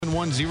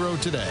710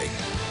 today.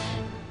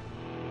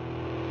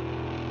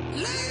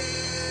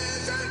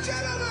 Ladies and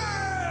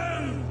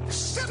gentlemen,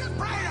 step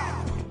right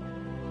up.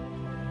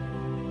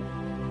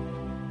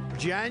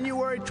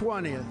 January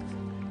 20th,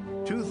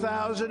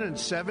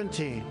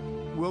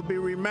 2017 will be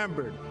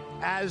remembered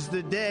as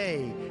the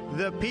day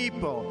the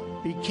people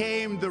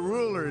became the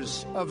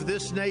rulers of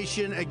this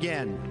nation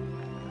again.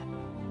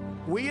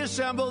 We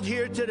assembled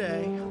here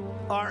today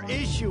are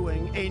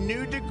issuing a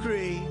new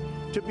decree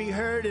to be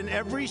heard in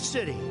every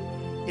city,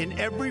 in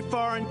every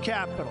foreign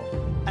capital,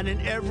 and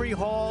in every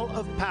hall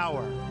of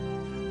power.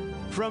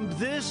 From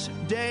this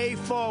day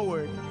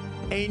forward,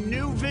 a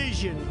new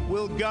vision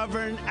will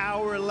govern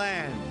our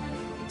land.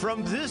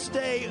 From this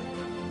day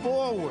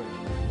forward,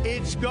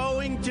 it's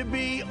going to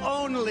be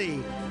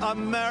only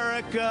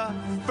America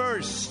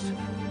first.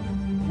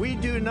 We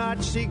do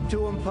not seek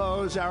to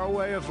impose our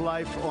way of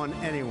life on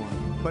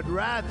anyone, but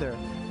rather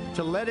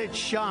to let it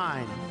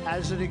shine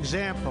as an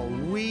example.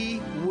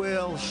 We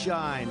will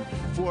shine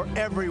for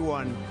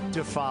everyone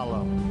to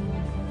follow.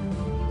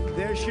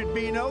 There should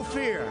be no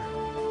fear.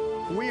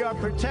 We are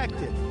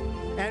protected,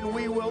 and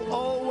we will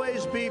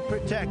always be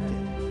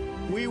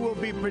protected. We will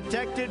be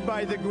protected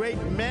by the great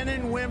men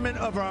and women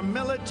of our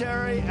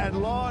military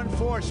and law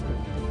enforcement.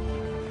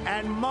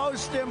 And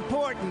most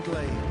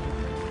importantly,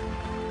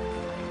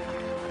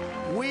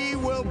 we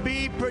will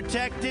be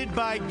protected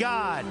by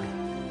God.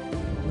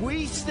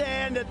 We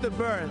stand at the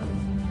birth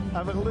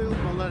of a new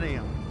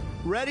millennium,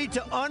 ready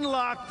to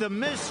unlock the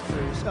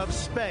mysteries of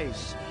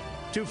space,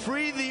 to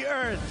free the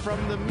earth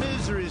from the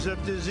miseries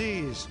of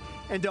disease,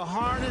 and to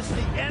harness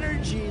the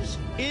energies,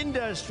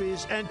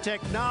 industries, and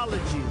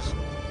technologies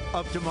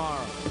of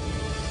tomorrow.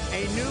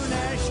 A new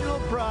national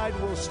pride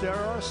will stir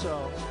our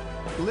souls,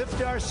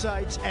 lift our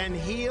sights, and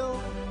heal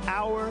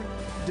our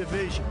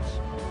divisions.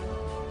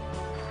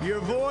 Your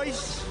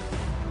voice,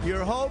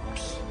 your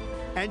hopes,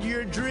 and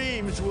your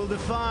dreams will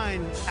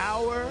define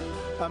our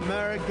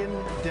American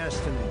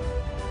destiny.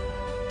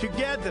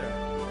 Together,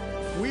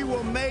 we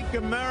will make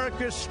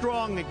America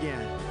strong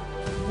again.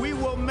 We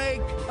will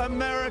make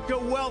America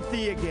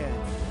wealthy again.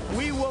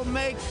 We will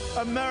make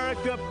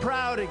America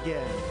proud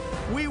again.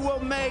 We will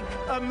make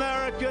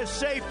America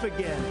safe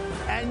again.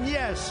 And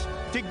yes,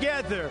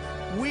 together,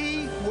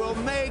 we will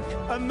make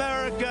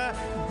America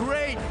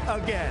great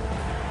again.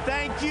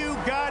 Thank you,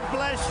 God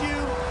bless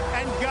you,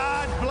 and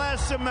God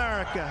bless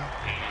America.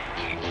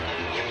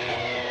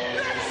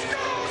 Let's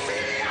go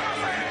see the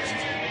elephant.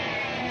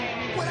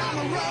 Without a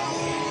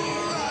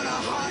road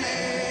runner,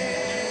 honey.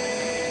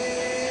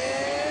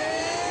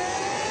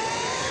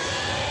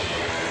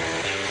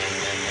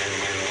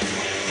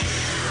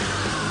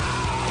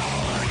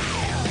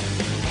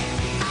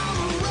 I'm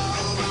a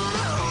road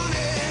runner,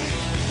 honey,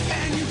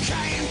 and you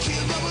can't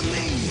keep up with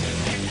me.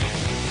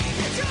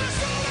 It's just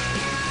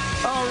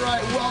All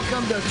right,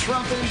 welcome to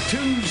Trumpin'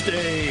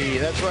 Tuesday.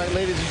 That's right,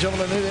 ladies and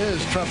gentlemen, it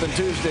is Trumpin'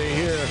 Tuesday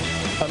here,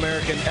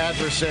 American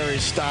Adversary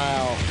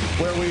style,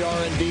 where we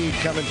are indeed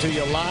coming to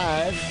you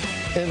live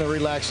in the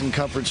Relax and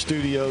Comfort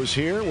studios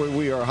here, where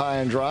we are high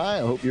and dry.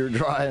 I hope you're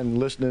dry and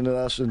listening to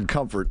us in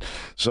comfort.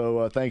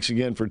 So thanks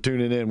again for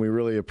tuning in. We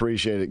really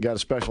appreciate it. Got a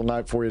special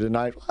night for you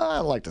tonight. I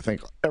like to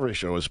think every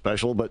show is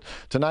special, but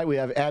tonight we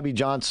have Abby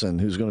Johnson,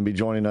 who's going to be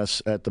joining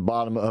us at the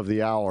bottom of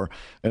the hour.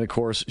 And, of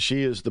course,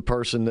 she is the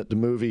person that the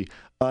movie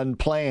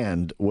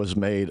Unplanned was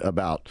made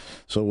about.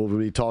 So we'll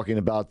be talking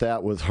about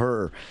that with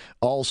her.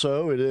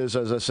 Also, it is,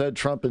 as I said,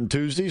 Trumpin'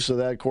 Tuesday, so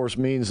that, of course,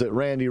 means that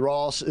Randy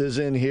Ross is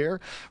in here,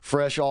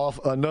 fresh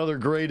off another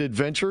great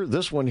adventure.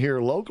 This one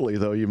here locally,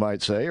 though, you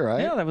might say,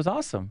 right? Yeah, that was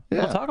awesome.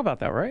 Yeah. We'll talk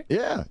about that, right?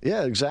 Yeah,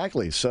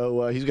 exactly.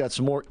 So he's got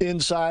some more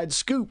inside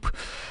scoop.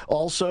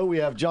 Also, we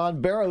have John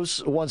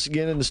Barros once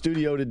again in the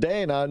studio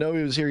today, and I know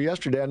he was here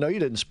yesterday. I know you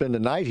didn't spend the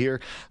night here.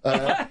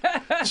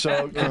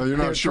 So you're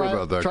not sure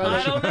about that.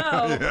 I don't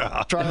know.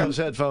 Yeah. Try those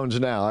headphones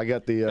now. I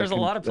got the. There's a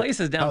lot of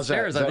places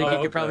downstairs. I think you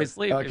could probably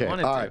sleep if you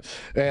wanted all to. right.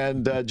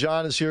 And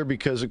John is here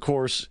because, of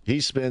course, he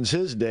spends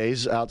his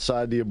days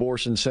outside the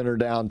abortion center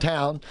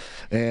downtown,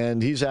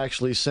 and he's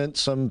actually sent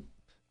some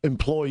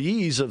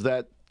employees of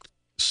that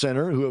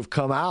center who have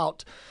come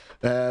out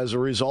as a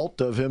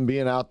result of him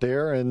being out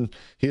there, and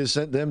he has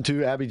sent them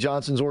to Abby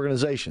Johnson's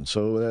organization.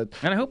 So that,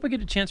 and I hope we get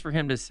a chance for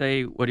him to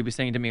say what he was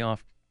saying to me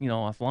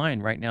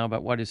offline right now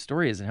about what his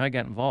story is and how he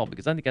got involved,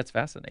 because I think that's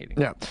fascinating.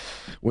 Yeah.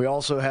 We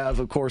also have,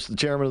 of course, the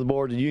chairman of the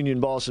board, the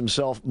union boss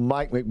himself,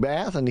 Mike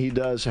McBath, and he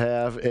does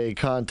have a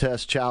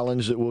contest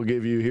challenge that we'll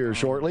give you here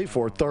shortly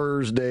for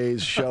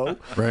Thursday's show.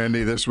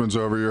 Randy, this one's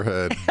over your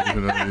head.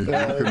 You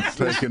can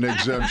take an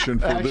exemption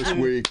for Actually, this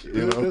week.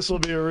 This will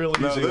be a real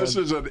easy one. This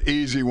is an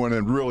easy one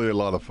and really a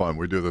lot of fun.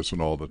 We do this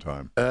one all the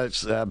time.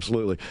 That's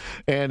absolutely.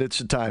 And it's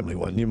a timely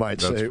one, you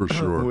might say, for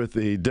sure. with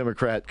the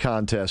Democrat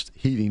contest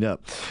heating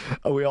up.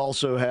 We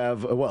also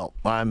have,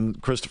 I'm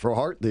Christopher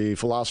Hart, the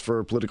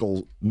philosopher,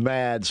 political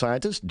mad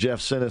scientist. Jeff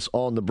Sinis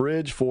on the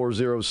bridge.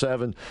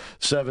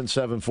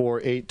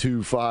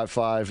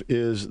 407-774-8255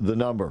 is the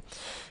number.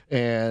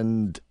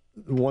 And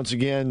once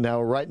again,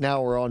 right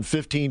now we're on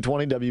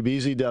 1520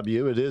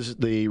 WBZW. It is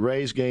the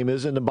Rays game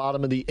is in the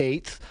bottom of the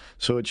 8th,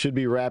 so it should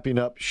be wrapping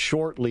up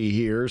shortly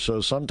here.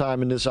 So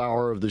sometime in this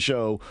hour of the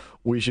show,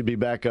 we should be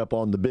back up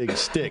on the big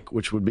stick,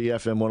 which would be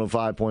FM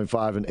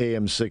 105.5 and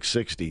AM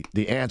 660,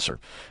 The Answer.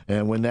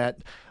 And when that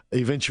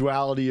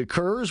eventuality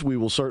occurs, we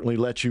will certainly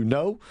let you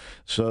know,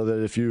 so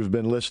that if you've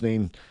been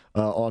listening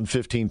on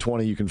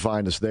 1520, you can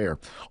find us there.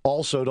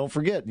 Also, don't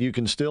forget, you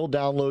can still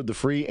download the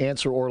free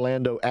Answer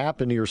Orlando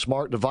app into your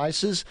smart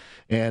devices,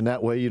 and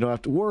that way you don't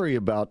have to worry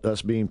about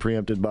us being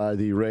preempted by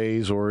the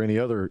Rays or any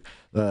other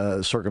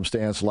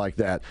circumstance like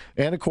that.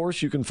 And, of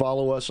course, you can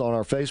follow us on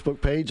our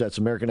Facebook page. That's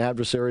American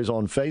Adversaries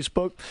on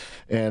Facebook,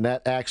 and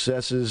that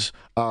accesses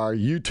our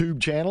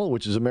YouTube channel,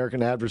 which is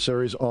American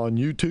Adversaries on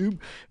YouTube,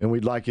 and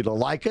we'd like you to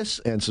like us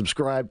and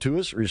subscribe to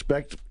us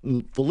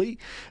respectfully.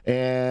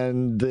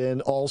 And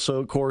then also,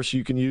 of course,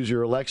 you can use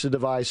your Alexa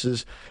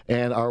devices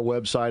and our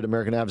website,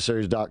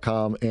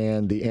 AmericanAdversaries.com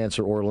and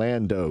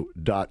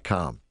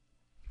TheAnswerOrlando.com.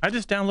 I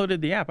just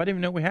downloaded the app. I didn't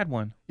even know we had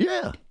one.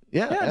 Yeah.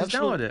 Yeah, just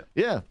download it.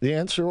 Yeah, The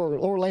Answer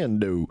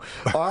Orlando.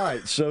 All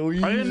right, so I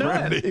didn't know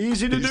that.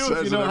 Easy to do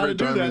if you know how to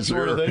do that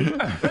sort of thing.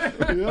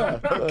 Yeah.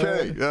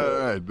 Okay, all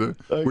right.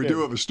 Okay. We do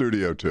have a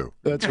studio, too.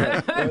 That's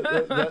right.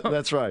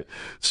 That's right.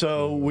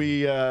 So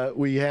we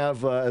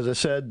have, as I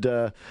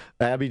said,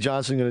 Abby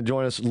Johnson going to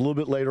join us a little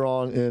bit later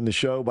on in the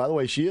show. By the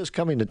way, she is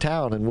coming to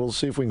town, and we'll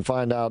see if we can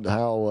find out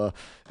how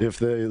if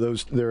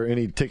there are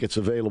any tickets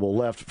available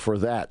left for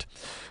that.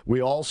 We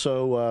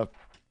also,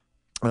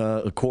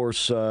 of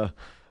course.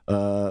 We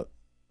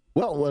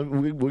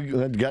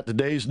got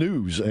today's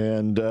news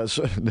and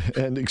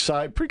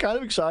pretty kind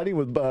of exciting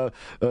with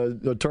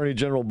Attorney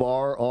General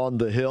Barr on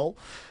the Hill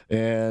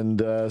and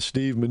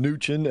Steve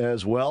Mnuchin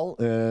as well,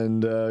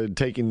 and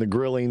taking the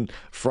grilling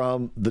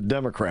from the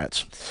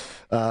Democrats.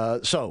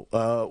 So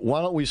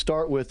why don't we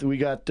start with should we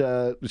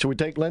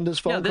take Linda's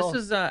phone call? Yeah,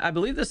 this is I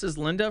believe this is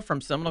Linda from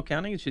Seminole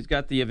County. She's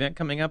got the event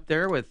coming up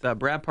there with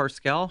Brad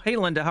Parscale. Hey,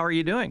 Linda, how are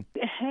you doing?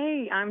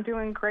 Hey, I'm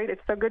doing great.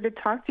 It's so good to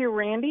talk to you,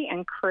 Randy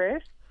and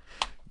Chris.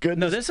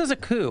 Goodness. No, this is a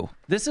coup.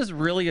 This is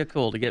really a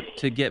coup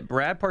to get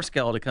Brad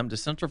Parscale to come to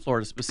Central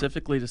Florida,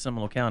 specifically to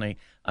Seminole County.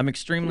 I'm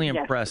extremely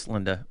impressed,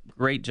 Linda.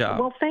 Great job.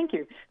 Well, thank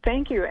you.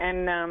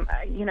 And,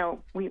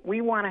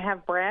 we want to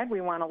have Brad.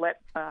 We want to let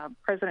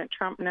President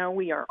Trump know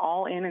we are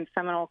all in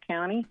Seminole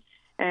County.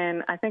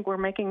 And I think we're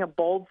making a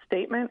bold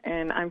statement,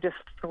 and I'm just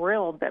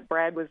thrilled that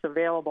Brad was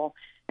available.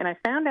 And I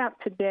found out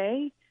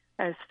today,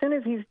 as soon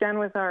as he's done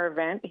with our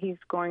event, he's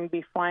going to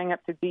be flying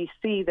up to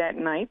D.C. that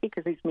night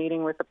because he's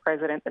meeting with the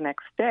president the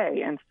next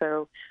day. And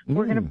so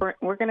we're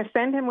going to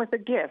send him with a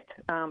gift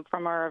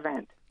from our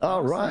event.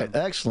 All right,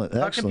 excellent.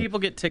 How can people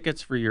get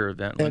tickets for your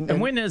event?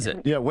 And when is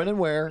it? Yeah, when and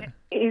where?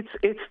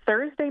 It's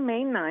Thursday,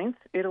 May 9th.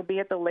 It'll be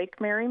at the Lake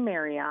Mary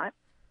Marriott.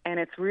 And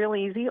it's real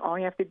easy. All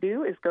you have to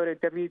do is go to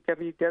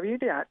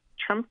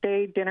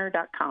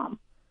www.TrumpDayDinner.com.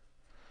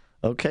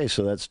 Okay,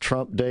 so that's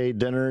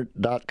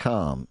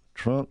TrumpDayDinner.com.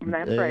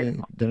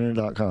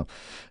 TrumpDayDinner.com.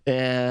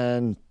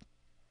 And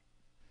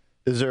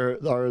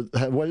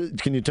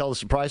can you tell us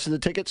the price of the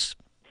tickets?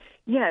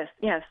 Yes.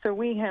 So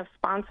we have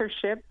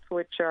sponsorships,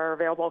 which are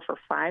available for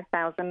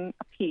 $5,000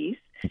 apiece.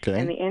 Okay.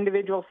 And the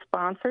individual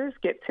sponsors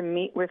get to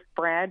meet with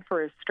Brad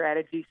for his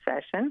strategy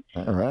session.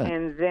 All right.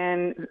 And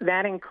then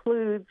that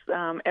includes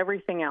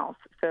everything else.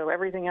 So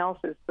everything else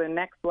is the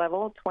next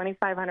level,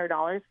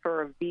 $2,500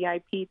 for a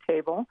VIP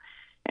table.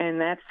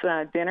 And that's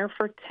dinner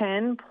for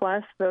 10,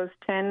 plus those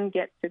 10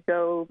 get to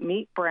go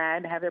meet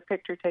Brad, have their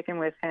picture taken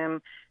with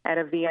him at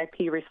a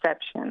VIP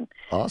reception.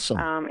 Awesome.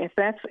 If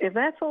that's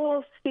a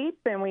little steep,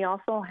 then we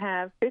also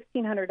have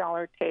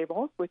 $1,500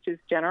 tables, which is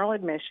general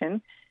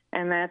admission,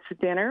 and that's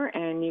dinner,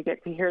 and you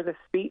get to hear the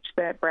speech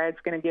that Brad's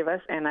going to give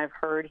us, and I've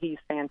heard he's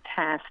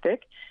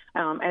fantastic.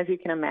 As you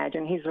can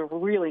imagine, he's a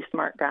really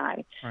smart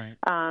guy. Right.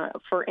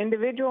 For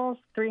individuals,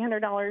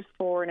 $300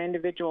 for an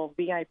individual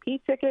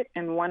VIP ticket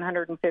and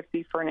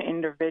 $150 for an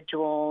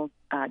individual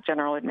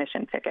general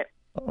admission ticket.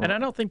 And I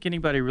don't think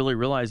anybody really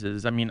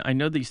realizes, I mean, I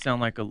know these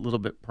sound like a little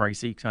bit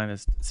pricey kind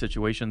of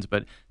situations,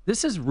 but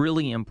this is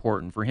really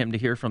important for him to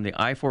hear from the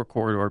I-4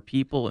 corridor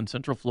people in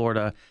Central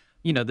Florida.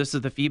 You know, this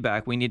is the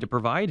feedback we need to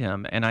provide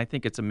him. And I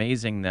think it's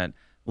amazing that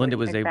Linda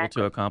was able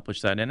to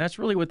accomplish that. And that's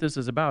really what this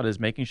is about, is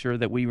making sure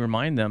that we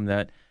remind them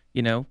that,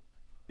 you know,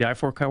 the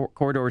I-4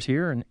 corridor is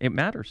here and it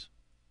matters.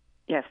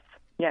 Yes.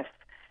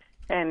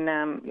 And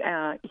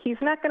he's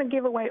not going to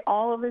give away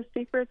all of his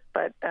secrets,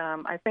 but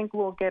I think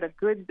we'll get a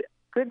good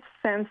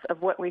sense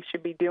of what we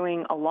should be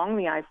doing along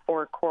the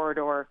I-4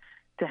 corridor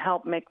to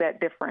help make that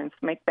difference,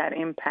 make that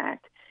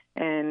impact.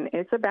 And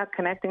it's about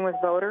connecting with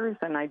voters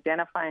and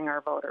identifying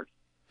our voters.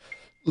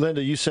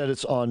 Linda, you said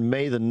it's on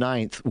May the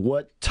 9th.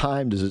 What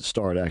time does it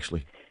start,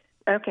 actually?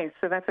 Okay,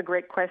 so that's a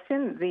great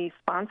question. The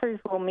sponsors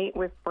will meet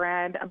with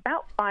Brad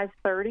about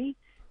 5:30.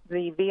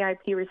 The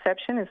VIP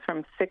reception is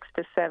from 6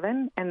 to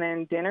 7, and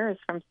then dinner is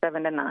from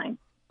 7 to 9.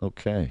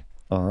 Okay.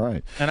 All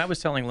right. And I was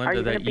telling Linda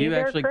you gonna that be you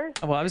there, actually. Chris?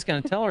 Well, I was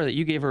going to tell her that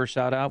you gave her a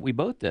shout out. We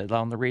both did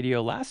on the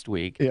radio last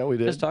week. Yeah, we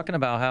did. Just talking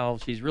about how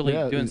she's really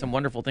doing some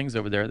wonderful things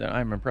over there that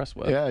I'm impressed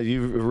with. Yeah,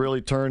 you've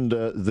really turned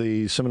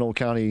the Seminole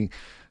County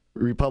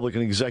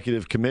Republican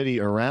Executive Committee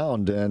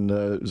around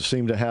and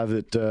seem to have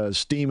it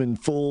steaming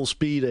full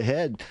speed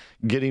ahead,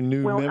 getting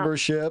new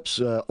memberships,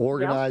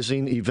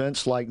 organizing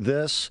events like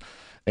this,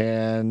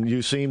 and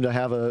you seem to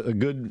have a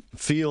good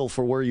feel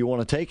for where you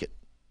want to take it.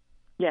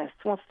 Yes.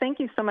 Well, thank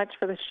you so much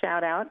for the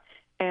shout out.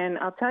 And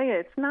I'll tell you,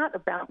 it's not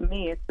about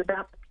me. It's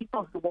about the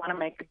people who want to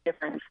make a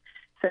difference.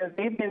 So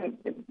they've been,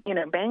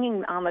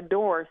 banging on the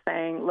door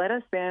saying, let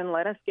us in,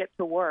 let us get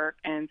to work.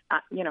 And,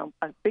 a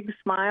big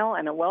smile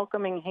and a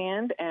welcoming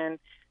hand. And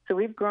so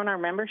we've grown our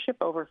membership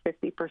over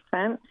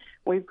 50%.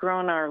 We've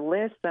grown our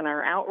list and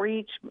our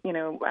outreach,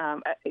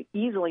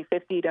 easily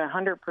 50 to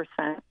 100%.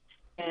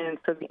 And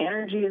so the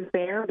energy is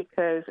there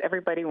because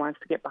everybody wants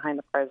to get behind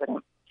the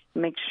president,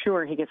 make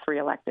sure he gets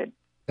reelected.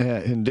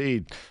 Yeah,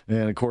 indeed.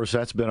 And, of course,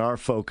 that's been our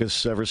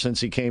focus ever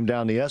since he came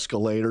down the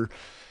escalator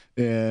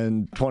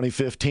in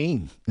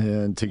 2015,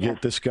 and to get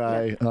this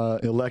guy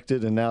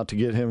elected and now to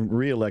get him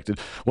reelected.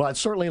 Well, I'd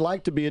certainly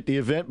like to be at the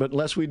event, but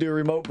unless we do a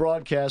remote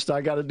broadcast,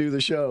 I got to do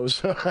the shows.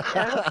 But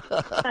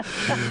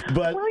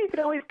well, you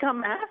can always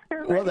come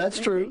after. Well, that's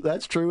true.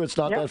 That's true. It's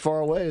not that far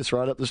away. It's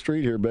right up the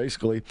street here,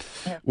 basically.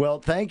 Yeah. Well,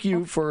 thank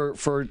you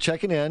for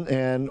checking in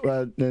and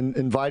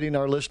inviting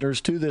our listeners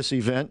to this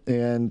event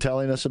and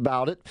telling us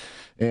about it.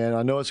 And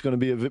I know it's going to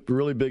be a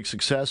really big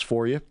success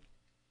for you.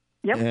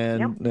 Yep.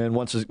 And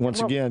once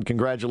again,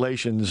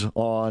 congratulations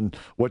on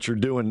what you're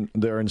doing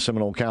there in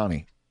Seminole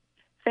County.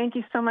 Thank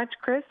you so much,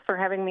 Chris, for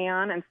having me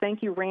on, and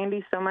thank you,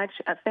 Randy, so much.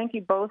 Thank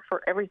you both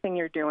for everything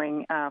you're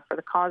doing for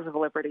the cause of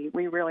liberty.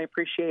 We really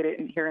appreciate it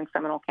here in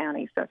Seminole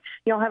County. So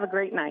you all have a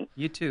great night.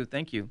 You too.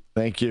 Thank you.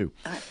 Thank you.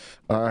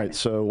 All right.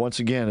 So once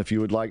again, if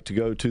you would like to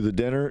go to the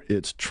dinner,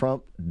 it's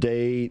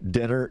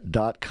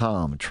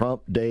TrumpDayDinner.com.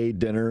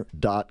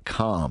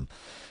 TrumpDayDinner.com.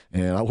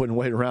 And I wouldn't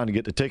wait around to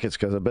get the tickets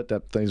because I bet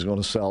that thing's going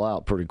to sell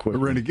out pretty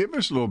quickly. Randy, give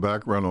us a little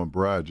background on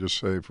Brad. Just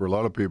say, for a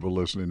lot of people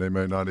listening, they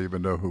may not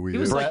even know who he is.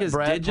 Was like his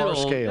Brad digital,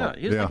 Parscale.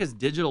 he was like his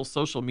digital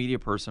social media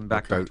person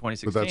back in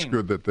 2016. But that's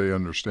good that they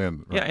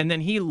understand. Right? Yeah, and then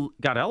he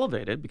got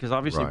elevated because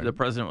obviously the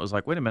president was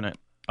like, wait a minute,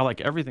 I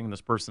like everything this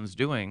person's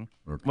doing.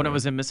 Okay. When I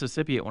was in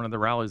Mississippi at one of the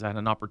rallies, I had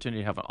an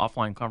opportunity to have an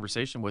offline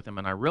conversation with him,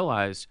 and I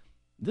realized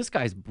this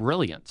guy's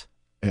brilliant.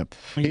 Yeah,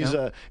 he's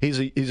a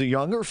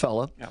younger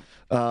fella.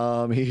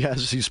 Yeah.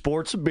 He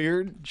sports a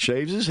beard,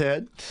 shaves his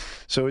head,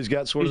 so he's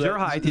got sort of your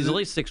height. He's at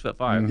least 6'5".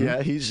 Mm-hmm.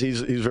 Yeah, he's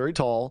very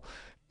tall,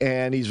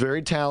 and he's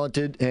very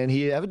talented. And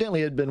he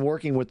evidently had been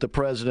working with the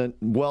president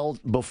well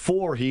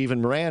before he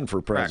even ran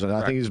for president.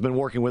 Correct. I think he's been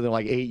working with him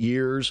like 8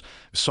 years,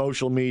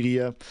 social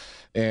media,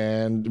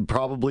 and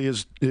probably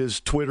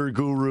his Twitter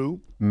guru.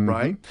 Mm-hmm.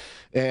 Right?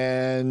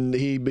 And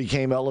he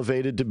became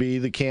elevated to be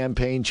the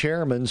campaign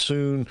chairman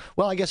soon.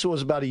 Well, I guess it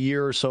was about a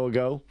year or so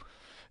ago.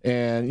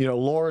 And,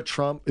 Laura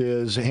Trump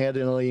is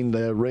handling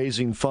the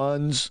raising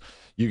funds.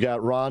 You got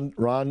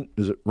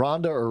is it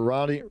Rhonda or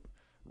Ronnie?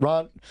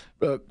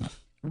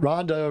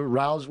 Rhonda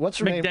Rouse, what's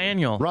her name?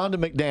 Rhonda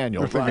McDaniel.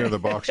 You're thinking of the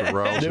box of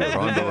Rouse.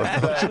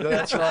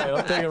 That's right.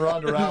 I'm thinking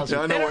Rhonda Rousey.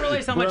 Yeah, I don't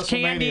realize how much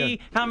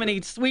candy, how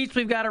many sweets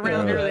we've got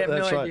around here. They have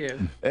no idea.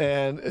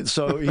 And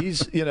so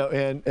he's,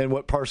 and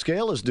what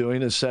Parscale is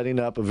doing is setting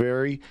up a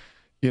very,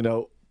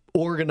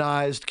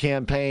 organized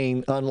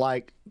campaign,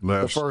 unlike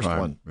the first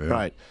one. Yeah.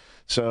 Right.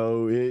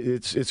 So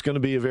it's going to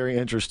be a very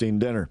interesting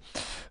dinner.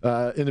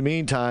 In the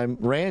meantime,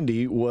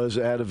 Randy was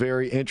at a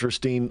very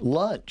interesting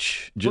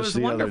lunch just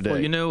the other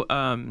day.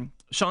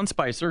 Sean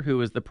Spicer, who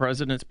was the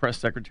president's press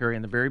secretary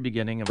in the very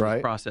beginning of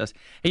this process.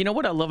 And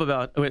what I love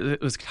about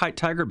it was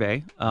Tiger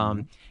Bay,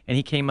 and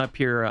he came up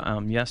here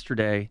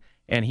yesterday,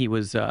 and he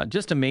was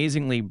just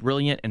amazingly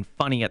brilliant and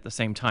funny at the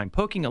same time,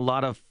 poking a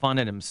lot of fun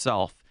at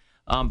himself.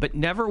 But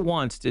never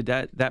once did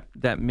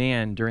that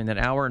man during that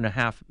hour and a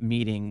half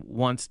meeting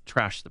once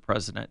trash the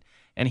president.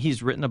 And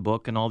he's written a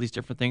book and all these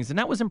different things. And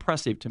that was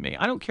impressive to me.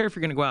 I don't care if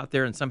you're going to go out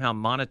there and somehow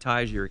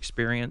monetize your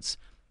experience.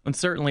 And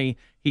certainly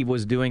he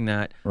was doing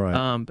that.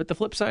 Right. But the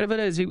flip side of it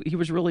is he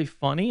was really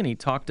funny. And he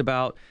talked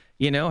about,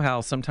 how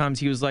sometimes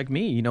he was like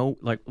me,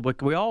 like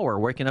what we all were,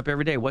 waking up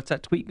every day. What's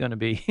that tweet going to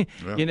be?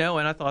 Yeah.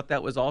 And I thought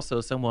that was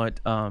also somewhat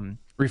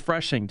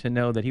refreshing to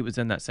know that he was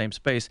in that same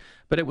space.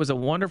 But it was a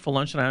wonderful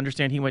lunch, and I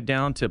understand he went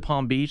down to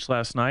Palm Beach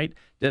last night,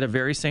 did a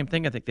very same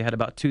thing. I think they had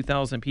about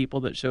 2,000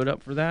 people that showed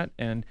up for that,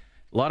 and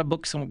a lot of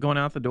books going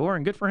out the door,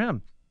 and good for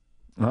him.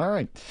 All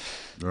right.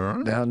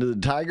 Down to the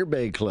Tiger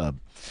Bay Club.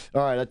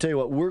 All right, I tell you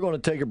what, we're going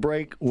to take a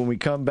break. When we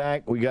come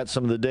back, we got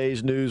some of the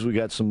day's news. We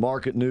got some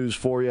market news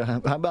for you. How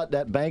about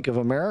that Bank of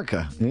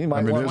America? You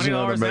might want $20 an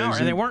hour,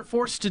 and they weren't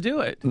forced to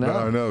do it. No,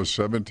 I know,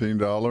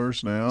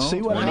 $17 now.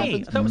 See what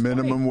happens?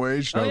 Minimum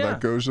wage. Now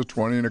that goes to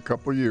 20 in a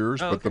couple of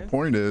years. But the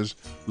point is,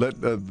 let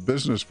the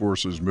business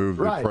forces move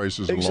the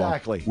prices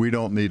along. We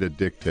don't need to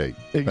dictate.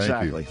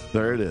 Exactly.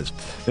 There it is.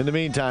 In the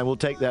meantime, we'll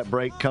take that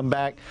break, come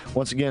back.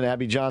 Once again,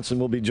 Abby Johnson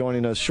will be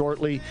joining us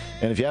shortly.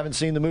 And And if you haven't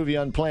seen the movie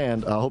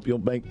Unplanned, I hope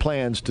you'll make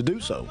plans to do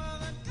so.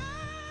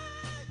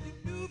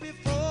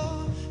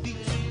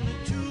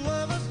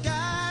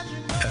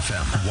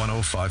 FM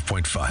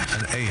 105.5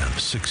 and AM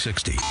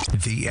 660.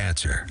 The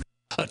Answer.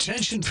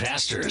 Attention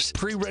pastors.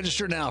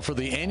 Pre-register now for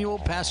the annual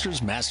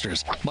Pastors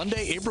Masters,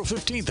 Monday, April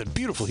 15th at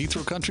beautiful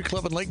Heathrow Country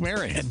Club in Lake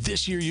Mary. And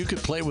this year you could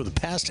play with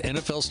past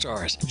NFL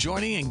stars,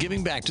 joining and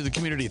giving back to the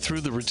community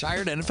through the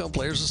Retired NFL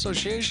Players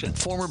Association.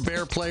 Former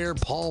Bear player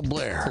Paul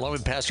Blair, along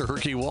with Pastor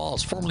Herky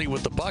Walls, formerly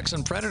with the Bucks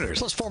and Predators,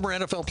 plus former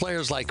NFL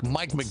players like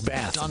Mike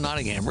McBath, Don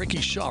Nottingham, Ricky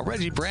Shaw,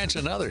 Reggie Branch,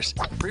 and others.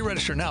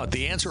 Pre-register now at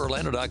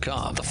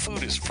theanswerorlando.com. The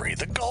food is free.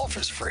 The golf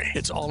is free.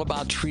 It's all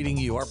about treating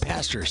you, our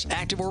pastors,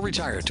 active or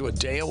retired, to a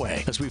day away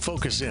as we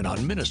focus in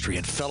on ministry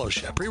and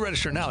fellowship.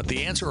 Pre-register now at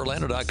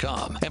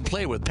theanswerorlando.com and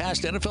play with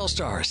past NFL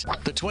stars.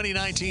 The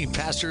 2019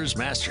 Pastors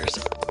Masters,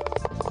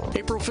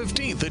 April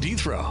 15th at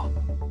Heathrow.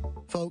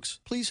 Folks,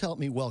 please help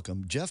me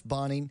welcome Jeff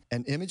Bonning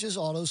and Images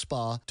Auto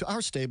Spa to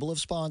our stable of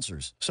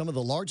sponsors. Some of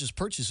the largest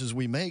purchases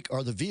we make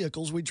are the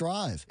vehicles we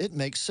drive. It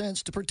makes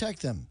sense to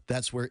protect them.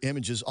 That's where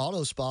Images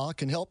Auto Spa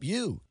can help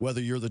you,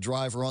 whether you're the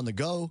driver on the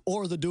go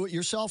or the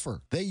do-it-yourselfer.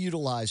 They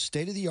utilize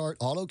state-of-the-art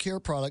auto care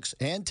products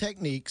and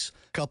techniques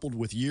coupled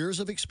with years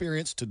of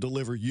experience to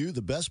deliver you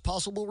the best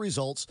possible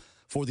results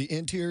for the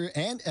interior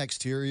and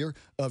exterior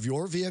of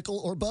your vehicle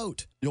or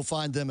boat. You'll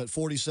find them at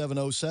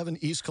 4707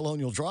 East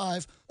Colonial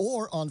Drive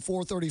or on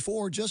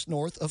 434 just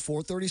north of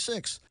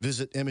 436.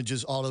 Visit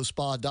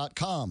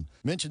ImagesAutoSpa.com.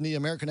 Mention the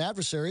American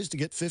Adversaries to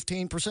get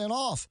 15%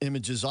 off.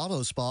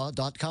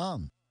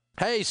 ImagesAutoSpa.com.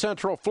 Hey,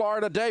 Central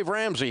Florida, Dave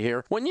Ramsey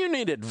here. When you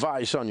need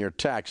advice on your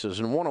taxes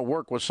and want to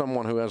work with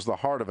someone who has the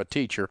heart of a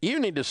teacher, you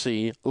need to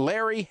see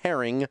Larry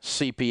Herring,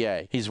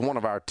 CPA. He's one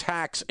of our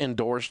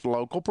tax-endorsed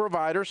local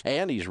providers,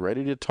 and he's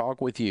ready to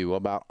talk with you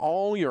about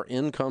all your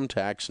income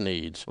tax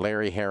needs.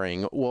 Larry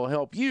Herring will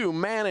help you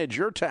manage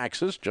your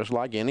taxes just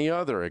like any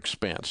other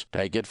expense.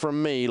 Take it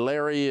from me,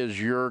 Larry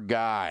is your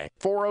guy.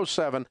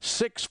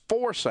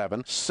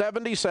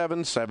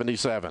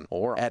 407-647-7777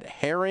 or at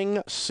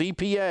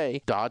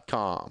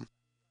herringcpa.com.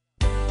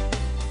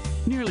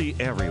 Nearly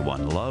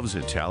everyone loves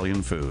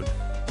Italian food,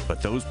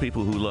 but those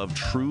people who love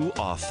true,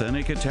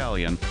 authentic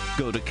Italian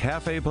go to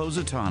Cafe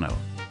Positano.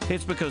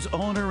 It's because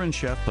owner and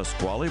chef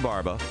Pasquale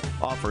Barba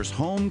offers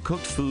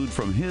home-cooked food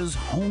from his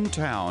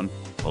hometown,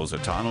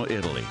 Positano,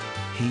 Italy.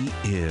 He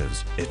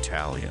is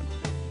Italian.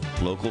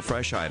 Local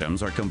fresh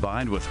items are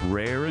combined with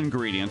rare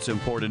ingredients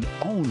imported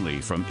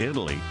only from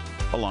Italy,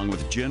 along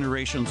with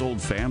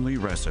generations-old family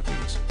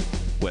recipes.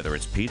 Whether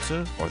it's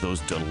pizza or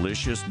those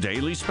delicious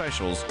daily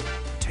specials,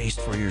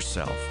 taste for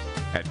yourself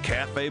at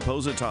Cafe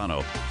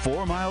Positano,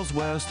 4 miles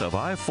west of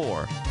I-4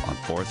 on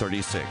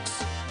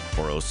 436.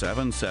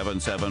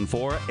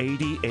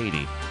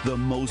 407-774-8080. The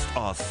most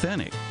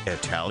authentic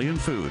Italian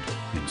food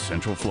in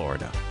Central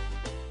Florida.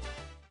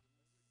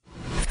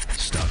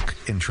 Stuck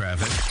in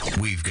traffic?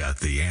 We've got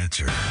the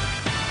answer.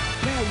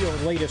 Now your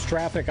latest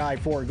traffic,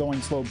 I-4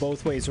 going slow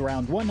both ways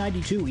around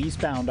 192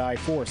 eastbound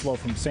I-4 slow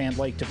from Sand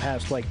Lake to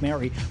past Lake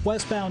Mary.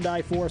 Westbound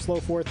I-4 slow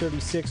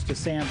 436 to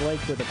Sand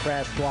Lake with a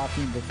crash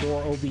blocking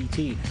before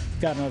OBT.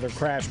 Got another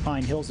crash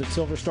Pine Hills at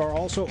Silver Star.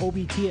 Also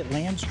OBT at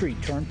Land Street.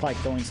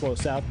 Turnpike going slow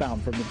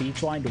southbound from the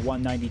beach line to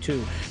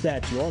 192.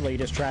 That's your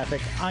latest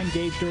traffic. I'm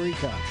Dave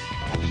Durica.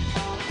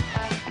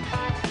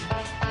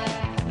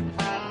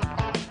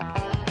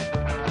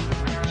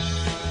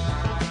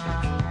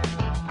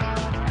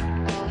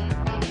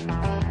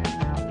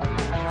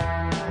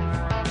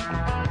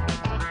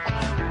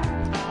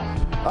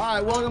 All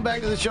right, welcome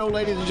back to the show,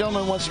 ladies and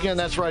gentlemen. Once again,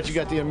 that's right, you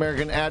got the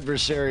American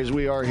Adversaries.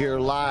 We are here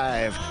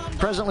live,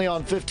 presently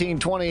on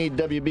 1520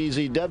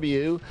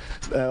 WBZW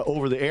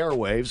over the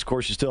airwaves. Of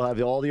course, you still have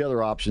all the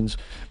other options.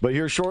 But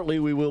here shortly,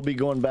 we will be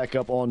going back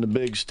up on the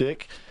big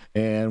stick.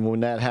 And when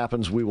that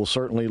happens, we will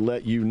certainly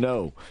let you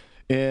know.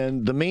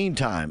 In the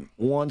meantime,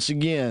 once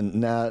again,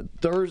 now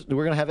Thursday,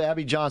 we're going to have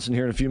Abby Johnson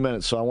here in a few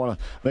minutes, so I want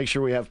to make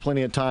sure we have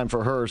plenty of time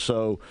for her.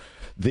 So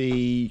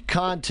the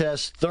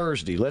contest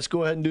Thursday, let's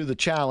go ahead and do the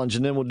challenge,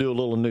 and then we'll do a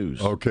little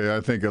news. Okay, I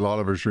think a lot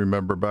of us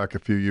remember back a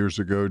few years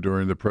ago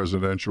during the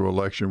presidential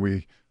election,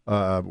 we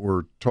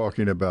were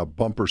talking about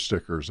bumper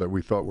stickers that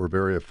we thought were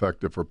very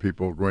effective for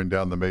people going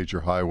down the major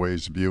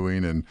highways,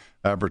 viewing and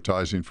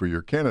advertising for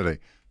your candidate.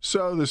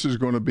 So this is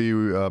going to be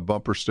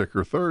Bumper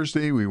Sticker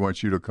Thursday. We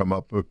want you to come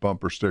up with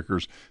bumper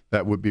stickers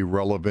that would be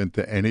relevant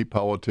to any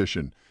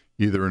politician,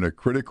 either in a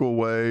critical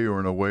way or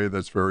in a way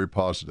that's very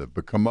positive.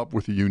 But come up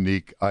with a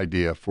unique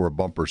idea for a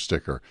bumper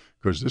sticker,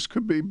 because this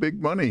could be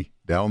big money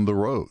down the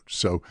road.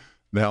 So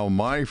now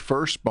my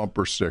first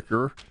bumper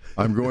sticker,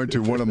 I'm going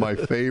to one of my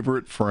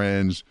favorite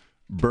friends,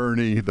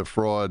 Bernie the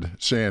Fraud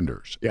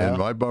Sanders. Yeah. And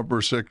my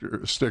bumper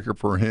sticker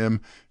for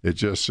him, it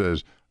just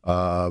says,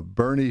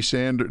 Bernie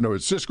Sanders. No,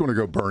 it's just going to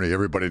go Bernie.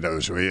 Everybody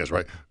knows who he is,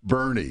 right?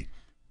 Bernie,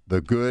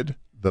 the good,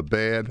 the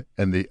bad,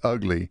 and the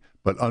ugly.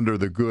 But under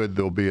the good,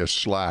 there'll be a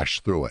slash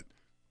through it.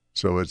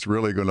 So it's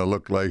really going to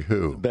look like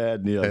who? The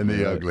bad and the ugly. And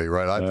the ugly,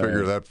 right? I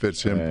figure that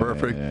fits him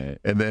perfect.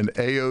 And then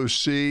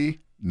AOC,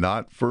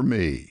 not for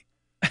me.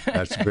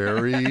 That's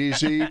very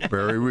easy,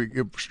 very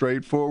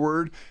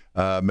straightforward.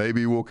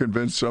 Maybe we'll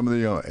convince some of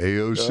the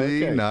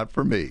AOC, Okay. not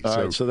for me.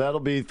 All right, so that'll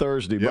be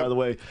Thursday. Yep. By the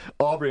way,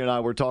 Aubrey and I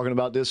were talking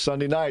about this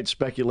Sunday night,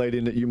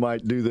 speculating that you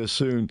might do this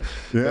soon.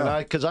 Yeah.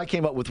 Because I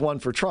came up with one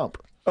for Trump.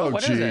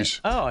 What is geez.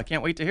 it? Oh, I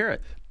can't wait to hear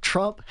it.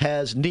 Trump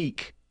has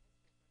Neek.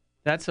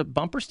 That's a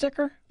bumper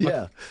sticker?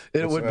 Yeah,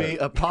 it would be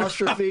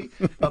apostrophe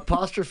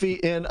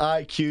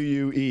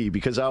NIQUE,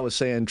 because I was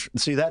saying,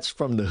 see, that's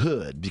from the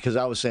hood, because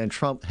I was saying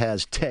Trump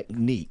has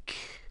technique.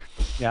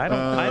 Yeah,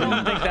 I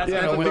don't think that's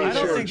going to win. I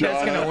don't think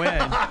that's going to win.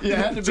 You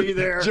had to be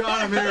there. John,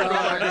 I'm here.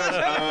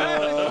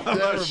 I'm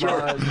not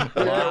sure.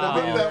 Wow.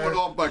 Move that one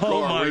off my car.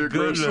 Oh, my will you,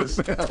 Chris? goodness.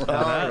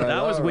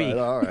 That was weak.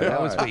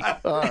 That was weak.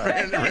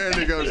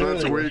 Randy goes,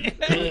 that's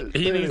weak.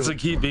 He needs to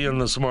keep being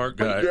the smart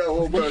guy. Yeah,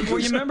 well, but Well,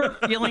 you remember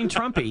feeling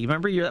Trumpy? You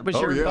remember that was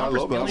oh, your yeah, I bumper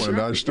love that feeling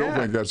one. I Trumpy? still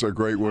think that's a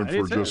great one I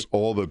do for too. just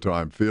all the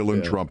time,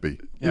 feeling Trumpy.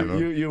 You know?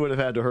 You would have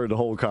had to heard the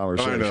whole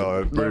conversation. I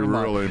know. We Never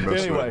mind. really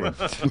missed Anyway,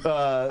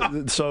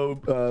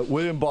 so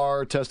William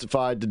Barr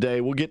testified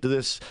today. We'll get to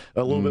this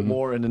a little bit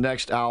more in the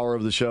next hour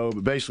of the show.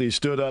 But basically, he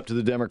stood up to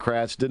the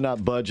Democrats, did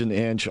not budge an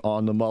inch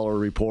on the Mueller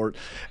report,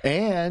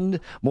 and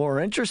more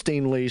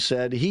interestingly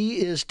said he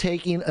is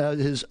taking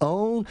his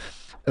own,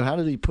 how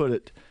did he put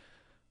it,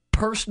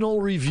 personal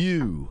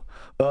review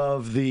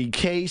of the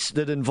case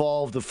that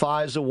involved the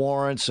FISA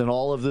warrants and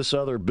all of this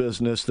other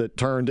business that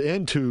turned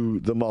into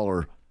the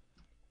Mueller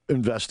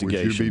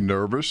investigation. Would you be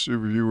nervous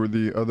if you were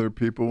the other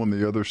people on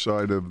the other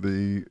side of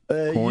the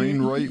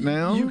coin right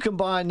now? You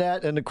combine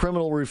that and the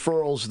criminal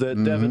referrals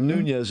that Devin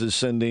Nunes is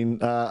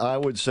sending, I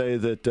would say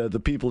that the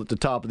people at the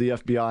top of the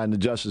FBI and the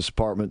Justice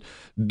Department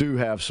do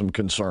have some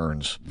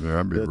concerns Yeah,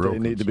 I'd be that real they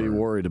need to be concerned.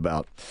 worried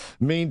about.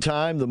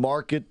 Meantime, the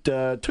market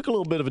took a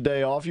little bit of a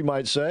day off, you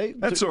might say.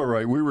 That's all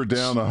right. We were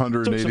down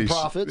 180. Took some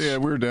profits. Yeah,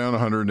 we were down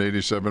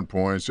 187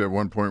 points. At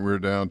one point, we were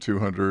down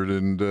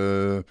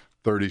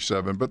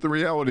 237. But the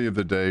reality of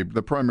the day,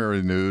 the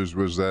primary news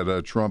was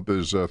that Trump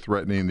is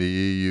threatening the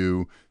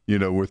EU,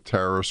 with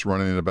tariffs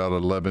running at about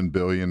 $11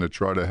 billion to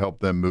try to help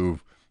them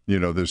move,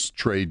 this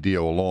trade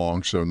deal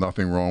along. So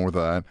nothing wrong with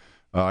that.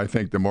 I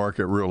think the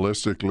market,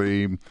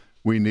 realistically,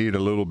 we need a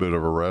little bit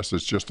of a rest.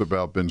 It's just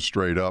about been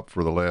straight up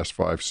for the last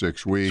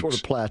 5-6 weeks. Sort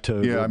of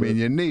plateaued. Yeah, I mean,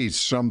 you need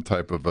some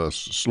type of a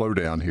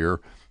slowdown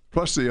here.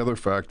 Plus, the other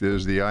fact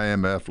is the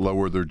IMF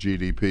lowered their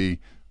GDP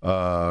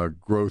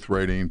growth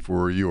rating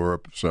for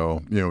Europe,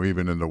 so,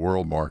 even in the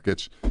world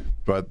markets,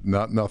 but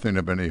nothing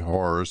of any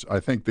horrors.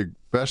 I think the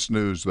best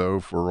news, though,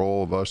 for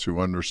all of us who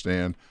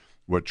understand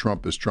what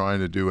Trump is trying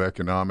to do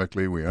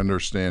economically, we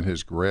understand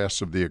his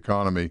grasp of the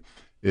economy,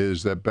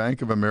 is that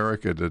Bank of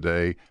America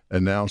today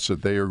announced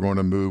that they are going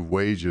to move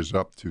wages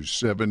up to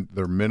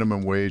their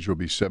minimum wage will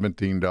be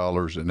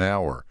 $17 an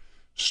hour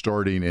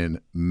starting in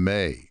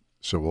May.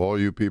 So all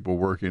you people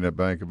working at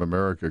Bank of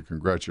America,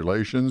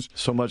 congratulations.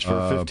 So much for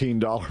a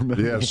 $15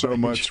 minimum Yeah, so wage.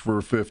 much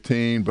for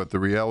 15, but the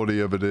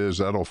reality of it is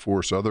that'll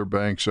force other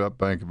banks up.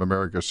 Bank of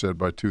America said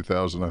by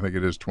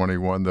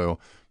 2021, they'll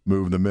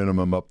move the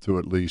minimum up to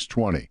at least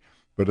 20.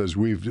 But as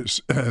we've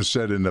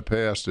said in the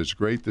past, it's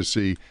great to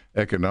see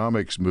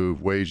economics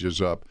move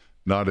wages up,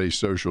 not a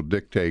social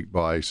dictate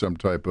by some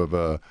type of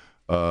a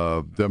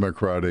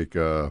democratic,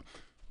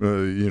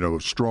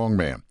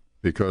 strongman.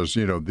 Because,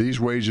 these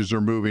wages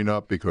are moving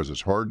up because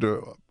it's hard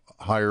to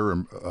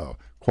hire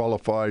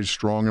qualified,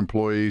 strong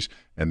employees,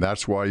 and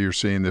that's why you're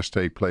seeing this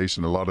take place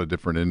in a lot of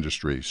different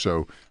industries.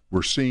 So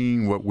we're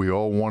seeing what we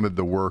all wanted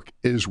to work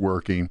is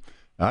working.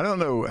 I don't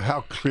know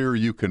how clear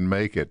you can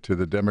make it to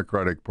the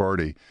Democratic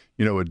Party.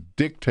 A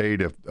dictate,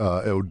 if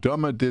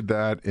Obama did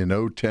that in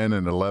 2010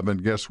 and 11,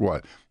 guess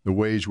what? The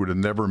wage would have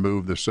never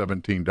moved to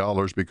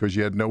 $17 because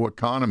you had no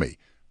economy.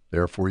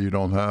 Therefore, you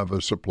don't have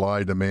a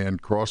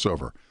supply-demand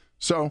crossover.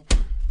 So,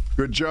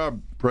 good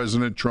job,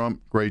 President Trump.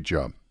 Great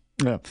job.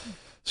 Yeah.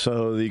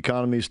 So the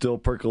economy is still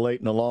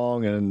percolating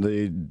along, and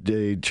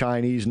the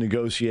Chinese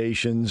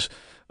negotiations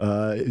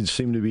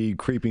seem to be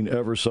creeping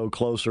ever so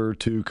closer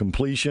to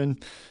completion,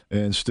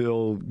 and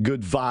still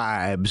good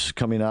vibes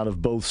coming out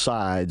of both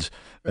sides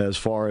as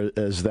far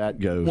as that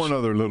goes. One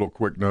other little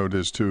quick note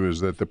is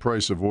that the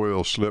price of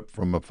oil slipped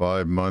from a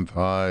 5-month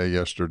high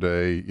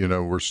yesterday.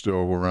 We're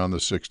still around the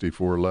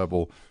 64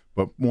 level.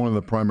 But one of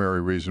the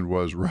primary reasons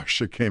was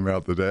Russia came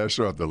out today. I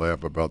still have to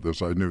laugh about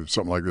this. I knew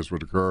something like this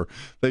would occur.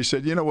 They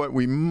said, you know what,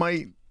 we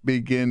might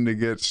begin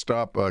to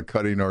stop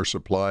cutting our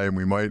supply, and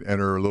we might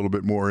enter a little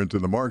bit more into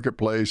the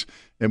marketplace,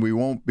 and we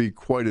won't be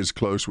quite as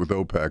close with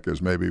OPEC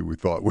as maybe we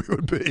thought we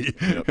would be.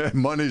 Yep.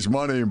 Money's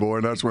money, boy,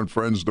 and that's when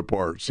friends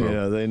depart. So.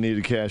 Yeah, they need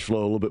to cash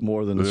flow a little bit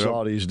more than the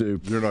Saudis do.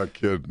 You're not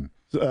kidding.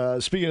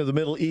 Speaking of the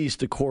Middle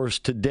East, of course,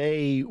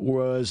 today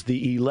was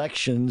the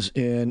elections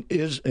in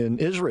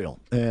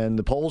Israel, and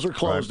the polls are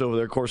closed over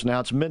there. Of course,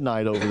 now it's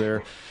midnight over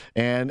there,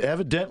 and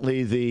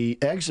evidently the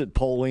exit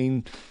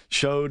polling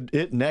showed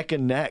it neck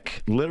and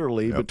neck,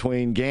 literally,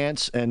 between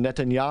Gantz and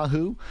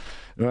Netanyahu.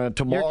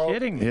 Tomorrow, You're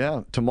kidding me.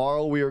 Yeah,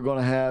 tomorrow we are going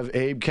to have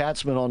Abe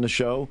Katzman on the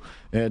show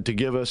and to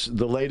give us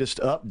the latest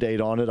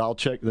update on it. I'll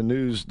check the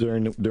news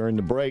during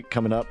the break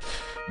coming up.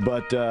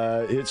 But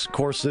it's, of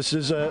course, this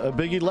is a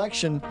big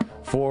election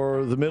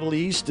for the Middle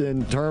East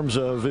in terms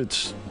of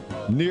its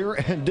near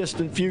and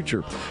distant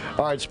future.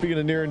 All right, speaking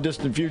of near and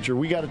distant future,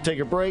 we got to take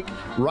a break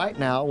right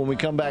now. When we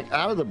come back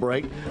out of the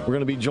break, we're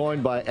going to be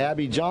joined by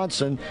Abby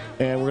Johnson,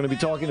 and we're going to be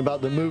talking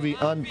about the movie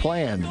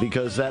Unplanned,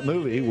 because that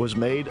movie was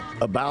made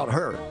about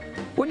her.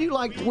 Would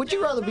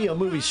you rather be a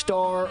movie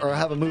star or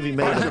have a movie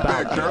made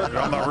about her?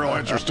 I'm not real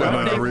interested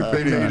in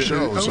repeating the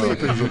show, so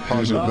it's a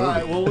positive movie. All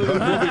right, we'll be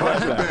right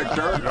back.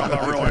 I'm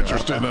not real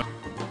interested in it.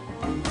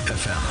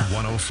 FM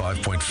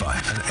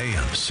 105.5 and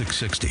AM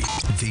 660.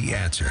 The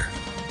Answer.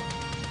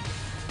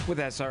 With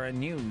SRN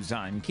News,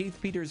 I'm Keith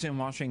Peters in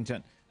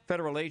Washington.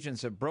 Federal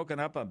agents have broken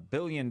up a $1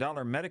 billion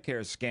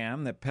Medicare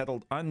scam that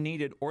peddled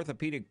unneeded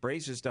orthopedic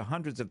braces to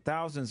hundreds of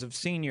thousands of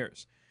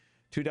seniors.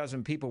 24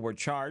 people were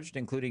charged,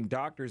 including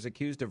doctors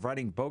accused of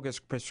writing bogus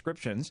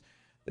prescriptions.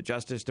 The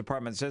Justice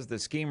Department says the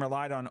scheme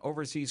relied on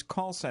overseas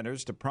call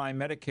centers to pry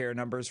Medicare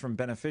numbers from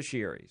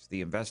beneficiaries.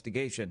 The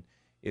investigation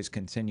is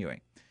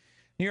continuing.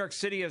 New York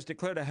City has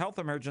declared a health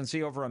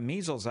emergency over a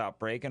measles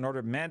outbreak and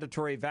ordered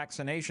mandatory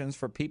vaccinations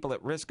for people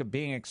at risk of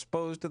being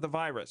exposed to the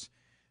virus.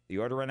 The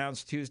order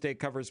announced Tuesday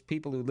covers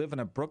people who live in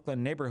a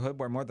Brooklyn neighborhood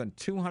where more than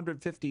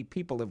 250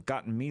 people have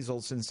gotten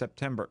measles since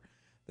September.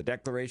 The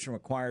declaration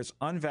requires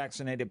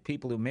unvaccinated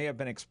people who may have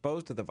been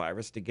exposed to the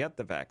virus to get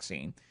the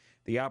vaccine.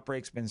 The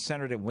outbreak's been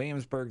centered in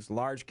Williamsburg's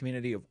large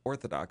community of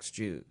Orthodox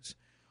Jews.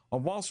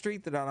 On Wall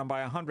Street, they're down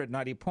by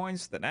 190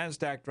 points. The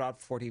Nasdaq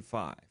dropped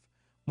 45.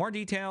 More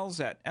details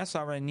at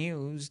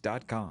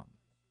srnnews.com.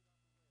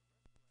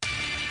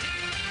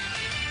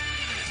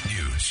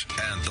 News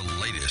and the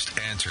latest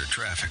Answer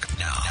traffic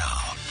now.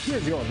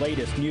 Here's your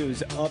latest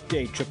news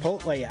update.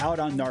 Chipotle out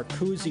on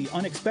Narcoozy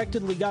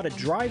unexpectedly got a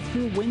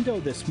drive-through window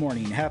this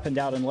morning. Happened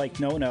out in Lake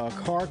Nona. A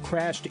car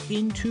crashed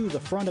into the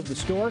front of the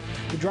store.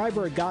 The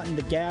driver had gotten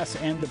the gas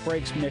and the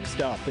brakes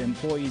mixed up.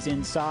 Employees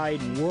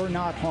inside were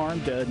not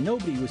harmed.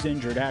 Nobody was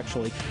injured,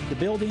 actually. The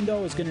building,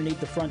 though, is going to need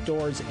the front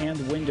doors and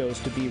the windows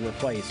to be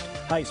replaced.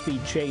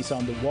 High-speed chase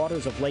on the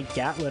waters of Lake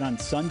Gatlin on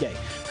Sunday.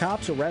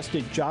 Cops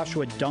arrested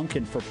Joshua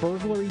Duncan for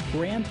burglary,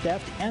 grand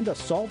theft, and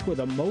assault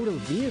with a motor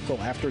vehicle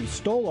after he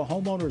stole a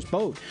homeowner's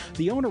boat.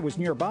 The owner was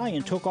nearby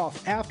and took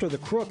off after the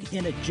crook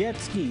in a jet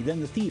ski. Then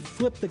the thief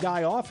flipped the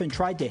guy off and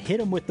tried to hit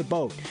him with the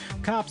boat.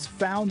 Cops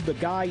found the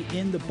guy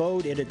in the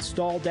boat. It had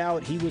stalled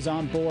out. He was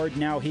on board.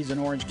 Now he's in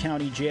Orange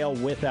County Jail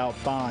without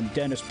bond.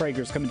 Dennis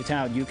Prager's coming to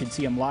town. You can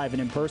see him live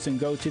and in person.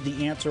 Go to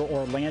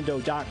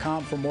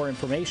theanswerorlando.com for more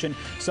information.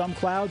 Some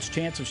clouds,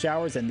 chance of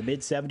showers in the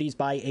mid-70s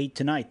by 8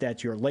 tonight.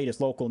 That's your latest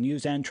local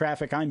news and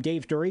traffic. I'm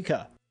Dave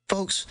Dorica.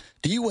 Folks,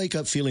 do you wake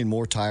up feeling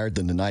more tired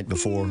than the night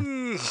before?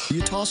 Do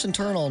you toss and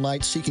turn all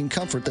night seeking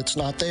comfort that's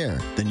not there?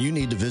 Then you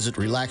need to visit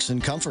Relax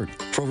and Comfort.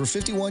 For over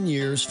 51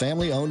 years,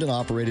 family-owned and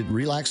operated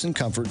Relax and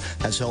Comfort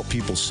has helped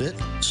people sit,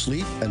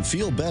 sleep, and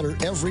feel better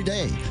every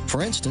day.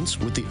 For instance,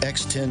 with the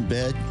X10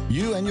 bed,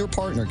 you and your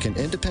partner can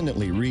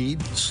independently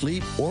read,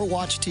 sleep, or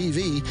watch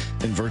TV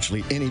in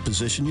virtually any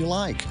position you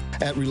like.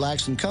 At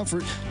Relax and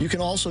Comfort, you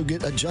can also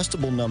get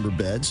adjustable number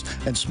beds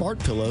and smart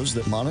pillows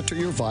that monitor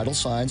your vital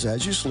signs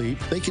as you sleep.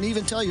 They can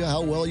even tell you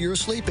how well you're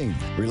sleeping.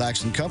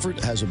 Relax and Comfort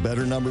has a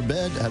better number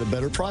bed at a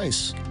better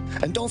price.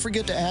 And don't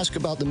forget to ask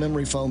about the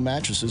memory foam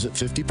mattresses at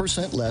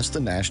 50% less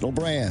than national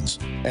brands.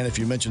 And if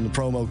you mention the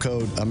promo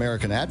code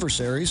American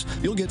Adversaries,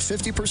 you'll get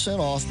 50%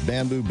 off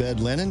bamboo bed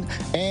linen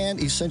and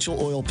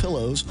essential oil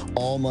pillows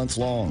all month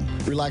long.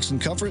 Relax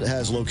and Comfort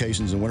has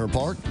locations in Winter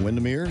Park,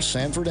 Windermere,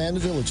 Sanford, and the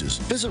Villages.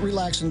 Visit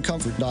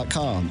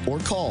relaxandcomfort.com or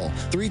call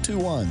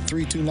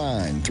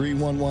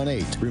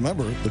 321-329-3118.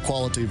 Remember, the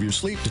quality of your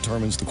sleep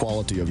determines the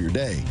quality of your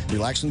day.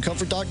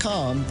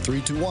 Relaxandcomfort.com,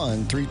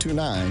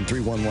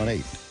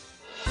 321-329-3118.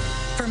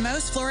 For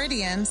most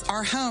Floridians,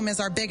 our home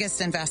is our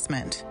biggest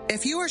investment.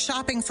 If you are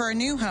shopping for a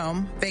new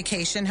home,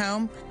 vacation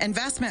home,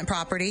 investment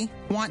property,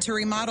 want to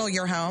remodel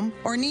your home,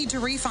 or need to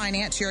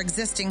refinance your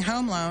existing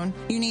home loan,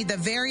 you need the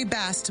very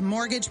best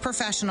mortgage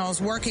professionals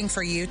working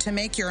for you to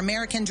make your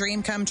American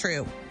dream come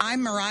true.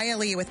 I'm Mariah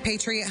Lee with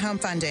Patriot Home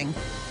Funding.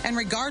 And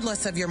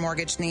regardless of your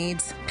mortgage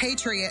needs,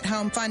 Patriot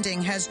Home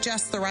Funding has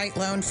just the right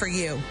loan for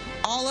you.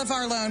 All of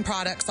our loan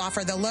products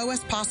offer the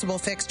lowest possible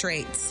fixed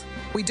rates.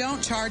 We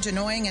don't charge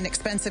annoying and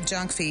expensive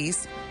junk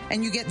fees,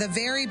 and you get the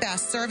very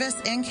best service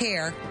and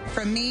care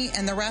from me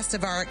and the rest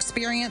of our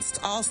experienced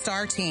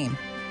all-star team.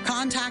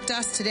 Contact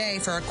us today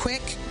for a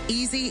quick,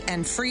 easy,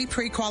 and free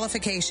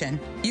pre-qualification.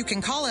 You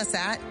can call us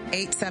at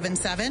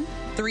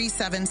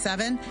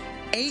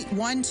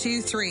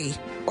 877-377-8123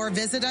 or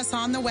visit us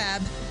on the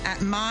web at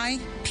myphf.com.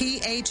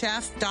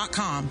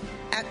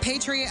 At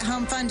Patriot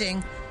Home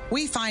Funding,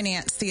 we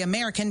finance the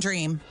American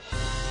dream.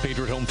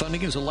 Patriot Home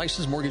Funding is a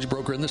licensed mortgage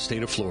broker in the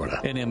state of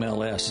Florida.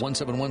 NMLS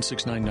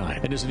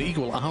 171699 and is an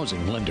equal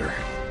housing lender.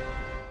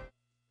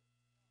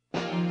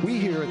 We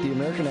here at at the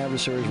American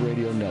Adversaries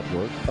Radio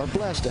Network are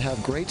blessed to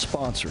have great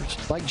sponsors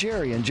like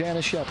Jerry and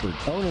Janice Shepard,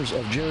 owners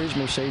of Jerry's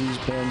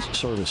Mercedes-Benz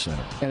Service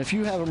Center. And if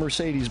you have a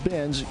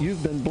Mercedes-Benz,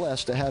 you've been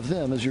blessed to have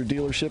them as your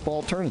dealership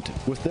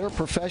alternative. With their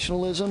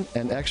professionalism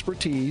and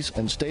expertise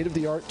and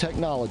state-of-the-art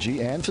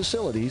technology and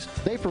facilities,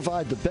 they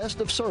provide the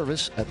best of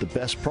service at the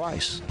best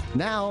price.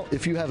 Now,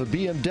 if you have a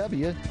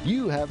BMW,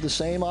 you have the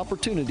same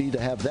opportunity to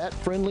have that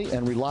friendly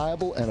and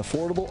reliable and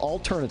affordable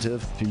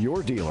alternative to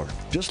your dealer.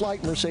 Just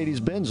like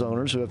Mercedes-Benz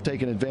owners who have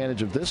taken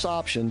advantage of this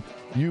option,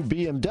 you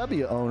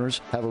BMW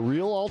owners have a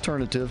real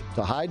alternative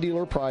to high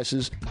dealer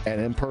prices and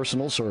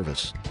impersonal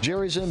service.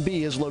 Jerry's MB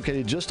is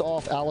located just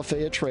off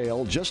Alafaya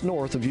Trail, just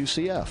north of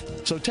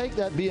UCF. So take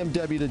that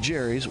BMW to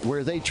Jerry's,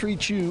 where they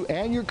treat you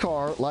and your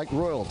car like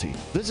royalty.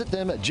 Visit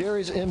them at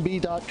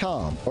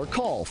jerrysmb.com or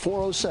call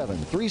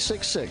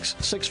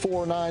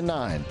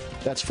 407-366-6499.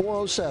 That's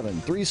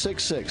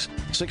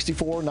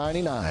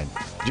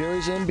 407-366-6499.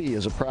 Jerry's MB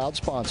is a proud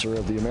sponsor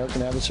of the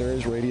American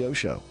Adversaries Radio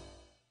Show.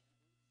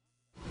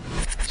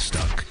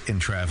 Stuck in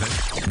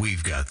traffic?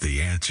 We've got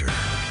the answer.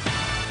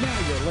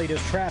 Now your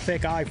latest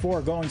traffic,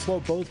 I-4 going slow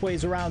both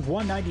ways around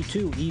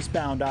 192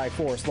 eastbound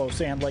I-4, slow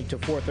Sand Lake to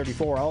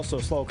 434, also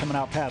slow coming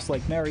out past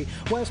Lake Mary.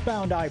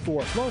 Westbound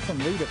I-4, slow from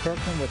Lee to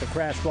Kirkland with a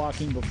crash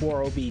blocking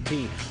before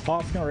OBT.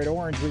 Hoffner at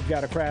Orange, we've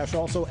got a crash.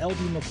 Also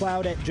LD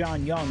McLeod at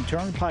John Young.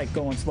 Turnpike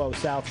going slow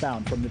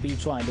southbound from the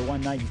Beach Line to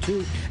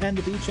 192, and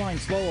the Beach Line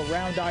slow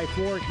around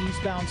I-4,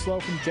 eastbound slow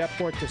from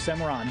Jetport to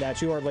Cimarron.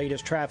 That's your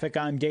latest traffic.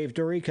 I'm Dave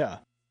Dorica.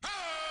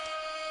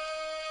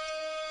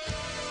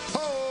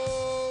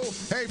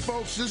 Hey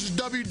folks, this is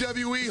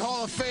WWE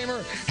Hall of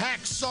Famer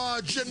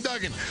Hacksaw Jim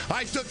Duggan.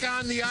 I took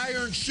on the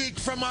Iron Sheik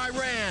from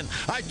Iran.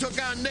 I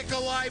took on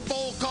Nikolai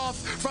Volkov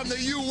from the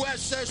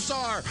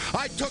USSR.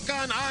 I took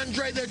on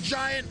Andre the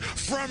Giant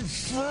from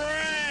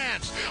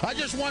France. I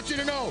just want you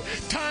to know,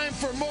 time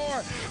for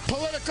more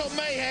political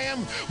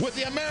mayhem with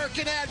the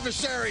American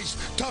Adversaries.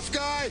 Tough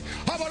guy,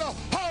 how about a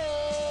ho?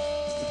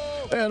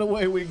 And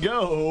away we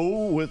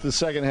go with the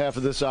second half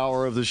of this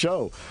hour of the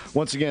show.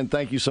 Once again,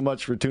 thank you so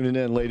much for tuning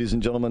in, ladies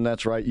and gentlemen.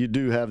 That's right, you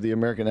do have the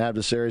American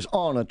Adversaries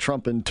on a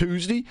Trumpin'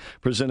 Tuesday,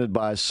 presented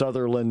by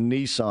Sutherland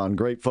Nissan.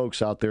 Great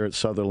folks out there at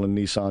Sutherland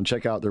Nissan.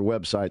 Check out their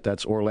website.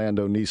 That's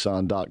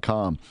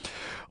orlandonissan.com.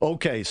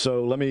 Okay,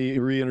 so let me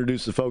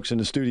reintroduce the folks in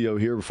the studio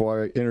here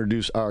before I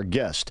introduce our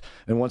guest.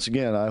 And once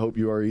again, I hope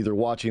you are either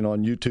watching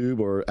on YouTube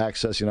or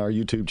accessing our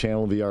YouTube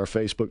channel via our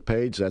Facebook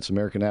page. That's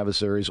American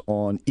Adversaries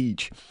on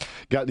each.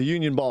 Got the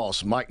Union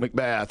Boss, Mike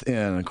McBath,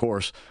 in. Of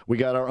course, we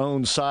got our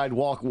own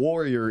sidewalk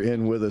warrior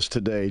in with us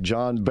today,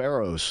 John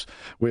Barros.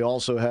 We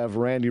also have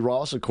Randy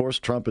Ross. Of course,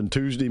 Trumpin'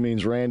 Tuesday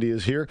means Randy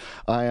is here.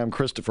 I am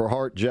Christopher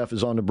Hart. Jeff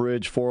is on the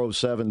bridge,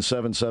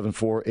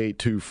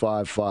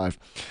 407-774-8255.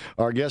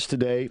 Our guest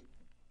today,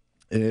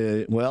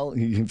 well,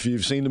 if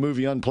you've seen the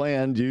movie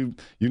Unplanned, you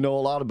know a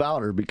lot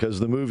about her because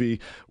the movie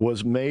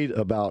was made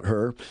about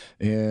her,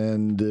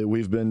 and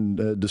we've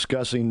been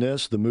discussing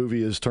this. The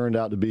movie has turned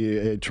out to be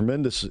a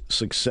tremendous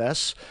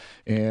success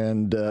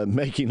and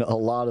making a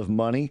lot of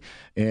money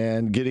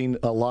and getting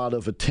a lot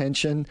of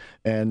attention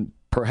and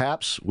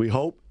perhaps, we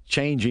hope,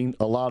 changing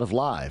a lot of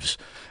lives.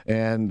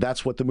 And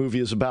that's what the movie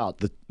is about,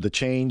 the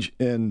change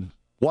in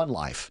one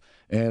life.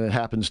 And it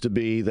happens to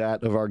be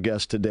that of our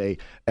guest today,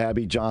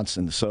 Abby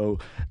Johnson. So,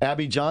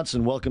 Abby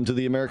Johnson, welcome to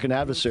the American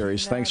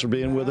Adversaries. Thanks for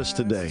being with us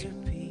today.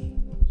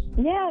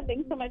 Yeah,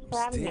 thanks so much for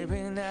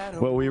having me.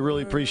 Well, we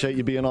really appreciate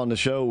you being on the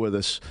show with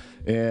us.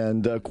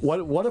 And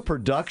what a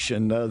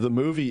production the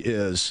movie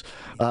is.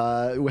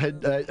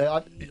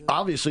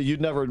 Obviously, you'd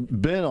never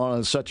been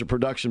on such a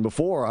production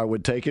before, I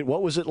would take it.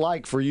 What was it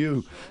like for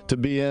you to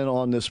be in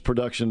on this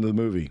production of the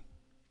movie?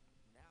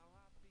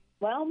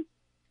 Well,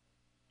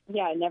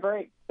 yeah, I'd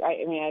never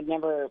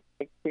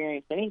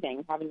experienced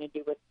anything having to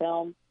do with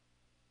film.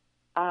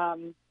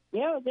 It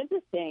was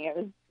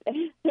interesting.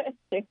 It was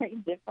very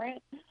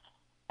different,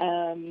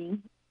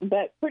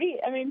 but pretty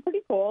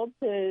cool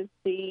to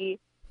see,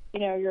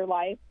 your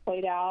life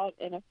played out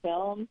in a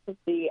film, to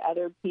see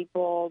other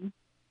people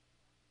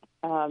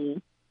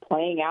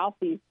playing out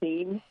these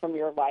scenes from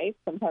your life,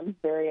 sometimes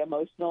very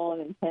emotional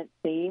and intense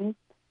scenes,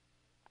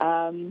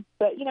 but,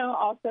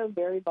 also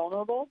very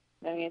vulnerable.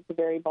 I mean, it's a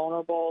very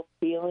vulnerable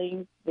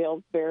feeling. You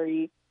feel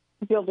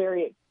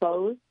very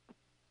exposed.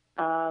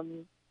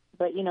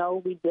 But,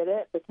 we did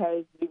it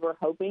because we were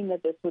hoping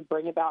that this would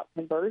bring about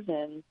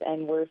conversions,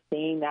 and we're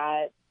seeing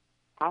that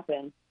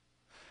happen.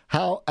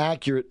 How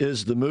accurate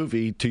is the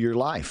movie to your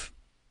life?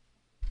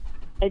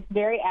 It's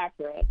very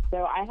accurate.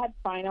 So I had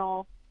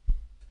final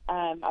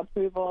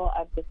approval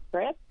of the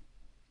script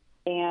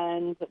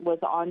and was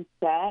on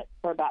set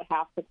for about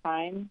half the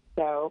time.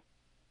 So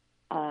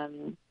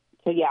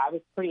yeah, I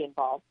was pretty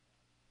involved.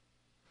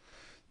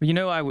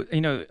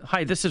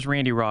 Hi, this is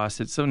Randy Ross.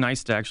 It's so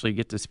nice to actually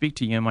get to speak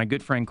to you. And my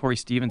good friend Corey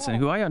Stevenson,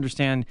 who I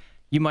understand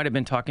you might have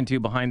been talking to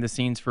behind the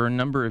scenes for a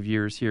number of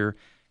years here.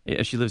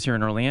 She lives here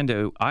in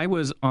Orlando. I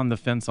was on the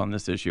fence on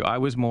this issue. I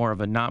was more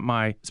of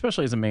a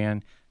especially as a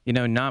man,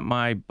 not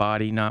my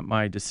body, not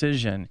my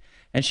decision.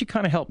 And she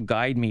kind of helped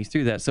guide me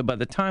through that. So by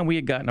the time we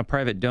had gotten a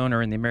private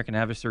donor and the American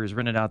Adversaries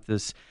rented out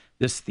this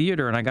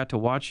theater, and I got to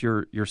watch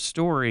your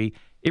story,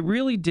 it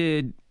really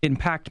did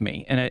impact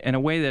me in a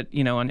way that,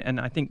 and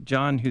I think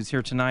John, who's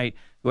here tonight,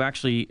 who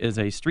actually is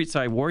a street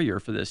side warrior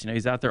for this,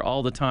 he's out there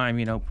all the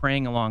time,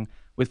 praying along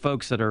with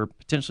folks that are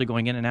potentially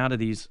going in and out of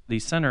these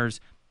centers.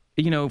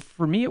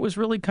 For me, it was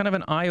really kind of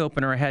an eye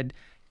opener.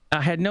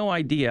 I had no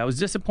idea. I was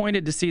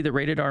disappointed to see the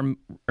rated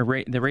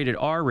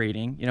R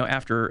rating,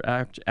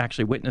 after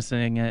actually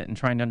witnessing it and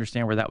trying to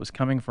understand where that was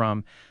coming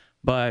from.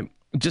 But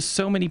just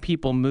so many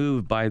people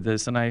moved by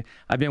this, and I've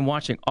been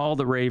watching all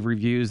the rave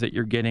reviews that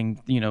you're getting,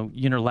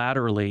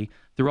 unilaterally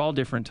through all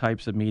different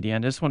types of media.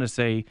 And I just want to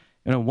say,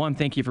 one,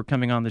 thank you for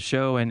coming on the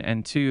show,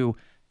 and two,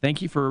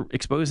 thank you for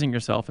exposing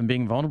yourself and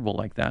being vulnerable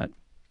like that.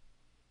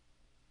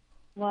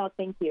 Well,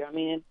 thank you. I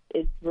mean,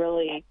 it's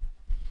really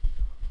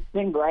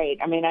been great.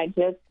 I mean, I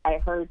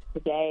heard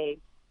today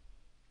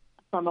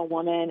from a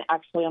woman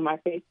actually on my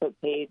Facebook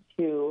page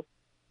who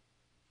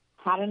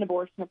had an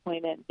abortion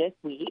appointment this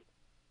week.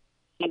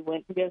 She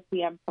went to go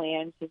see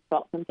Unplanned. She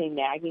felt something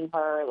nagging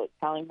her, like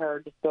telling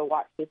her, just go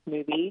watch this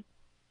movie.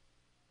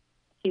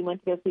 She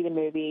went to go see the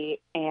movie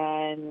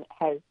and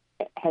has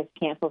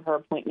canceled her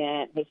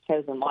appointment, has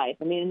chosen life.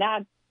 I mean,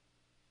 that's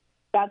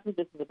what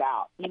this is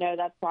about.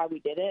 That's why we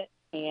did it.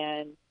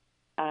 And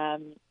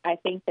I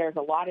think there's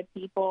a lot of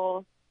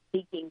people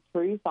seeking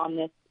truth on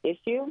this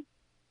issue.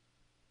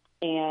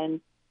 And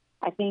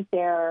I think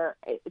there's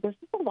just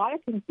a lot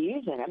of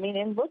confusion. I mean,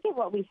 and look at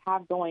what we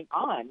have going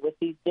on with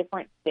these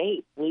different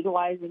states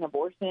legalizing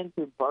abortion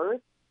through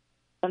birth,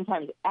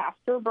 sometimes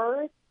after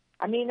birth.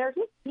 I mean, there's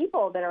just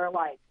people that are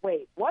like,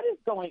 wait, what is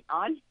going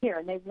on here?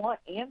 And they want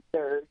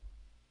answers.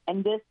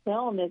 And this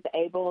film is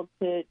able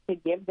to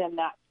give them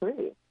that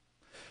truth.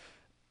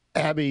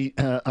 Abby,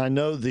 I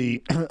know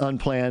the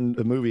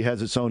Unplanned movie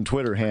has its own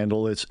Twitter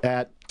handle. It's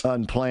at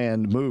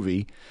Unplanned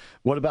Movie.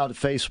 What about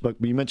Facebook?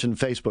 You mentioned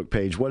Facebook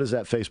page. What is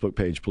that Facebook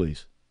page,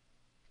 please?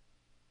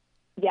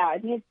 Yeah, I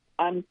think it's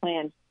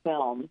Unplanned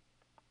Film.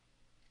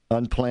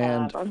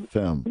 Unplanned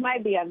Film. It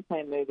might be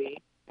Unplanned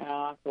Movie.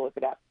 I'll have to look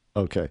it up.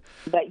 Okay.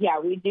 But, yeah,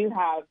 we do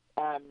have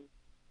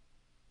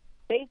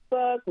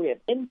Facebook. We have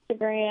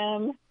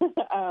Instagram.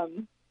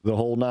 The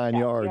whole nine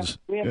yards.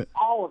 We have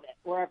all of it.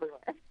 We're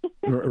everywhere.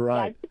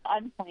 Right.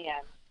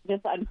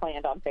 Just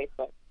Unplanned on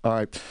Facebook. All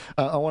right.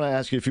 I want to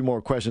ask you a few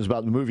more questions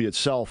about the movie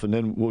itself, and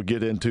then we'll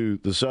get into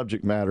the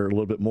subject matter a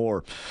little bit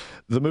more.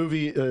 The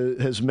movie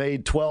has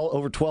made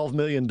over $12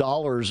 million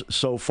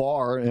so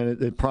far,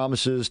 and it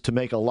promises to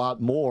make a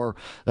lot more.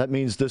 That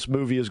means this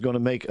movie is going to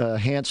make a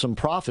handsome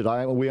profit.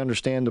 We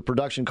understand the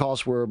production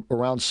costs were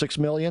around $6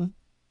 million?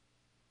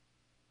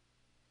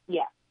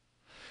 Yeah.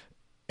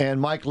 And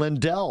Mike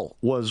Lindell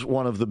was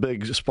one of the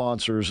big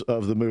sponsors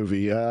of the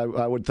movie.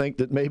 I would think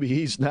that maybe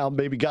he's now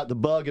got the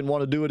bug and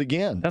want to do it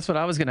again. That's what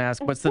I was going to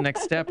ask. What's the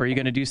next step? Are you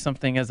going to do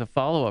something as a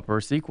follow-up or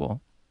a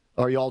sequel?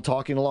 Are you all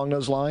talking along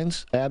those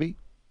lines, Abby?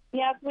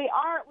 Yes, we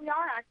are. We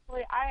are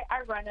actually.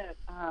 I run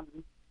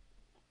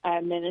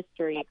a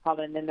ministry called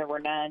And Then There Were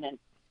None, and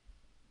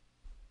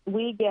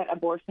we get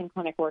abortion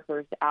clinic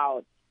workers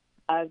out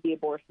of the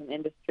abortion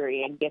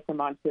industry and get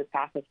them onto a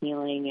path of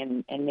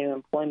healing and new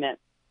employment.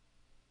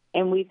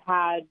 And we've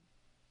had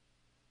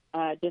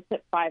just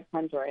at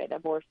 500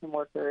 abortion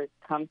workers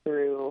come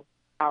through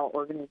our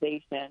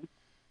organization.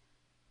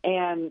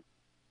 And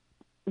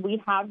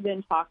we have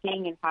been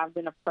talking and have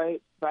been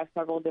approached by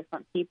several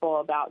different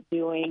people about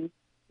doing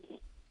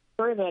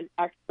sort of an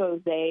expose,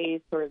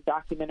 sort of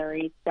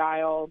documentary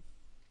style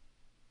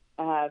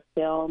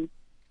film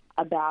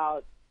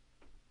about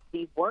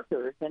these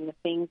workers and the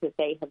things that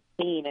they have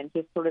seen and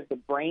just sort of the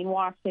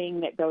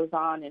brainwashing that goes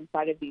on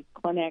inside of these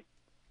clinics.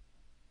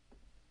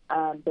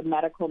 The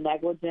medical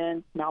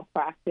negligence,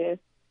 malpractice.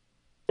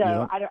 So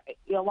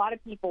a lot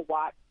of people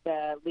watch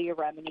the Leah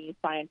Remini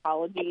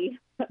Scientology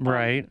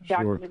documentary.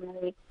 Sure.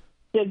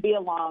 Should be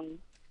along.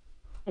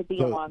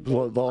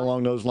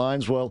 Along those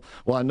lines. Well,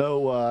 I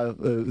know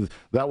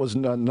that was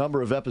a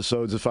number of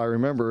episodes, if I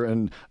remember,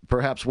 and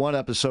perhaps one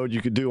episode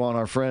you could do on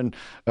our friend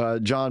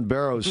John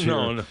Barrows here.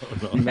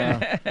 No.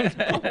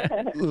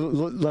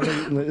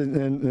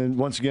 And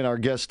once again, our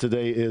guest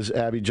today is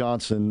Abby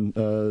Johnson,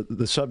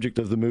 the subject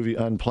of the movie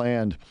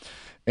Unplanned.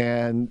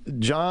 And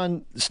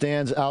John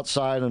stands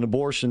outside an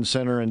abortion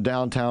center in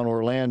downtown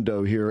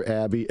Orlando here,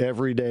 Abby,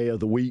 every day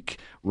of the week,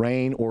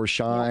 rain or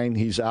shine.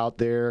 He's out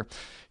there.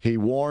 He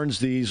warns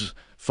these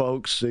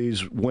folks,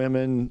 these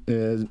women,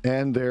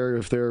 and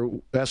if they're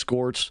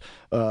escorts,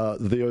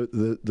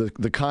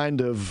 the kind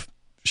of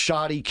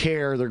shoddy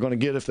care they're going to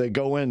get if they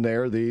go in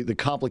there, the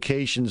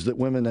complications that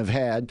women have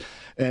had.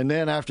 And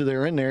then after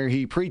they're in there,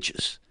 he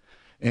preaches.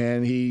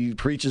 And he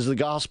preaches the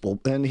gospel.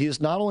 And he has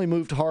not only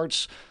moved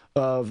hearts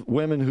of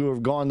women who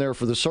have gone there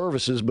for the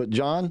services, but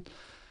John,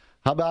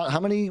 how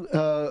many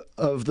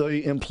of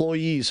the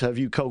employees have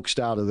you coaxed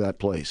out of that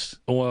place?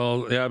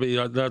 Well, Abby,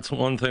 that's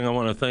one thing I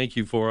want to thank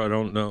you for. I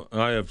don't know.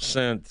 I have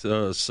sent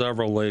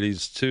several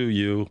ladies to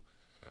you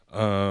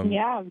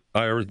Yeah.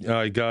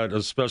 I got,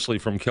 especially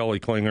from Kelly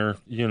Klinger,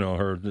 you know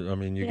her. I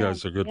mean, you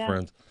guys are good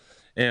friends.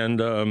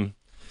 And,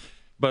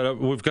 but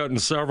we've gotten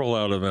several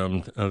out of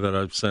them that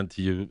I've sent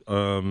to you.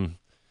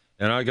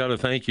 And I got to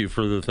thank you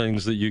for the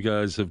things that you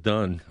guys have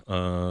done,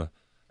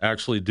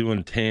 actually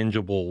doing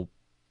tangible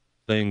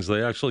things.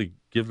 They actually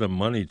give them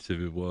money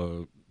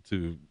to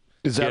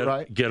Is that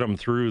right? Get them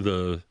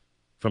through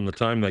from the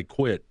time they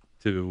quit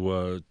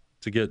to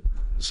get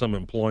some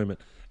employment.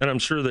 And I'm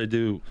sure they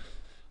do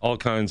all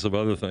kinds of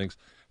other things.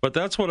 But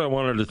that's what I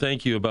wanted to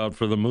thank you about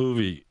for the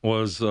movie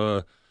was,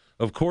 of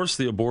course,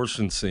 the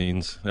abortion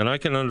scenes. And I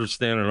can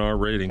understand an R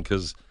rating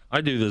because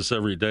I do this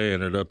every day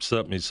and it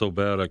upset me so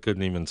bad I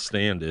couldn't even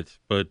stand it.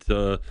 But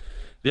the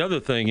other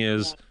thing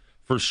is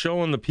for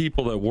showing the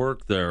people that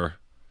work there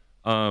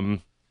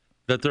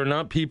that they're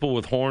not people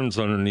with horns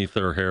underneath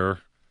their hair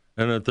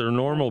and that they're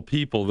normal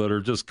people that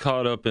are just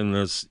caught up in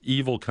this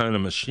evil kind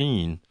of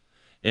machine.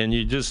 And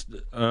you just,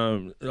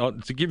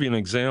 to give you an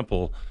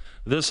example,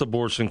 this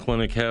abortion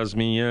clinic has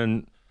me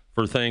in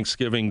for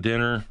Thanksgiving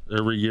dinner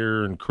every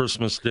year and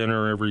Christmas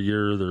dinner every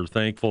year. They're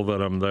thankful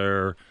that I'm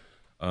there.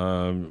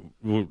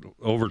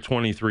 Over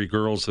 23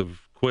 girls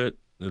have quit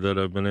that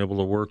I've been able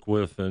to work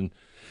with. And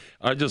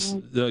I just,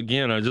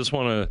 again, I just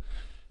want to,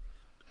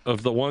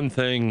 of the one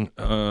thing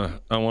I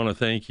want to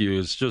thank you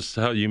is just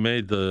how you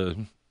made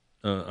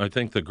I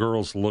think the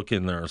girls look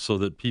in there so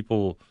that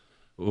people...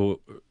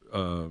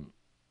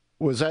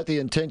 Was that the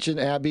intention,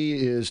 Abby,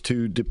 is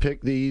to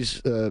depict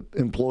these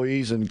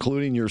employees,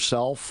 including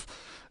yourself,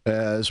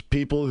 as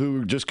people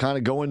who just kind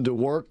of go into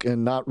work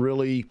and not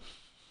really,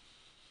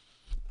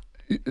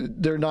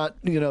 they're not,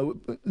 you know,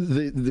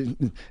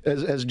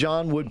 as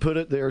John would put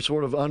it, they're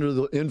sort of under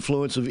the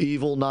influence of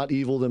evil, not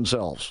evil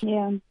themselves.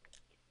 Yeah.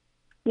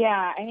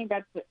 Yeah, I think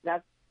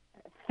that's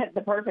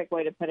the perfect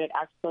way to put it,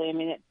 actually. I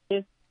mean,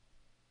 it's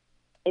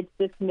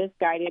this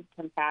misguided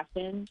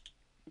compassion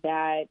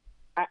that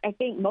I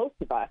think most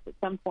of us at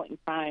some point in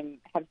time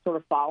have sort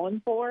of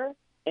fallen for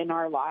in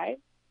our lives.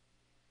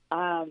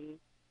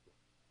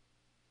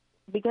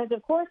 Because,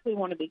 of course, we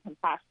want to be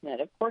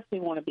compassionate. Of course, we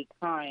want to be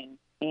kind.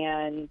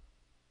 And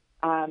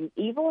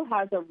evil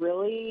has a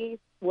really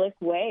slick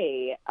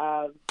way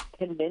of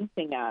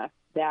convincing us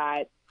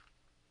that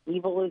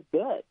evil is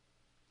good.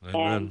 Amen.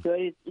 And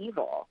good is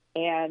evil.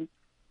 And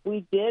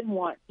we did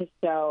want to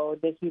show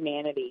the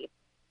humanity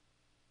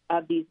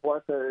of these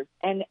workers.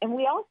 And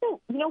we also,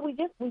 you know, we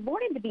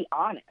wanted to be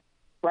honest,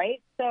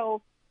 right?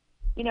 So,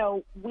 you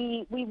know,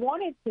 we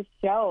wanted to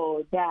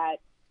show that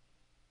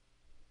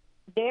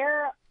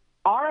there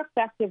are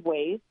effective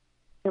ways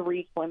to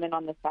reach women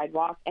on the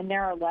sidewalk, and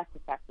there are less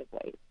effective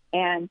ways.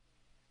 And,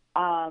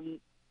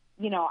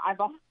 you know, I've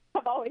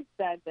always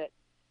said that,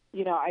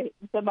 you know,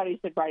 somebody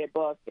should write a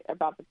book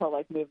about the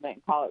pro-life movement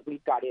and call it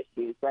 "We've Got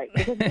Issues," right?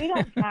 Because we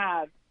don't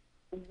have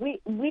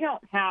we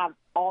don't have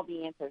all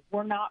the answers.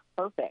 We're not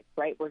perfect,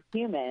 right? We're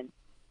human,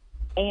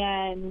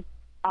 and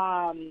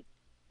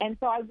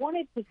so I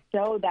wanted to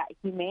show that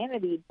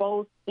humanity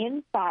both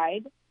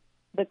inside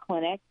the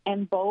clinic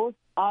and both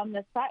on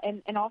the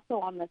side and also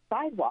on the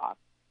sidewalk.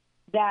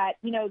 That,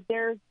 you know,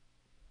 there's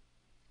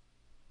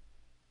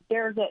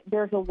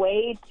a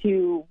way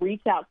to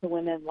reach out to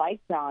women like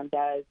John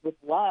does with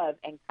love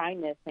and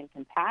kindness and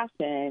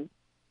compassion,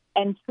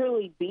 and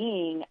truly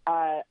being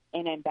an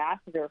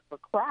ambassador for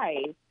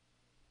Christ.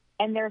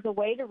 And there's a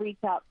way to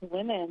reach out to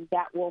women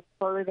that will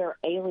further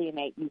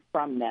alienate you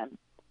from them.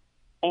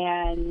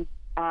 And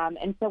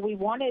so we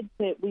wanted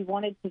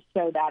to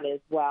show that as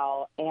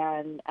well.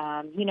 And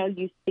you know,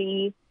 you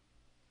see,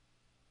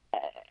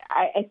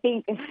 I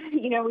think,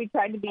 you know, we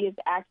tried to be as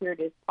accurate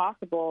as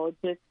possible,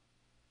 just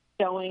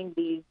showing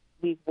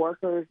these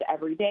workers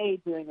every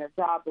day doing their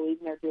job,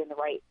 believing they're doing the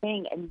right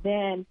thing, and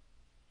then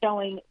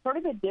showing sort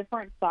of a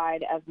different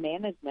side of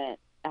management,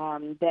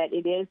 that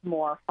it is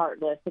more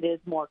heartless, it is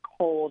more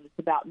cold, it's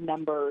about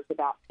numbers,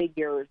 about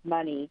figures,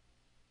 money,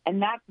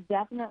 and that's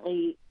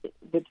definitely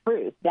the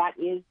truth. That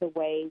is the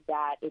way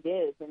that it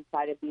is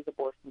inside of these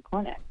abortion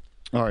clinics.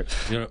 All right.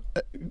 Yeah.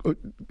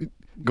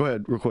 Go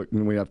ahead real quick,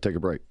 and we have to take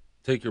a break.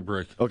 Take your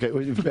break. Okay,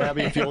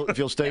 Abby, if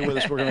you'll stay with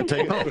us,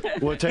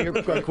 we'll take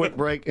a quick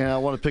break, and I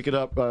want to pick it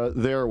up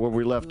there where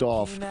we left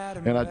off.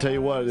 And I tell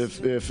you what,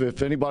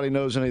 if anybody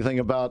knows anything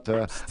about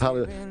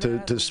how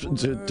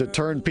to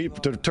turn people,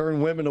 to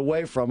turn women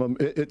away from them,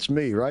 it's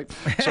me, right?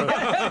 So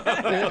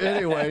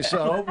anyway,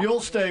 so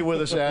you'll stay with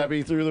us,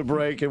 Abby, through the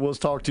break, and we'll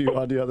talk to you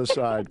on the other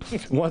side.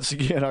 Once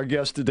again, our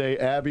guest today,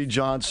 Abby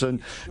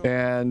Johnson,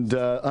 and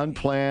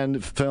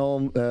Unplanned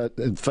Film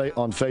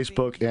on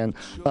Facebook, and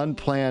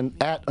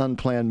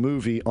Unplanned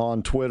Movie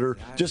on Twitter.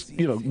 Just,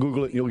 you know,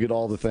 Google it and you'll get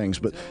all the things.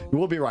 But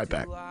we'll be right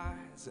back.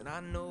 And I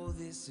know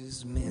this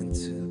is meant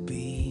to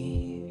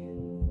be.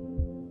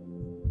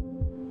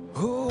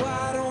 Oh,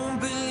 I don't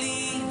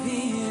believe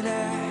in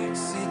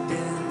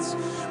accidents.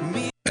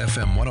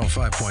 FM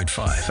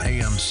 105.5,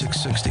 AM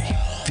 660.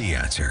 The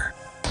Answer.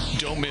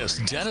 Don't miss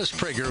Dennis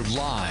Prager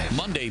live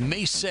Monday,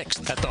 May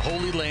 6th at the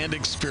Holy Land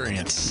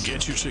Experience.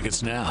 Get your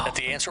tickets now at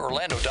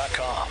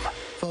theanswerorlando.com.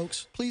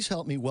 Folks, please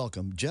help me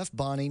welcome Jeff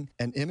Bonning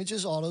and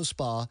Images Auto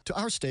Spa to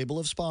our stable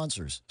of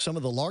sponsors. Some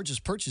of the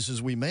largest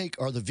purchases we make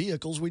are the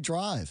vehicles we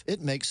drive.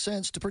 It makes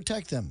sense to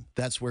protect them.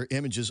 That's where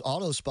Images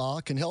Auto Spa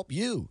can help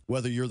you,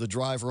 whether you're the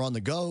driver on the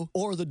go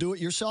or the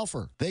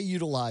do-it-yourselfer. They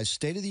utilize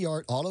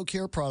state-of-the-art auto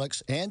care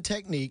products and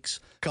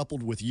techniques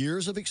coupled with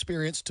years of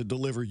experience to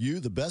deliver you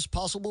the best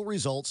possible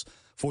results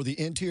for the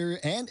interior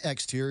and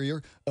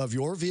exterior of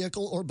your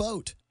vehicle or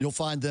boat. You'll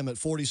find them at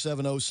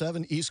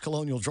 4707 East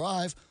Colonial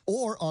Drive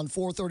or on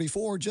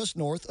 434 just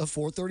north of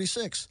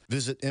 436.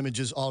 Visit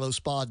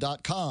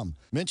ImagesAutoSpa.com.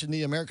 Mention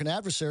the American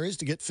Adversaries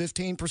to get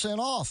 15%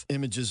 off.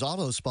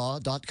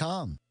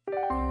 ImagesAutoSpa.com.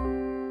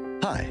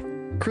 Hi,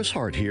 Chris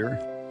Hart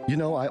here. You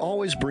know, I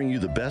always bring you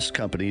the best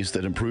companies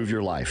that improve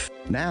your life.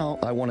 Now,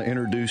 I want to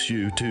introduce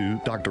you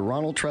to Dr.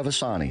 Ronald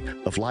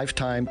Trevisani of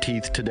Lifetime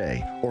Teeth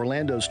Today,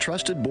 Orlando's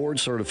trusted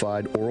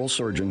board-certified oral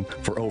surgeon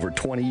for over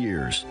 20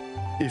 years.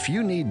 If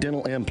you need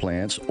dental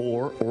implants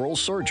or oral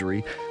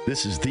surgery,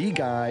 this is the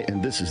guy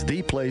and this is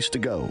the place to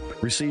go.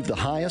 Receive the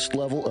highest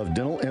level of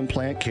dental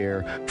implant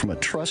care from a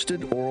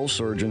trusted oral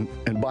surgeon,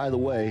 and by the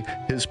way,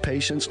 his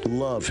patients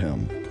love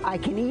him. I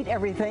can eat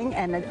everything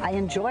and I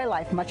enjoy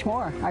life much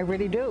more. I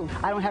really do.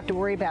 I don't have to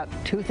worry about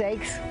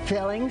toothaches,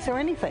 fillings, or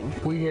anything.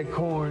 We had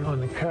corn on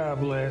the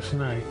cob last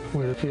night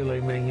with a filet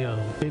mignon.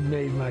 It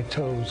made my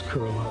toes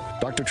curl up.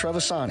 Dr.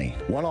 Trevisani,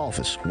 one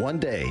office, one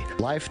day,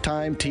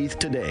 Lifetime Teeth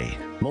Today.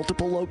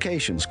 Multiple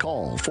locations.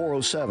 Call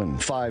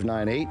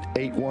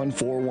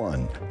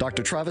 407-598-8141.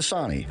 Dr.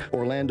 Trevisani,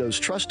 Orlando's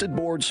trusted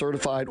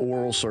board-certified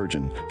oral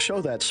surgeon.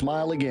 Show that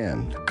smile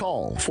again.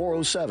 Call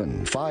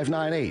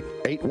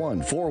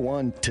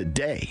 407-598-8141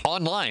 today.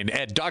 Online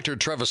at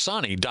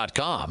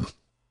drtrevisani.com.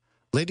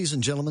 Ladies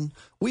and gentlemen,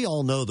 we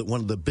all know that one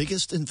of the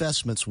biggest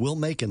investments we'll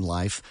make in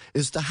life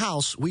is the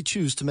house we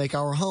choose to make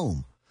our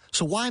home.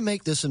 So why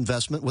make this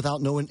investment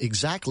without knowing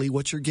exactly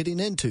what you're getting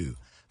into?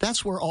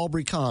 That's where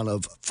Aubrey Kahn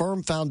of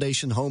Firm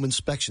Foundation Home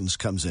Inspections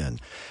comes in.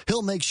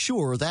 He'll make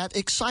sure that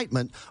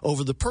excitement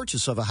over the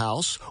purchase of a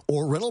house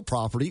or rental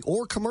property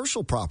or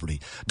commercial property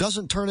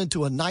doesn't turn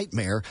into a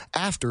nightmare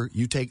after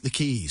you take the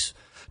keys.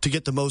 To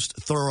get the most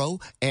thorough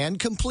and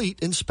complete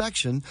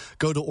inspection,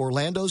 go to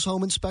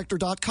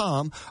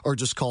orlandoshomeinspector.com or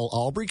just call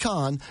Aubrey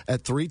Kahn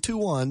at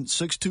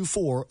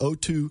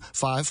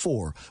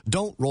 321-624-0254.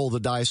 Don't roll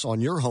the dice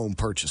on your home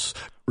purchase.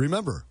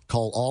 Remember,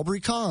 call Aubrey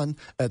Kahn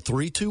at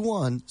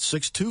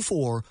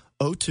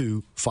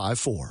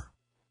 321-624-0254.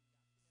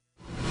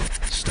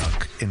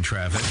 Stuck in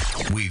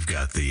traffic? We've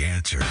got the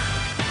answer.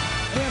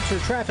 Answer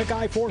traffic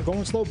I-4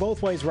 going slow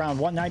both ways around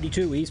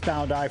 192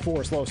 eastbound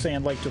I-4 slow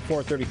Sand Lake to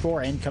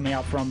 434 and coming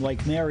out from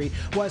Lake Mary.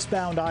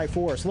 Westbound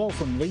I-4 slow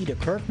from Lee to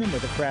Kirkman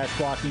with a crash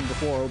blocking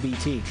before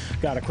OBT.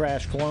 Got a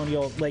crash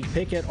Colonial Lake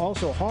Pickett.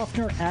 Also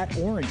Hoffner at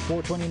Orange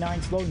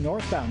 429 slow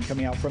northbound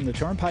coming out from the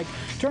Turnpike.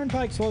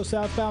 Turnpike slow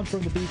southbound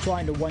from the beach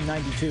line to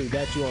 192.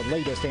 That's your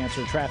latest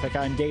Answer traffic.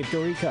 I'm Dave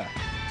Dorica.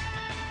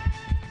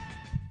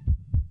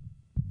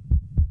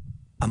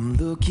 I'm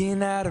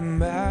looking at a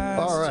map.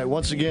 All right,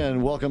 once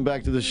again, welcome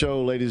back to the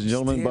show, ladies and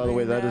gentlemen. By the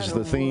way, that is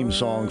the theme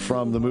song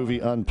from the movie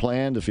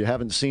Unplanned. If you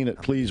haven't seen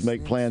it, please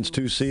make plans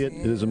to see it.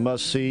 It is a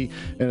must-see.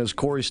 And as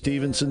Corey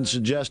Stevenson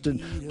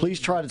suggested, please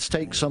try to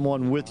take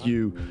someone with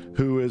you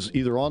who is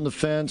either on the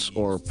fence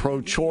or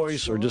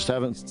pro-choice or just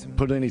haven't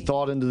put any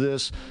thought into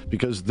this,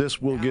 because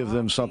this will give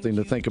them something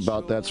to think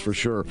about, that's for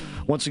sure.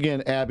 Once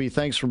again, Abby,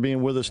 thanks for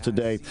being with us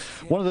today.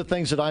 One of the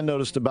things that I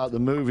noticed about the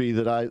movie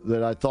that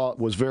I thought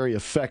was very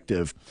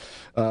effective,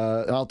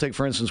 I'll take,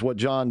 for instance, what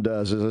John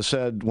does. As I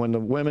said, when the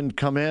women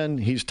come in,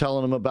 he's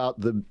telling them about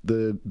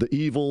the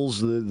evils,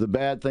 the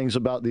bad things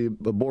about the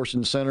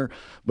abortion center.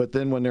 But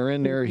then when they're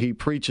in there, he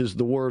preaches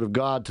the word of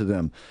God to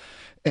them.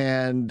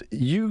 And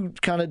you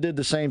kind of did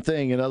the same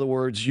thing. In other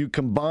words, you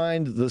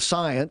combined the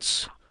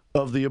science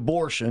of the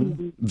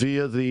abortion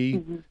via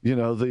the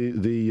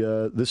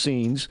the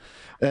scenes,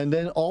 and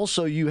then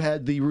also you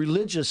had the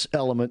religious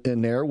element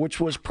in there, which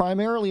was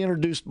primarily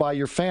introduced by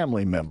your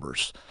family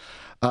members.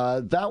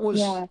 That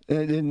was,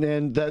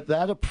 and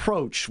that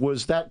approach,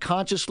 was that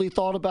consciously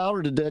thought about,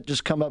 or did that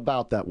just come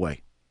about that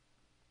way?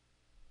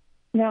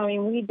 No, I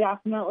mean, we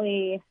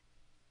definitely,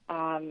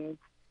 I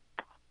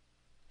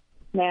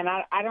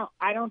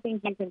don't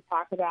think you can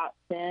talk about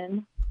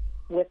sin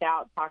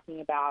without talking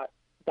about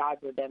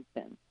God's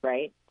redemption,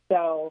 right?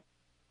 So,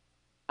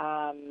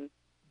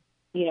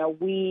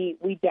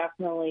 we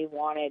definitely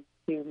wanted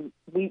to,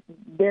 we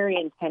very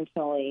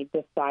intentionally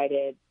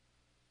decided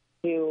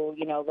to,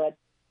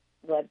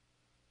 let's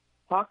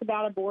talk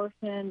about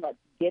abortion. Let's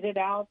get it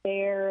out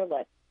there.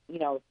 Let's,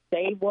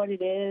 say what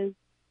it is.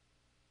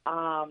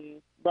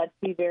 Let's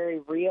be very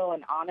real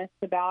and honest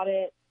about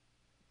it.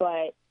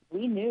 But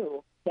we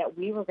knew that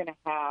we were going to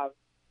have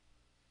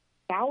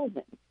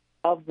thousands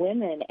of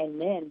women and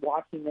men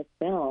watching this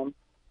film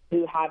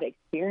who have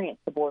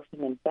experienced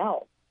abortion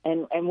themselves.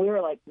 And we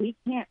were like, we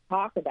can't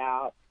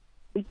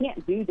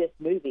do this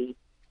movie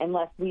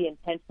unless we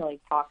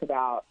intentionally talk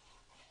about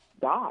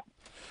God.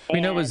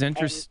 You know, it was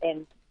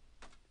interesting.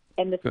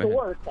 And the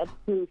source of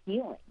true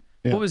healing.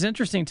 Yeah. What was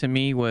interesting to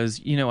me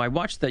was, you know, I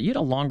watched that. You had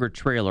a longer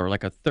trailer,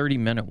 like a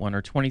 30-minute one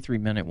or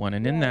 23-minute one.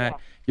 And in that,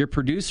 your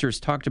producers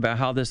talked about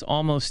how this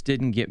almost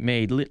didn't get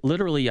made.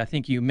 Literally, I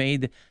think you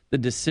made the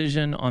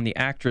decision on the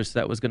actress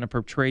that was going to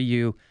portray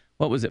you,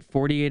 what was it,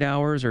 48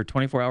 hours or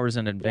 24 hours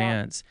in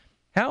advance.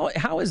 Yeah.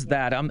 How is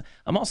that? I'm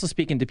also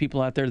speaking to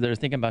people out there that are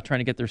thinking about trying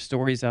to get their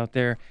stories out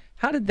there.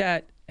 How did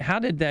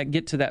that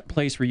get to that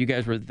place where you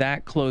guys were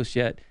that close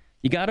yet?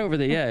 You got over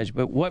the edge,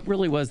 but what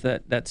really was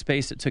that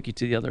space that took you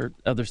to the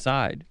other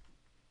side?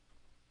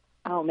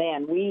 Oh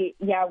man, we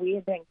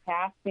had been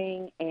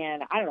casting,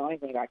 and I don't know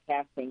anything about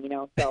casting, you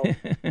know, so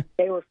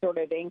they were sort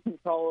of in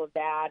control of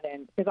that,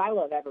 and because I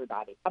love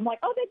everybody, I'm like,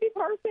 oh, they'd be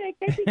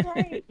perfect, they'd be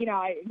great, you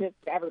know, just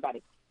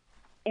everybody,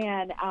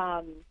 and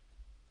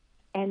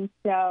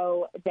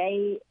so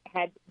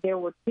there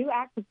were 2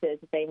 actresses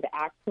that they had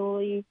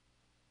actually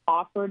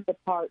offered the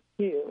part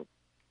to,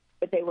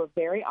 but they were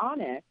very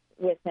honest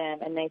with them,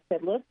 and they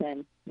said,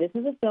 listen, this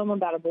is a film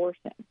about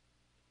abortion,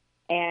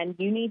 and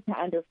you need to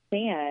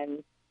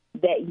understand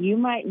that you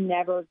might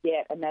never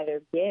get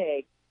another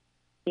gig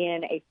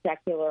in a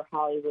secular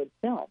Hollywood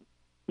film.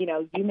 You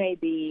know, you may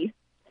be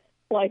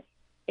like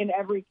in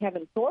every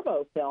Kevin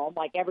Sorbo film,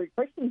 like every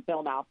Christian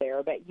film out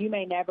there, but you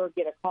may never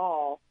get a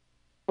call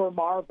for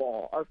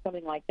Marvel or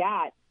something like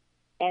that.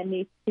 And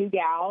these 2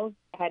 gals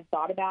had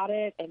thought about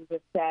it and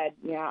just said,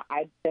 yeah,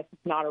 this is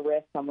not a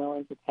risk I'm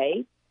willing to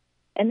take.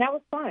 And that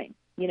was fine.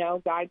 You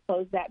know, God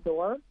closed that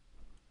door,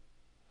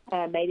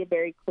 made it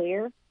very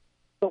clear.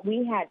 But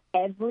we had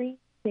every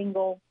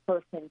single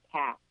person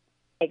cast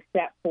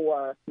except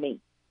for me.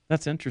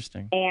 That's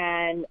interesting.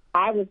 And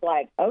I was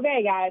like,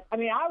 okay, guys. I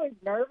mean, I was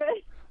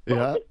nervous.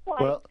 Yeah. Like,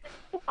 well,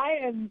 I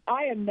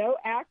am no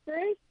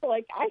actress.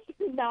 Like, I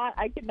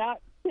cannot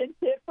sense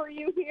it for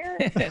you here.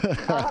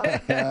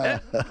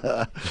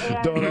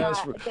 Don't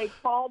ask for.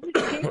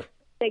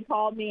 They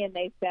called me and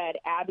they said,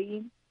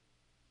 Abby,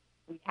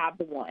 we have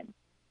the one.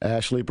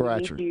 Ashley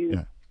Bratcher.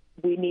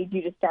 We need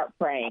you to start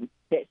praying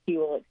that she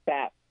will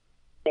accept.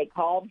 They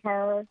called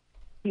her.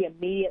 She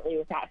immediately,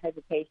 without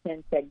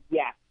hesitation, said,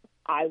 yes,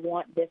 I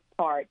want this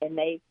part. And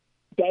they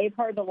gave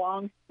her the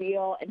long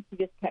spiel, and she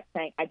just kept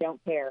saying, I don't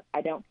care.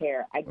 I don't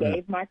care. I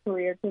gave my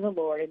career to the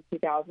Lord in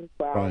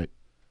 2012. Right.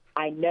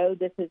 I know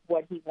this is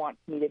what he wants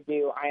me to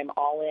do. I am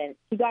all in.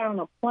 She got on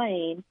a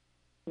plane,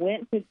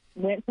 went to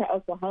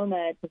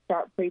Oklahoma to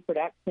start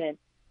pre-production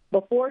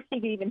before she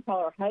could even tell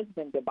her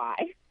husband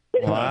goodbye.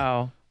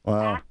 Wow.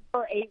 Packed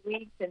for 8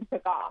 weeks and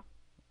took off.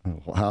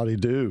 Howdy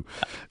do.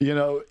 You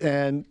know,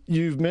 and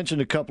you've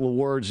mentioned a couple of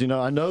words. You know,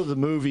 I know the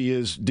movie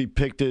is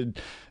depicted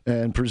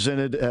and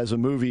presented as a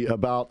movie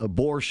about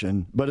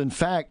abortion, but in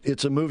fact,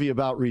 it's a movie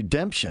about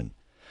redemption.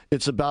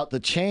 It's about the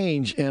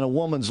change in a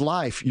woman's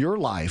life, your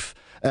life,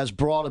 as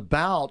brought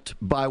about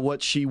by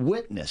what she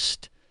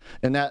witnessed.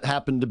 And that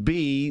happened to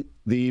be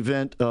the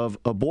event of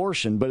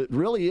abortion. But it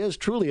really is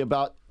truly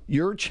about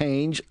your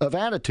change of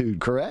attitude,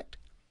 correct?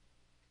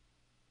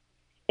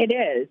 It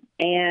is.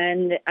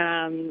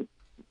 And,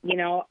 you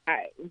know,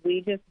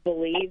 we just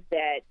believe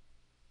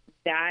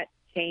that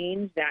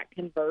change, that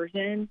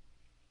conversion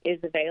is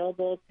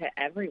available to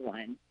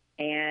everyone.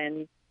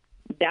 And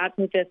that's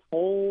what this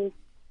whole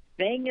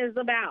thing is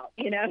about,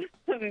 you know.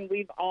 I mean,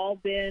 we've all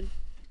been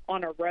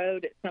on a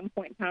road at some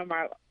point in time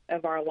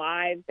of our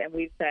lives, and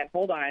we've said,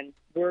 hold on,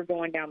 we're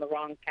going down the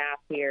wrong path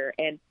here.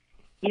 And,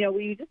 you know,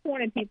 we just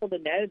wanted people to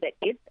know that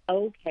it's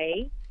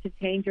okay to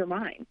change your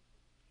mind.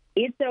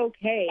 It's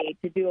okay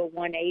to do a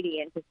 180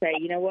 and to say,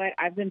 you know what,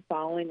 I've been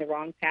following the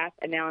wrong path,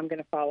 and now I'm going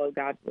to follow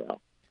God's will.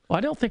 Well,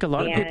 I don't think a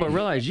lot of people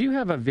realize you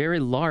have a very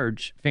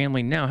large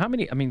family now. How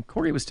many? I mean,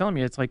 Corey was telling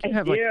me it's like you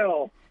have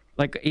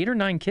like 8 or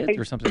 9 kids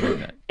or something like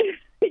that.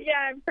 Yeah,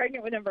 I'm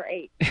pregnant with number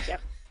 8.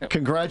 Yep.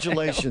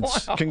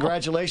 Congratulations. Wow.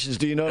 Congratulations.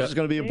 Do you know if it's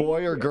going to be a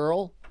boy or a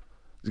girl?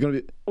 It's going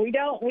to be. We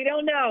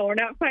don't know. We're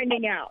not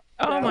finding out.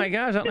 Oh my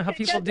gosh, I don't know how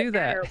people do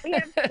that. We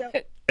have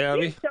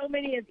so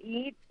many of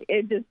each.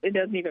 It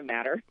doesn't even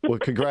matter. Well,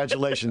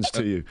 congratulations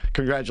to you.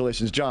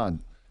 Congratulations,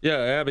 John. Yeah,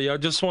 Abby, I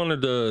just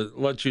wanted to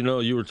let you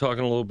know, you were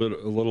talking a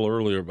little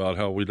earlier about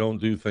how we don't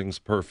do things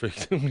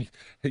perfect.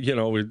 You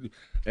know,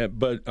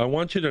 but I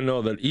want you to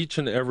know that each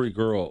and every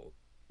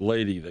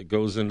lady that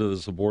goes into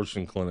this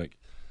abortion clinic,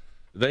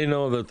 they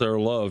know that they're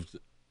loved,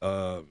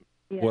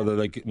 whether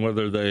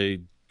they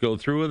go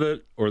through with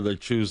it or they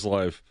choose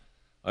life.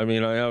 I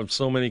mean, I have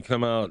so many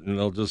come out and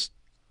they'll just,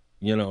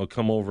 you know,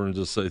 come over and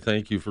just say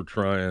thank you for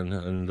trying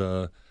and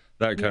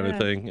that kind of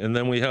thing. And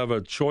then we have a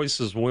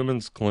Choices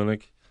Women's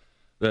Clinic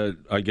that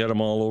I get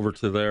them all over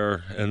to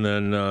there. And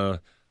then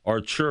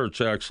our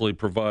church actually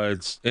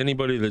provides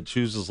anybody that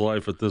chooses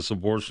life at this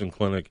abortion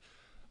clinic.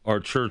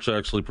 Our church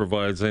actually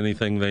provides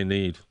anything they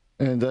need.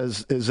 And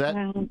is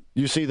that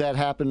you see that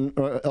happen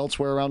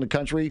elsewhere around the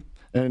country?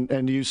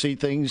 And do you see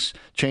things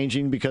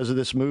changing because of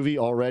this movie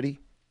already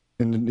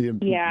in the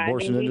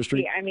abortion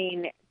industry? I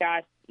mean,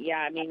 gosh, yeah,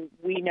 I mean,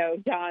 we know,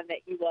 John, that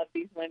you love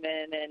these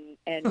women,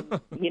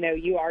 and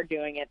you are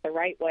doing it the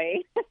right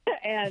way,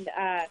 and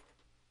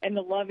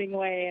the loving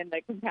way and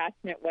the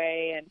compassionate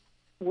way, and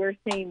we're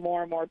seeing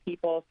more and more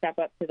people step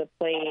up to the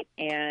plate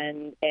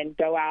and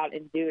go out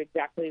and do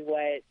exactly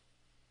what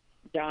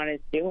John is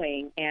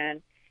doing,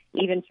 and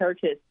even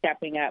churches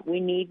stepping up. We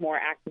need more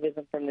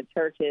activism from the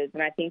churches,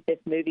 and I think this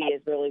movie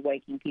is really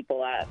waking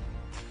people up.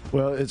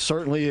 Well, it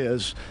certainly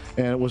is,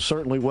 and it was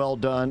certainly well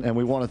done, and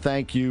we want to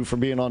thank you for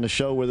being on the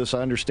show with us.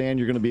 I understand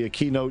you're going to be a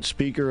keynote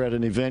speaker at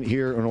an event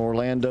here in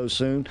Orlando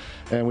soon,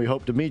 and we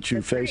hope to meet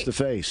you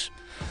face-to-face.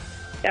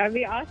 That would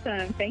be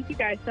awesome. Thank you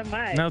guys so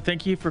much. No,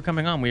 thank you for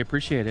coming on. We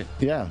appreciate it.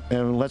 Yeah,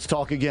 and let's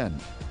talk again.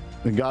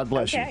 And God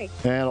bless you.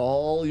 And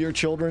all your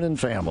children and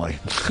family.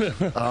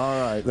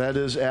 All right, that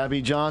is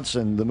Abby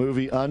Johnson, the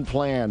movie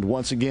Unplanned.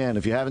 Once again,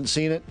 if you haven't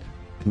seen it,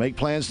 make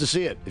plans to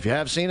see it. If you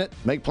have seen it,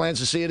 make plans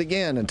to see it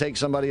again and take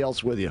somebody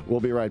else with you. We'll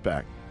be right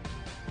back.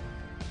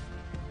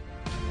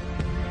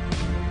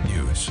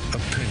 News,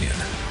 opinion.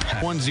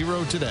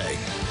 1-0 today.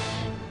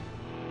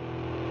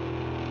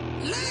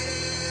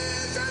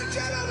 Ladies and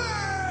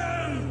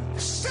gentlemen,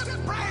 step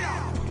right up.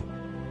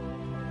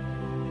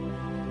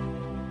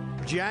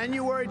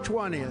 January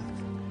 20th,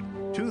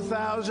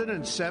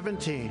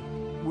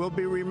 2017 will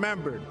be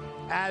remembered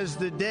as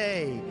the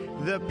day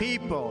the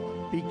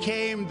people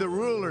became the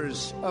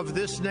rulers of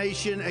this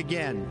nation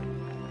again.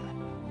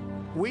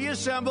 We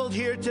assembled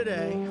here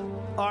today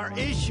are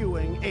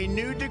issuing a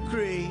new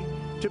decree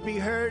to be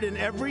heard in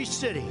every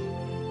city,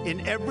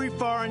 in every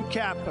foreign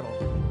capital,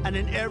 and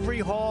in every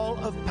hall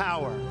of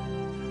power.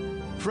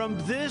 From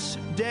this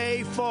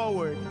day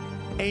forward,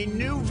 a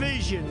new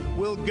vision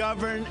will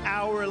govern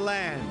our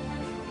land.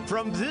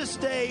 From this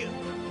day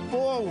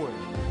forward,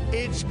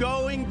 it's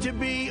going to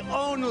be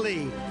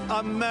only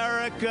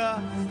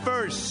America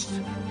first.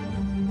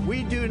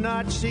 We do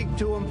not seek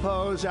to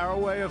impose our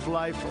way of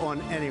life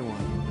on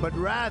anyone, but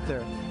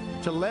rather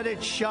to let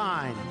it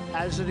shine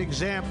as an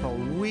example.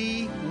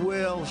 We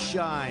will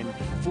shine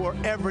for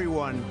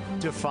everyone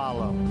to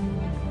follow.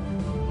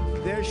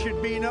 There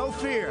should be no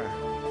fear.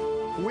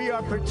 We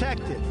are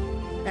protected,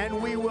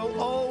 and we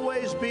will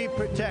always be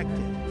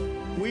protected.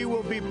 We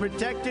will be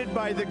protected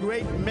by the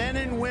great men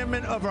and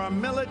women of our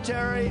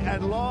military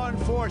and law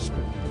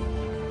enforcement.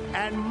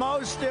 And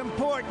most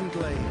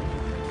importantly,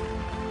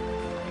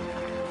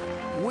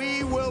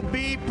 we will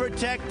be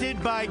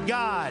protected by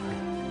God.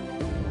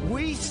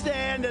 We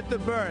stand at the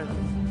birth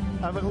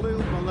of a new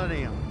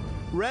millennium,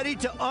 ready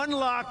to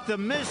unlock the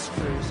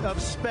mysteries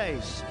of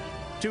space,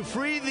 to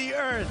free the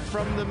earth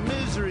from the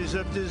miseries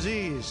of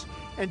disease,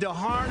 and to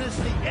harness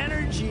the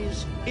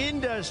energies,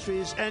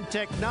 industries, and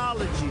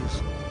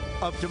technologies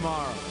of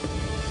tomorrow.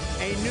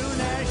 A new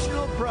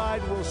national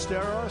pride will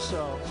stir our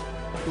souls,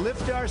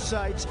 lift our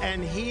sights,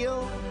 and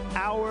heal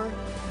our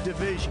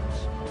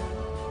divisions.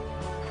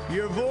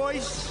 Your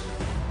voice,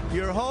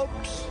 your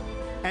hopes,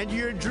 and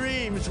your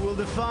dreams will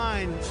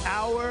define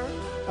our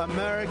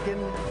American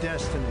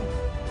destiny.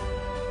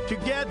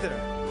 Together,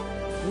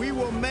 we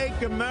will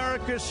make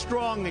America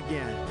strong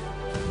again.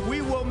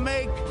 We will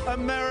make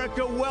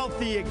America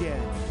wealthy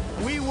again.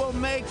 We will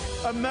make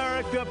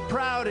America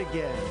proud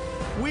again.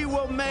 We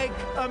will make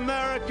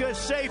America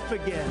safe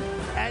again.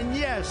 And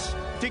yes,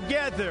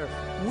 together,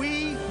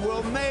 we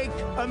will make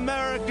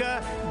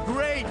America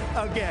great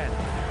again.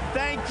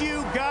 Thank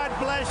you, God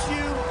bless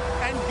you,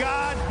 and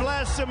God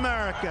bless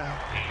America.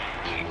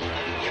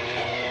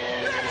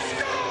 Let's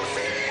go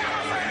see the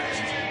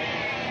elephant.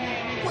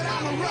 When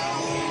I'm a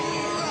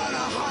road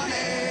runner,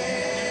 honey.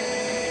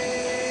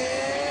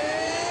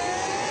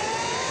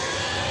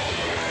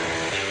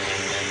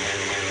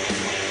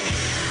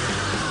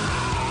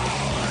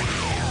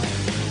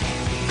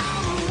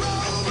 I'm a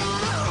road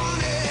runner,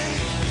 honey,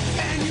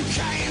 and you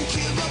can't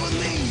keep up with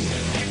me.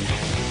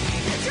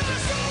 It's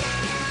just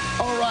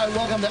All right,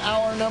 welcome to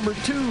hour number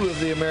 2 of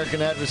the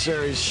American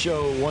Adversaries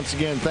show. Once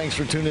again, thanks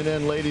for tuning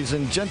in, ladies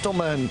and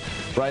gentlemen.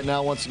 Right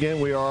now, once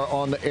again, we are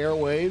on the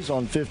airwaves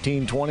on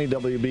 1520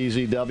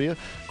 WBZW.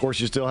 Of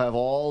course, you still have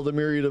all the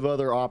myriad of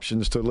other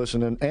options to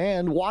listen in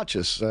and watch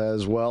us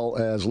as well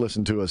as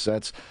listen to us.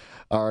 That's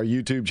our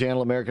YouTube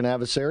channel, American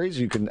Adversaries.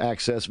 You can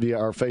access via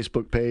our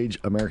Facebook page,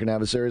 American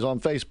Adversaries on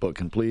Facebook.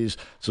 And please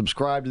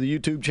subscribe to the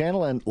YouTube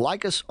channel and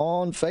like us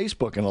on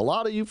Facebook. And a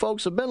lot of you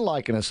folks have been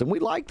liking us, and we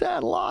like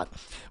that a lot.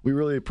 We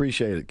really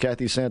appreciate it.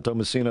 Kathy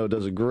Santomacino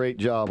does a great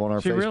job on our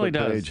Facebook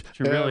page.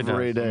 She really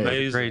every does. day.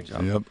 Amazing. Great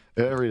job. Yep.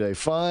 Every day.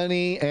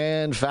 Funny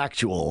and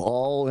factual,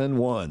 all in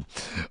one.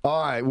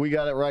 All right, we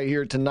got it right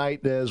here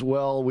tonight as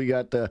well. We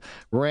got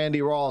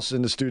Randy Ross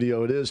in the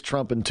studio. It is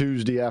Trumpin'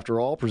 Tuesday, after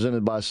all,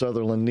 presented by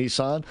Sutherland Nissan.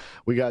 Tucson.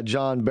 We got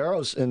John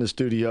Barros in the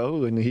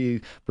studio, and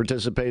he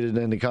participated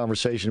in the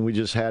conversation we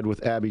just had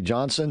with Abby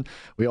Johnson.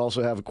 We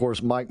also have, of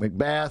course, Mike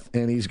McBath,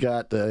 and he's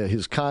got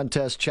his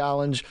contest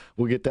challenge.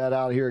 We'll get that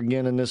out here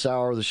again in this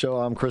hour of the show.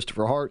 I'm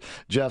Christopher Hart.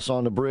 Jeff's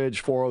on the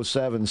bridge,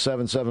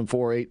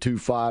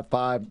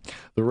 407-774-8255.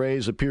 The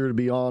Rays appear to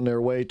be on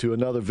their way to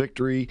another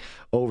victory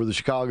over the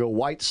Chicago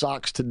White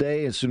Sox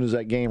today. As soon as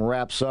that game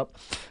wraps up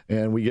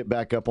and we get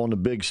back up on the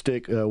big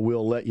stick,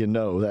 we'll let you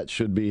know. That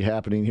should be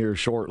happening here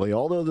shortly.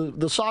 Although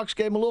the Sox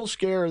gave them a little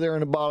scare there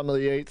in the bottom of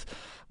the eighth,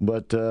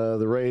 but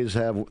the Rays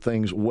have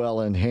things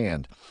well in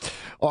hand.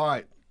 All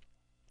right.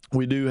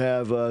 We do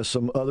have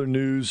some other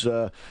news.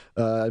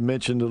 I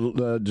mentioned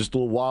just a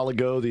little while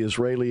ago, the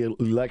Israeli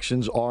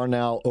elections are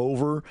now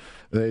over.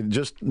 They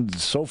just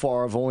so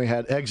far have only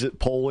had exit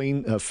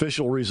polling.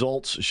 Official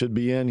results should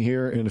be in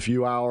here in a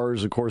few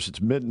hours. Of course, it's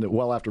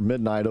well after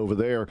midnight over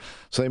there,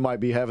 so they might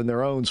be having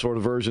their own sort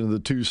of version of the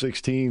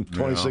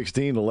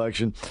 2016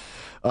 election.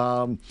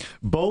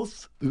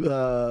 Both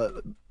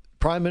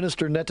Prime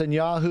Minister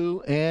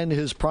Netanyahu and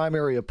his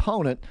primary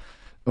opponent,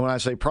 when I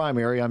say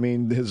primary, I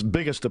mean his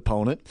biggest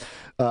opponent,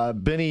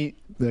 Benny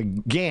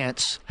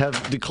Gantz,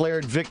 have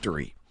declared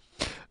victory.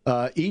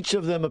 Each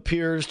of them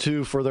appears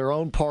to, for their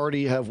own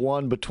party, have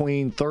won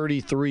between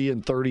 33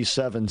 and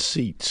 37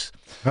 seats.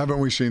 Haven't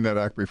we seen that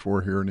act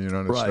before here in the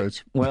United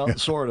States? Well,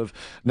 sort of.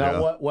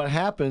 Now, what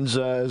happens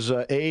is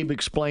Abe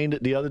explained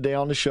it the other day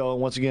on the show,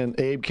 and once again,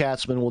 Abe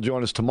Katzman will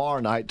join us tomorrow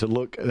night to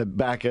look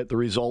back at the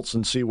results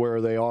and see where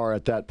they are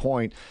at that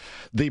point.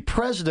 The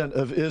president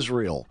of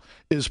Israel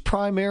is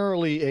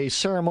primarily a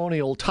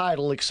ceremonial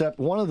title, except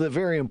one of the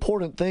very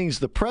important things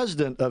the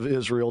president of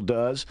Israel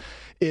does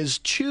is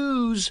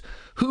choose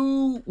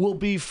who will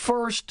be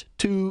first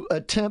to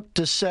attempt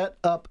to set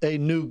up a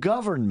new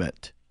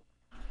government.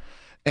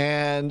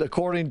 And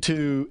according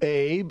to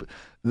Abe,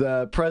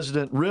 the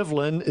President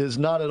Rivlin is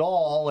not at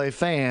all a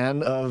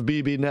fan of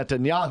Bibi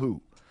Netanyahu.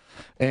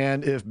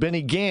 And if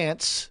Benny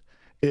Gantz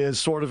is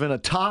sort of in a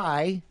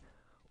tie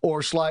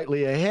or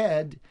slightly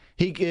ahead,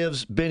 he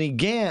gives Benny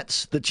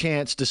Gantz the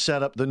chance to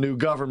set up the new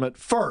government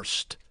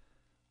first.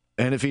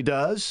 And if he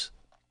does,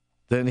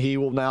 then he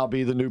will now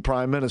be the new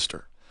prime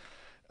minister.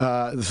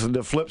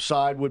 The flip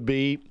side would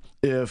be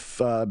if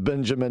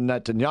Benjamin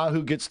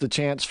Netanyahu gets the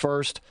chance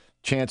first,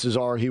 chances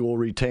are he will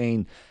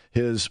retain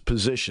his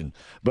position.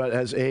 But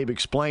as Abe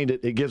explained it,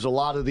 it gives a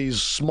lot of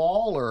these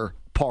smaller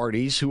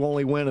parties who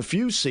only win a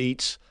few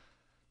seats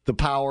the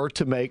power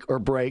to make or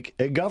break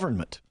a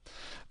government.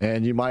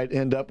 And you might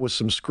end up with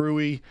some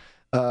screwy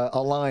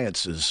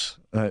alliances.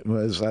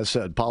 As I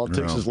said,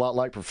 politics is a lot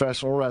like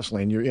professional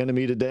wrestling. Your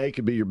enemy today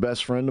could be your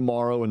best friend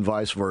tomorrow and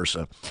vice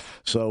versa.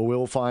 So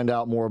we'll find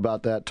out more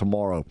about that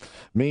tomorrow.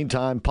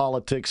 Meantime,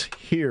 politics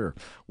here.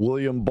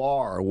 William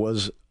Barr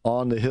was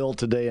on the Hill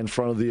today in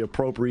front of the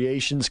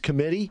Appropriations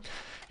Committee.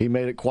 He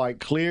made it quite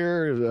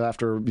clear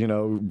after,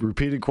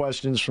 repeated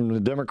questions from the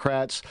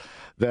Democrats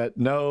that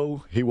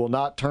no, he will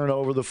not turn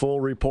over the full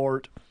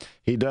report.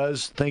 He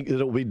does think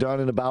that it will be done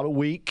in about a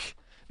week.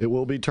 It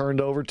will be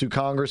turned over to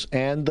Congress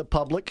and the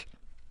public.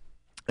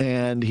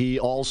 And he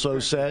also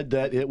said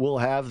that it will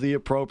have the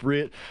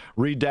appropriate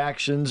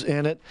redactions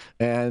in it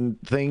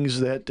and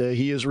things that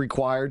he is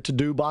required to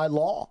do by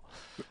law.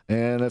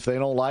 And if they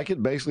don't like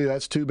it, basically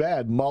that's too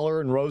bad.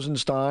 Mueller and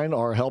Rosenstein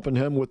are helping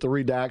him with the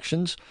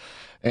redactions.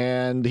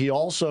 And he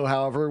also,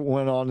 however,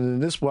 went on,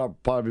 and this will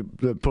probably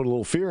put a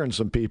little fear in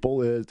some people,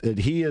 that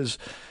he is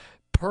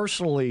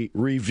personally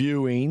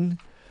reviewing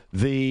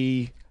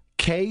the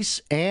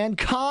case and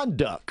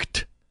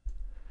conduct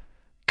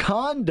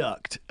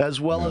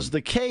as well as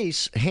the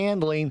case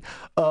handling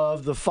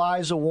of the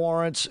FISA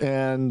warrants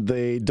and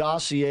the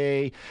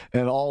dossier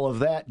and all of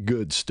that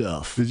good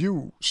stuff. Did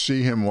you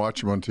see him,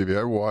 watch him on TV?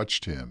 I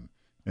watched him.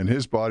 And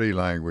his body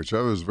language,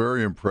 I was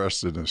very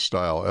impressed in his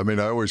style. I mean,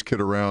 I always kid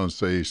around and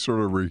say he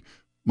sort of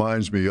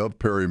reminds me of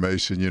Perry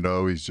Mason.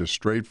 He's just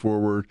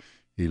straightforward.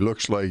 He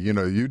looks like,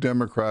 you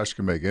Democrats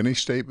can make any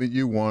statement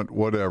you want,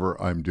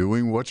 whatever. I'm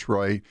doing what's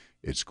right.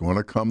 It's going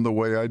to come the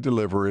way I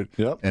deliver it,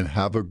 and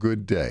have a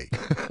good day.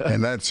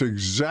 And that's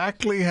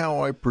exactly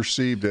how I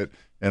perceived it.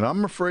 And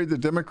I'm afraid the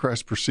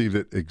Democrats perceived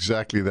it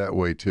exactly that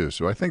way, too.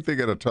 So I think they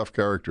got a tough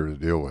character to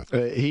deal with.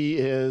 He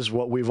is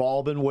what we've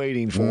all been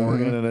waiting for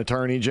in an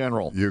attorney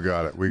general. You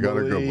got it. We got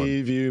a good one.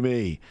 Believe you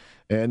me.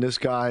 And this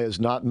guy is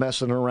not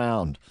messing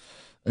around.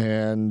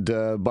 And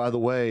by the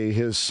way,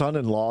 his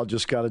son-in-law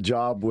just got a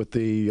job with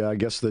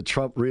the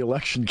Trump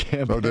re-election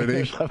campaign. Oh,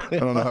 did he? I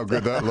don't know how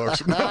good that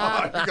looks. No,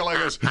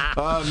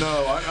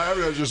 I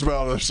was just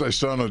about to say,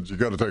 son, you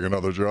got to take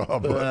another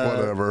job, but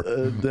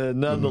whatever.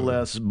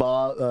 Nonetheless,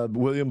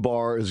 William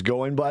Barr is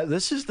going by.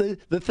 This is the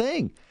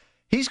thing.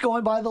 He's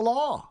going by the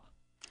law.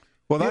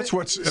 Well, that's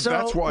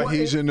why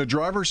he's in the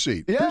driver's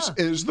seat. Yeah. This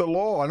is the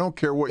law. I don't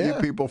care what you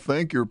people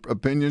think, your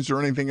opinions,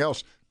 or anything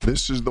else.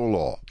 This is the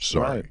law.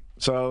 Sorry. Right.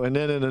 So, and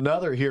then in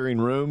another hearing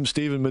room,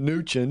 Stephen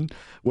Mnuchin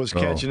was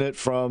catching it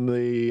from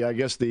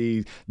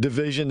the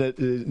division that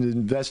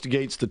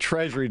investigates the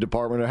Treasury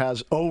Department or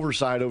has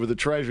oversight over the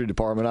Treasury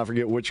Department. I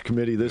forget which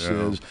committee this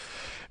is.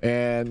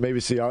 And maybe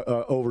it's the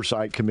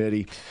Oversight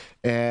Committee.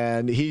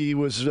 And he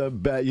was,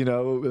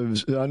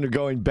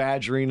 undergoing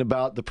badgering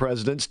about the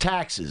president's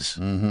taxes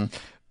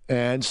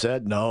and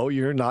said, no,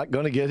 you're not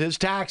going to get his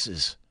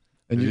taxes.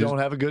 And you don't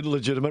have a good,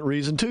 legitimate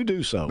reason to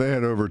do so. They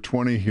had over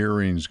 20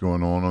 hearings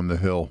going on the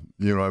Hill.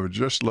 I would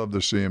just love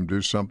to see him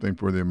do something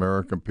for the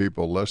American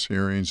people, less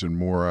hearings and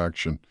more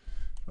action.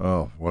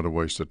 Oh, what a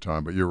waste of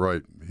time. But you're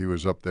right. He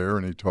was up there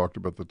and he talked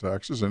about the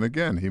taxes. And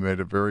again, he made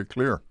it very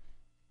clear.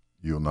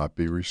 You'll not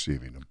be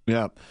receiving them.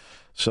 Yeah.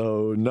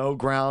 So no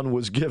ground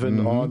was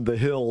given on the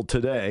Hill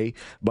today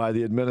by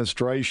the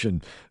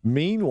administration.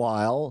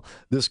 Meanwhile,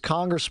 this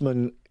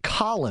Congressman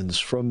Collins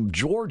from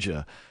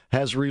Georgia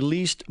has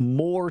released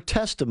more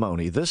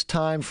testimony, this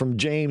time from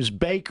James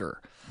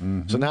Baker.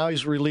 So now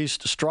he's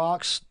released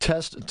Strzok's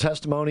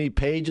testimony,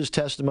 Page's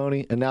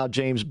testimony, and now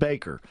James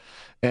Baker.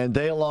 And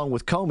they, along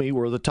with Comey,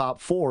 were the top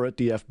 4 at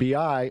the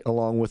FBI,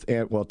 along with,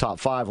 top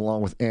 5,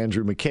 along with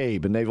Andrew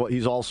McCabe. And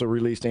he's also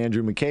released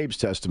Andrew McCabe's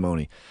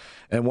testimony.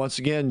 And once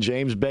again,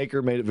 James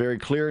Baker made it very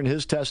clear in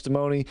his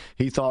testimony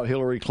he thought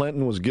Hillary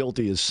Clinton was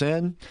guilty as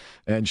sin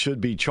and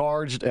should be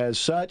charged as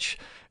such.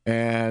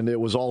 And it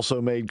was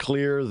also made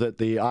clear that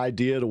the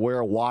idea to wear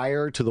a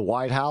wire to the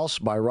White House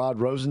by Rod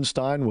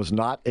Rosenstein was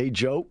not a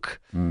joke,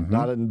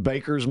 not in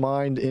Baker's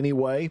mind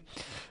anyway.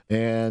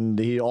 And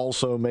he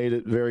also made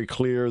it very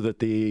clear that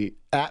the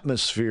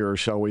atmosphere,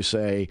 shall we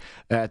say,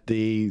 at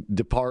the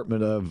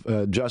Department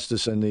of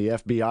Justice and the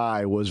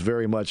FBI was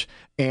very much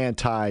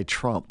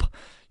anti-Trump.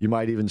 You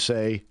might even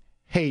say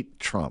hate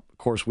Trump. Of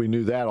course, we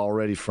knew that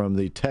already from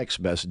the text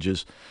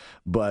messages,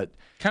 but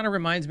kind of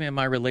reminds me of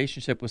my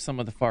relationship with some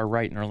of the far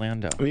right in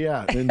Orlando.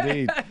 Yeah,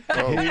 indeed.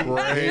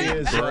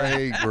 Great.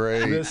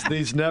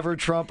 These never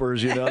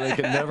Trumpers, they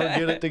can never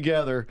get it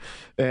together.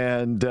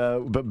 And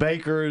but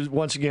Baker,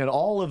 once again,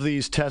 all of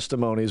these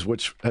testimonies,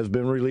 which have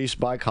been released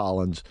by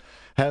Collins,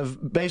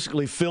 have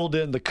basically filled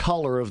in the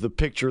color of the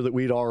picture that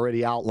we'd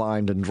already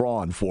outlined and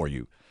drawn for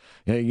you.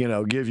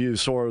 Give you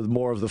sort of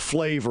more of the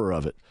flavor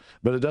of it.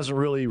 But it doesn't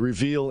really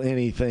reveal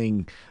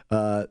anything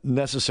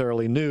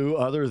necessarily new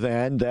other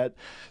than that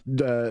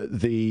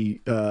the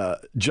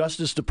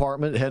Justice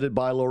Department, headed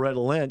by Loretta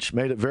Lynch,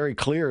 made it very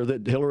clear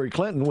that Hillary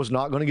Clinton was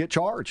not going to get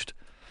charged.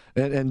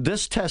 And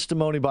this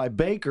testimony by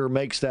Baker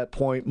makes that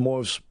point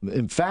most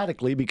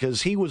emphatically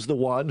because he was the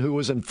one who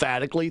was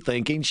emphatically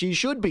thinking she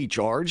should be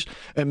charged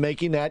and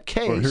making that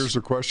case. Well, here's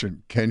the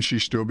question. Can she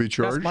still be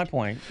charged? That's my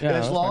point. Yeah,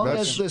 as long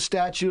as the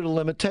statute of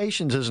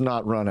limitations has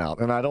not run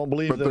out. And I don't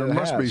believe that it has. But there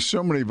must be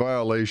so many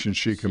violations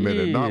she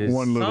committed, not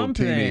one little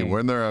teeny.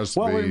 When there has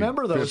to be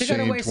remember those. 15, she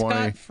got away 20.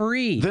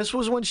 scot-free. This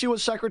was when she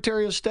was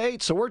Secretary of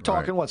State. So we're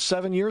talking,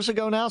 7 years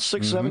ago now?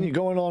 6, 7,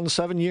 going on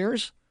 7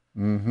 years?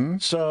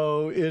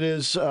 So it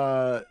is.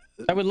 I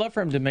would love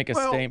for him to make a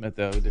statement,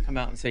 though, to come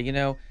out and say,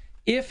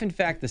 if in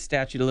fact the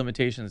statute of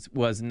limitations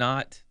was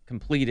not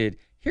completed,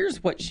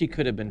 here's what she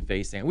could have been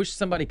facing. I wish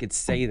somebody could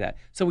say that,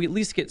 so we at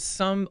least get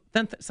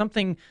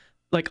something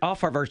like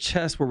off of our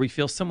chest where we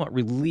feel somewhat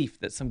relief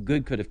that some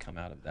good could have come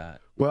out of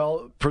that.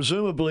 Well,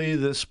 presumably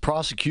this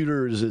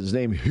prosecutor, is his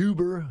name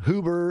Huber?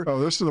 Oh,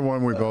 this is the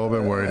one we've all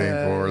been waiting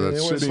for.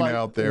 That's sitting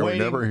out there. We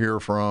never hear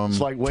from.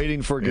 It's like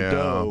waiting for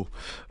Godot.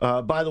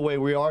 Yeah. By the way,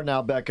 we are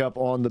now back up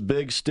on the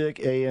Big Stick,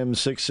 AM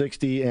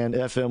 660 and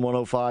FM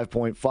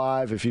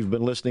 105.5. If you've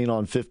been listening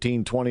on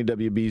 1520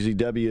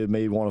 WBZW, you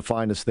may want to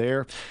find us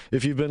there.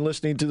 If you've been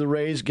listening to the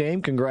Rays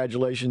game,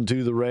 congratulations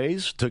to the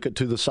Rays. Took it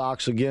to the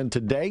Sox again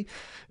today,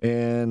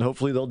 and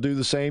hopefully they'll do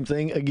the same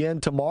thing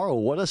again tomorrow.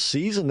 What a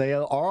season they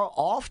are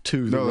off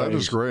to. The Rays. That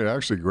is great.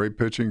 Actually, great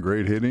pitching,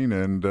 great hitting,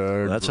 and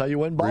that's how you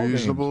win ball games.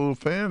 Reasonable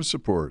fan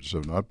support, so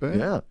not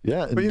bad.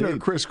 Yeah. But indeed.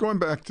 Chris, going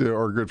back to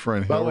our good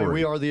friend Hillary. By the way,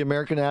 we are the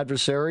American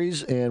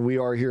Adversaries, and we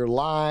are here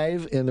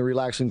live in the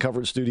Relax and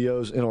Comfort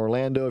Studios in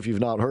Orlando. If you've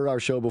not heard our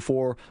show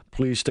before,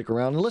 please stick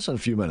around and listen a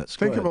few minutes.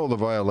 Think of all the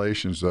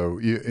violations, though,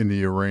 in the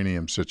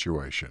uranium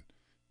situation.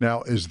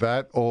 Now, is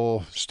that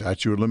all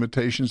statute of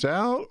limitations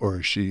out, or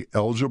is she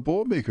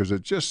eligible? Because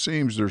it just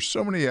seems there's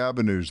so many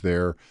avenues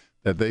there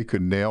that they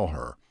could nail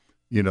her.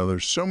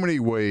 There's so many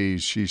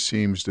ways she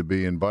seems to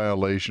be in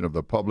violation of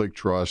the public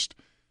trust.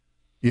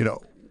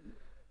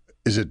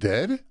 Is it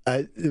dead?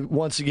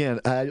 Once again,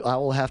 I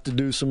will have to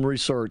do some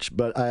research,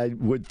 but I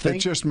would think... It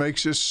just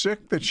makes us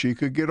sick that she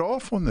could get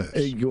off on this.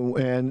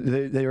 And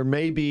there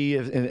may be,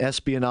 in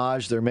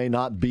espionage, there may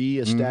not be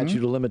a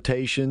statute of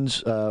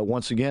limitations.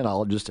 Once again,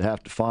 I'll just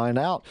have to find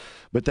out.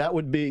 But that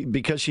would be,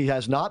 because she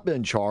has not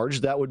been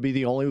charged, that would be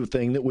the only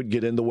thing that would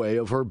get in the way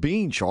of her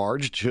being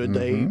charged, should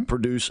they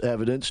produce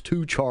evidence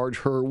to charge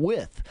her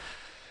with.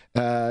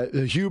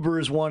 Huber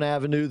is one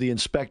avenue. The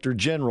Inspector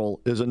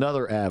General is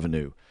another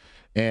avenue.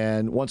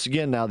 And once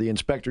again, now the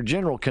Inspector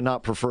General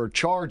cannot prefer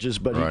charges,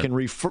 but he can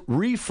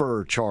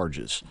refer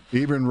charges.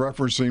 Even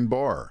referencing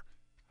Barr.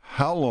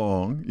 how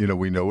long,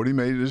 we know what he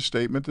made his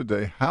statement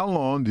today. How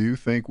long do you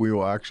think we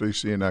will actually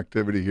see an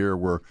activity here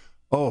where,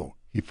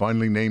 he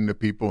finally named the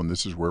people and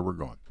this is where we're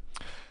going?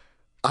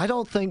 I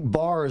don't think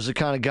Barr is the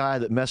kind of guy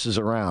that messes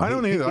around. I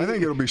don't either. I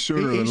think it'll be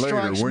sooner than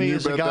later. He strikes me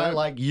as a guy that?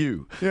 like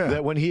you, Yeah.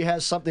 that when he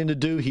has something to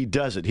do, he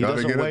does it. He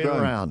doesn't wait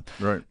around.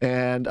 Right.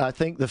 And I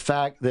think the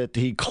fact that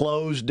he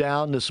closed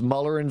down this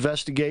Mueller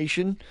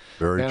investigation,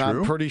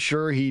 I'm pretty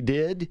sure he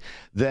did,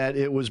 that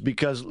it was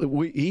because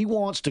he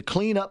wants to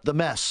clean up the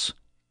mess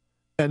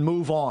and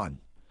move on.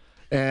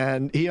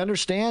 And he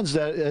understands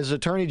that as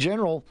Attorney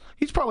General,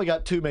 he's probably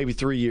got 2, maybe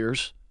 3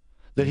 years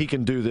that he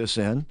can do this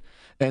in.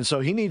 And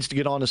so he needs to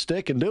get on a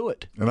stick and do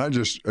it. And I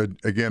just,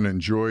 again,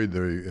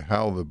 enjoyed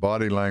how the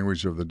body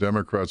language of the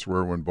Democrats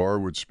were when Barr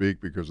would speak,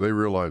 because they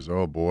realized,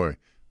 oh, boy,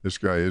 this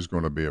guy is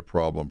going to be a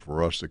problem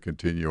for us to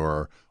continue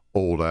our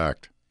old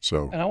act.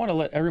 So, and I want to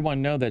let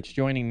everyone know that's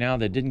joining now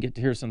that didn't get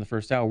to hear us in the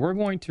first hour. We're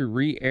going to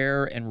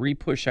re-air and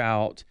re-push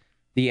out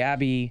the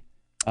Abby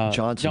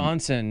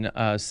Johnson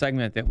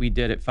segment that we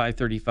did at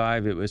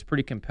 5:35. It was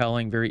pretty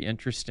compelling, very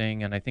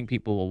interesting, and I think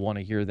people will want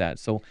to hear that.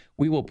 So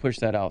we will push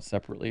that out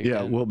separately.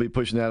 Yeah, we'll be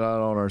pushing that out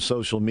on our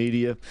social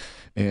media,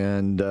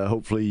 and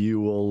hopefully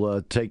you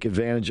will take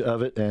advantage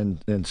of it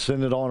and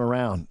send it on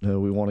around.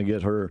 We want to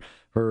get her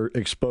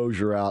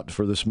exposure out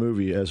for this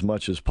movie as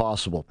much as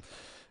possible.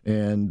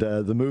 And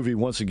the movie,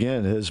 once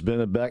again, has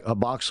been a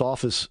box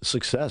office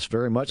success,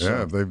 very much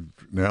so.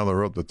 Yeah,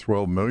 they're up to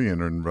 $12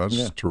 million, and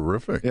that's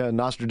terrific. Yeah,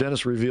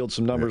 Nostradamus revealed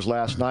some numbers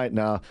last night.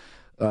 Now,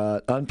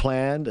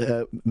 Unplanned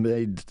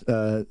made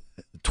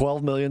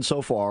 $12 million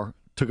so far.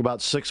 Took about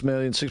 $6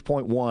 million,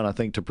 6.1, I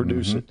think, to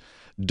produce it.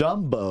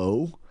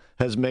 Dumbo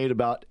has made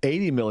about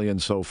 $80 million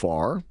so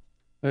far.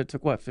 It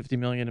took, $50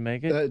 million to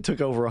make it? It took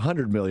over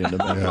 $100 million to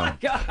make it. Oh, my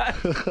God.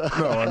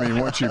 No, I mean,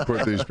 once you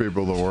put these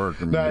people to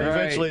work.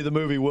 Eventually the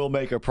movie will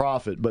make a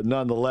profit, but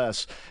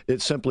nonetheless, it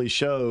simply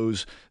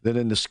shows that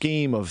in the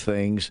scheme of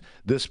things,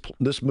 this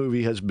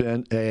movie has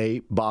been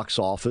a box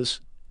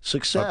office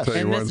success.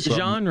 And this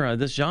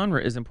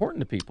genre is important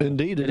to people.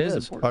 Indeed, it is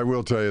important. I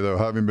will tell you, though,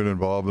 having been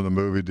involved in the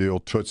movie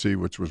deal, Tootsie,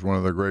 which was one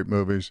of the great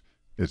movies,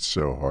 it's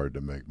so hard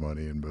to make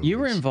money in movies. You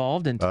were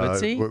involved in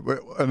Tootsie?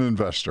 An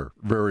investor,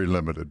 very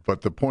limited. But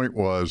the point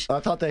was...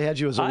 I thought they had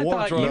you as a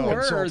wardrobe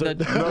consultant.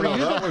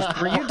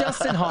 Were you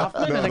Dustin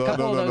Hoffman in a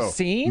couple of those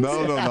scenes?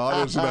 No, not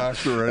as an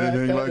actor or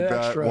anything like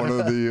that. One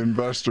of the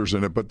investors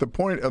in it. But the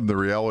point of the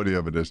reality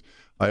of it is,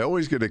 I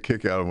always get a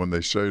kick out of when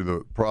they say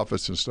the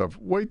profits and stuff.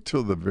 Wait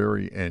till the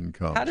very end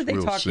comes. How did they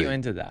talk you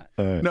into that?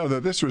 No,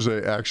 that this was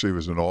actually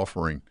was an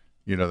offering.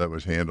 That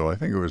was handled. I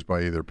think it was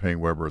by either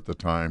Payne Weber at the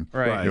time.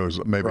 Right. It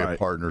was maybe a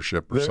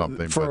partnership or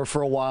something.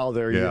 For a while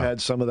there, you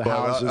had some of the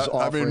houses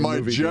offering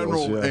movie my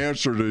general deals,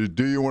 answer to,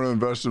 do you want to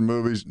invest in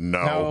movies?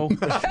 No.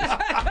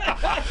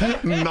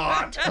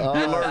 Not. You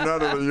learn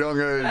that at a young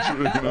age.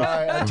 All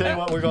right, I'll tell you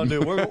what we're going to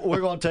do.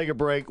 We're going to take a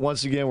break.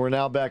 Once again, we're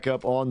now back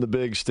up on the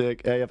big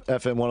stick,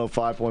 FM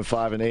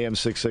 105.5 and AM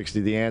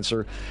 660, The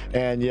Answer.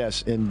 And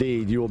yes,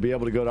 indeed, you will be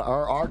able to go to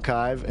our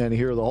archive and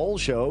hear the whole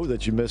show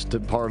that you missed a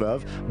part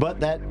of.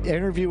 But that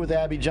interview with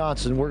Abby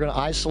Johnson, we're going to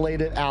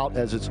isolate it out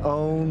as its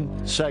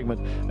own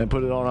segment and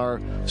put it on our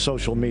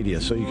social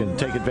media so you can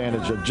take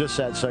advantage of just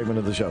that segment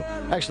of the show.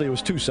 Actually, it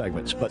was 2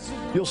 segments, but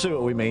you'll see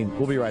what we mean.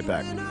 We'll be right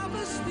back.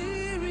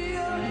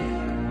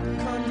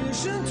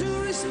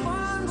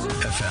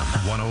 FM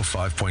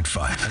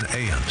 105.5 and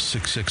AM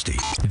 660.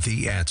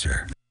 The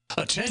Answer.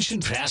 Attention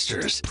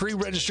pastors.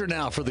 Pre-register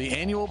now for the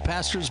annual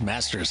Pastors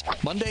Masters,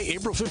 Monday,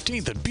 April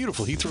 15th at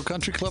beautiful Heathrow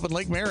Country Club in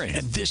Lake Marion.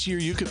 And this year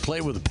you could play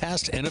with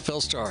past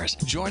NFL stars,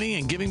 joining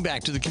and giving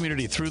back to the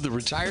community through the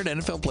Retired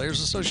NFL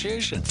Players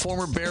Association.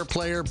 Former Bear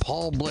player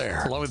Paul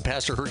Blair, along with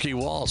Pastor Herky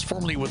Walls,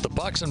 formerly with the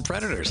Bucks and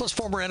Predators, plus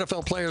former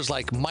NFL players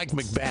like Mike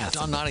McBath,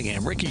 Don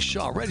Nottingham, Ricky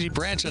Shaw, Reggie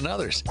Branch, and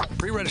others.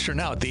 Pre-register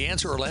now at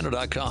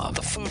theanswerorlando.com.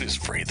 The food is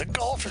free. The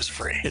golf is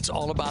free. It's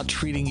all about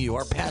treating you,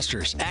 our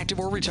pastors, active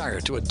or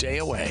retired, to a day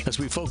away as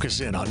we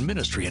focus in on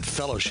ministry and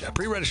fellowship.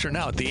 Pre-register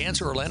now at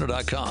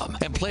theanswerorlando.com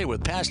and play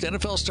with past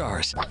NFL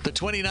stars. The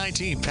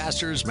 2019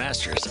 Pastors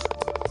Masters,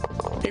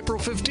 April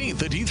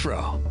 15th at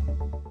Heathrow.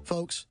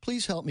 Folks,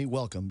 please help me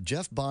welcome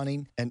Jeff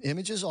Bonning and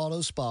Images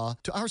Auto Spa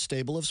to our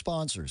stable of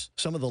sponsors.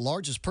 Some of the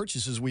largest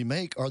purchases we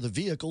make are the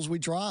vehicles we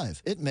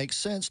drive. It makes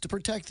sense to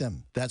protect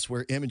them. That's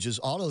where Images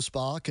Auto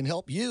Spa can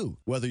help you,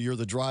 whether you're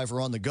the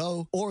driver on the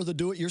go or the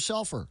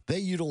do-it-yourselfer. They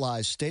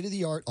utilize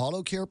state-of-the-art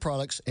auto care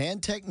products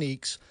and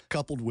techniques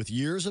coupled with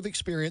years of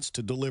experience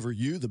to deliver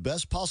you the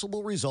best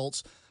possible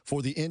results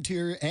for the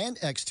interior and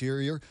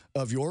exterior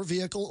of your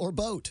vehicle or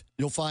boat.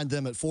 You'll find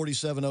them at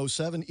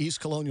 4707 East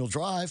Colonial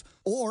Drive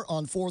or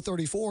on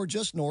 434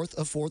 just north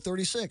of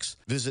 436.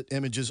 Visit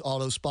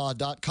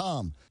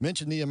ImagesAutoSpa.com.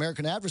 Mention the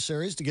American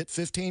Adversaries to get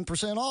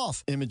 15%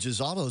 off.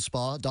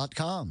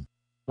 ImagesAutoSpa.com.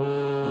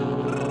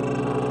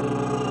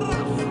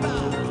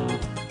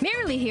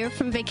 Shirley here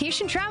from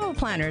Vacation Travel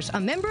Planners, a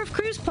member of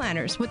Cruise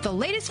Planners, with the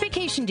latest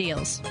vacation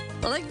deals.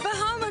 Like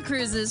Bahama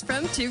cruises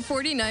from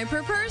 $249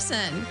 per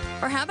person.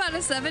 Or how about a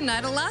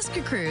 7-night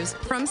Alaska cruise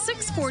from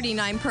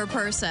 $649 per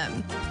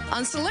person?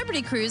 On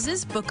Celebrity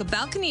Cruises, book a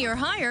balcony or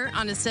higher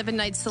on a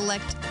 7-night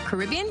select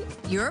Caribbean,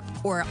 Europe,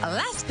 or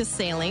Alaska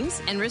sailings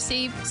and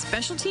receive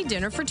specialty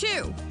dinner for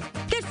 2.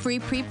 Get free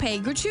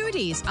prepaid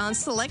gratuities on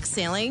select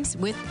sailings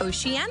with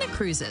Oceanic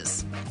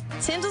Cruises.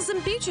 Sandals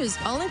and Beaches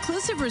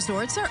all-inclusive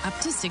resorts are up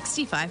to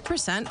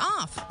 65%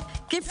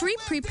 off. Get free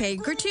prepaid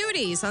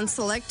gratuities on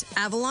select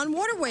Avalon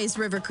Waterways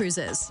River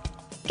Cruises.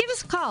 Give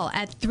us a call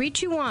at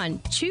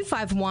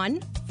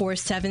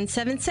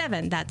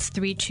 321-251-4777. That's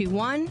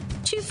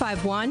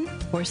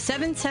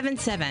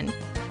 321-251-4777.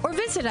 Or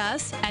visit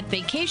us at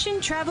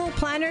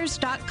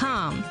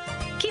vacationtravelplanners.com.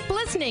 Keep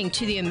listening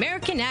to the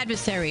American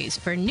Adversaries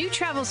for new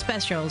travel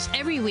specials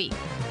every week.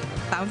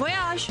 Bon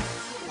voyage!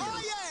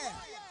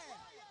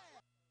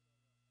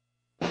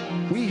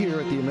 We here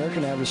at the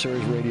American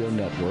Adversaries Radio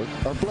Network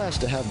are blessed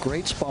to have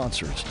great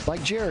sponsors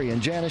like Jerry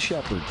and Janice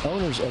Shepard,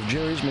 owners of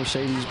Jerry's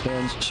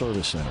Mercedes-Benz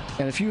Service Center.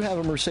 And if you have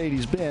a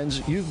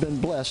Mercedes-Benz, you've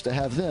been blessed to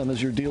have them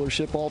as your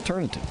dealership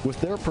alternative. With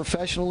their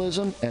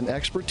professionalism and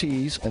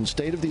expertise and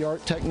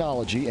state-of-the-art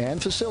technology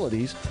and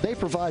facilities, they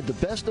provide the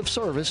best of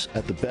service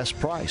at the best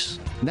price.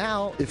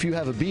 Now, if you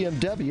have a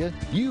BMW,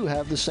 you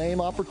have the same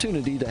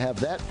opportunity to have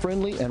that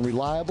friendly and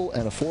reliable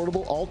and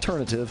affordable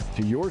alternative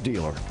to your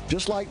dealer.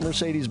 Just like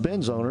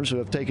Mercedes-Benz owners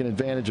who have taken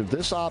advantage of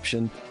this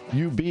option,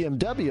 you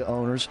BMW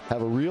owners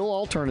have a real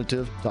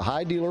alternative to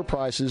high dealer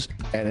prices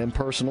and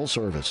impersonal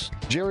service.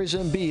 Jerry's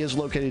MB is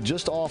located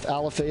just off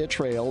Alafaya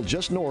Trail,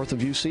 just north of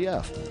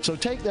UCF. So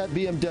take that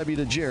BMW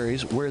to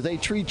Jerry's, where they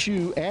treat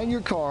you and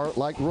your car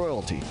like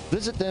royalty.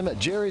 Visit them at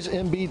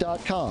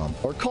jerrysmb.com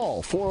or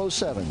call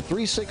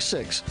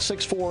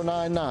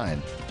 407-366-6499.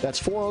 That's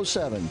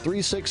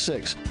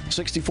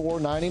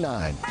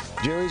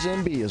 407-366-6499. Jerry's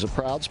MB is a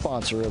proud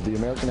sponsor of the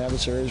American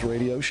Adversaries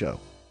Radio Show.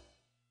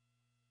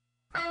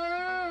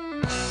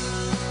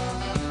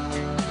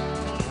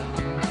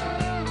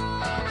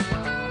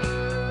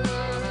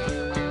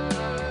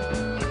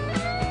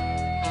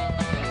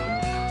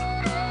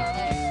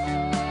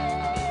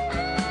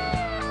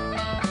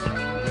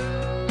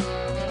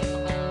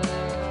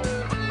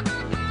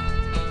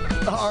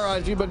 All right,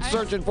 if you've been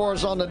searching for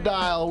us on the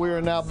dial, we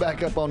are now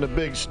back up on the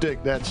big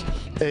stick. That's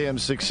AM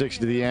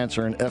 660, The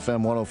Answer, and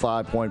FM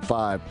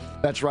 105.5.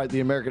 That's right, the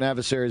American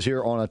Adversaries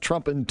here on a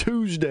Trumpin'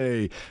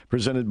 Tuesday,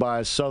 presented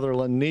by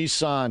Sutherland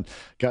Nissan.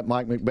 Got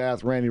Mike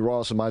McBath, Randy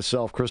Ross, and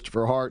myself,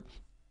 Christopher Hart.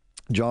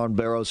 John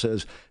Barrows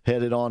has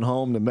headed on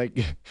home to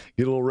get a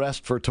little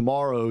rest for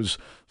tomorrow's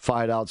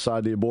fight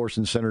outside the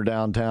abortion center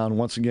downtown.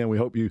 Once again, we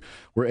hope you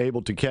were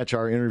able to catch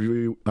our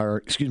interview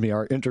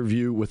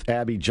with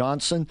Abby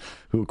Johnson,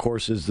 who of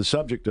course is the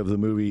subject of the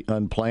movie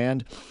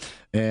Unplanned.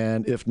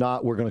 And if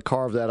not, we're going to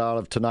carve that out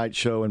of tonight's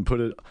show and put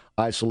it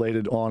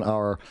isolated on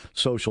our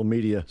social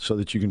media so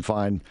that you can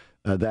find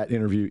that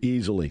interview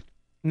easily.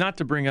 Not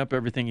to bring up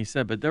everything he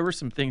said, but there were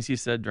some things he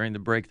said during the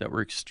break that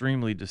were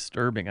extremely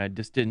disturbing. I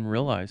just didn't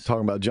realize.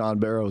 Talking about John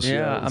Barrows.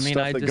 Yeah, I mean,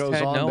 I just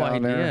had no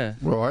idea. There.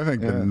 Well, I think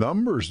the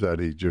numbers that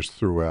he just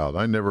threw out,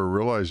 I never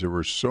realized there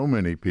were so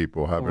many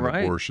people having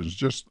abortions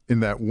just in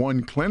that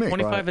one clinic.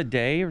 25 a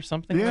day or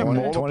something Yeah, like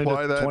that?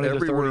 multiply that 20 to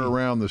everywhere 30.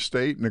 around the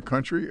state and the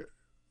country.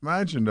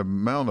 Imagine the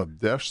amount of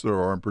deaths there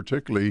are, and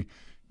particularly,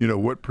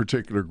 what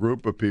particular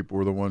group of people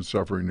were the ones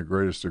suffering the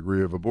greatest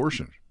degree of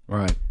abortion.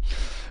 Right.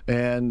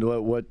 And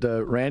what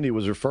Randy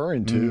was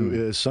referring to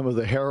is some of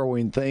the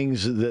harrowing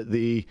things that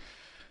the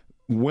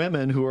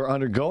women who are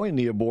undergoing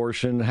the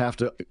abortion have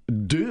to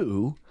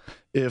do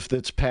if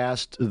it's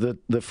past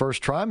the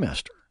first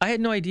trimester. I had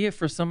no idea.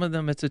 For some of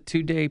them, it's a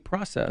 2-day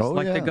process.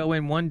 They go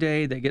in one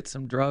day, they get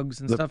some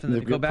drugs and stuff, and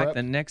then they go back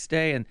the next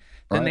day, and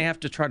then they have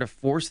to try to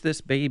force this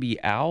baby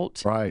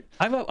out. Right.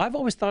 I've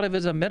always thought of it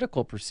as a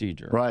medical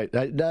procedure. Right.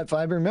 If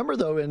I remember,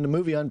 though, in the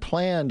movie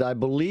Unplanned, I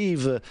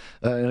believe in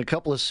a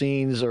couple of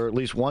scenes, or at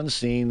least one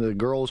scene, the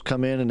girls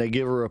come in and they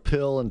give her a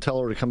pill and tell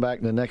her to come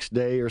back the next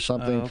day or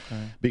something,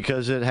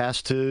 because it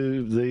has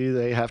to.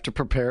 They have to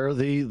prepare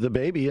the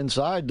baby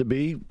inside to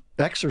be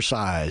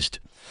exercised.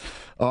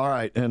 All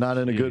right, and not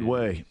in a good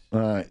way. All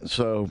right,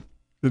 so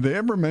did they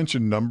ever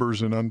mention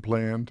numbers in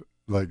Unplanned,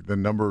 like the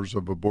numbers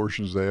of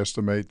abortions they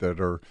estimate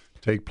that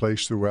take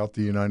place throughout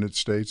the United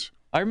States?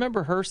 I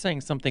remember her saying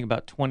something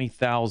about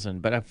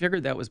 20,000, but I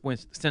figured that was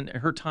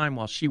her time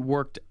while she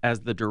worked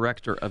as the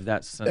director of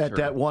that center. At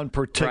that one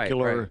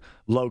particular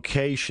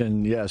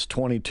location, yes,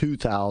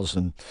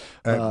 22,000.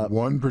 At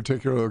one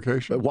particular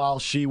location? While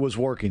she was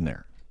working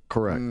there,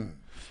 correct.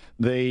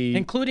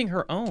 Including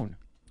her own.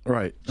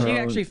 Right. She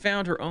actually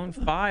found her own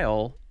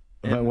file.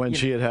 When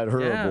she had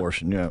her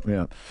abortion, yeah.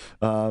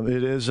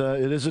 It is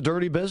a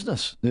dirty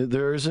business.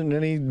 There isn't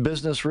any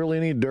business really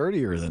any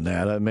dirtier than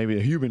that.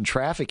 Maybe human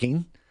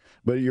trafficking,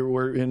 but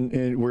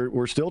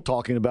we're still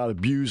talking about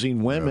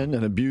abusing women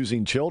and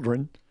abusing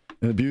children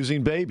and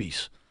abusing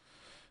babies,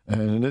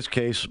 and in this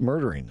case,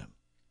 murdering them.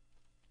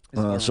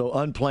 So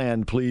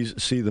unplanned, please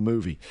see the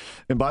movie.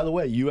 And by the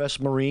way, U.S.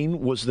 Marine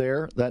was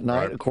there that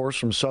night, of course,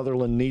 from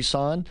Sutherland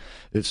Nissan.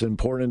 It's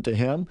important to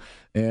him,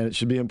 and it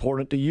should be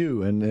important to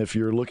you. And if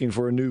you're looking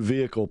for a new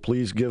vehicle,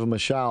 please give them a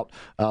shout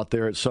out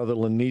there at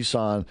Sutherland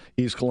Nissan,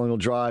 East Colonial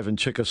Drive and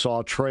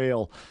Chickasaw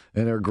Trail.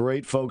 And they're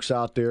great folks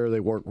out there. They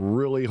work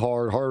really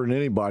hard, harder than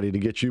anybody, to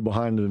get you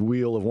behind the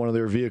wheel of one of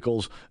their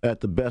vehicles at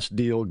the best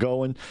deal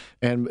going.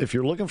 And if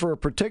you're looking for a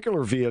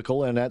particular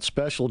vehicle and that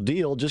special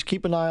deal, just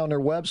keep an eye on their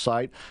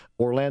website,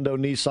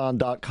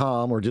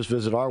 OrlandoNissan.com, or just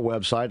visit our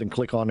website and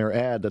click on their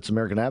ad. That's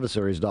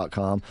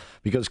AmericanAdversaries.com,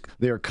 because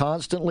they're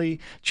constantly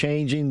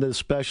changing the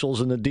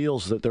specials and the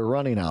deals that they're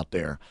running out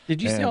there.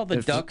 Did you see all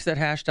the ducks that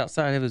hatched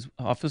outside of his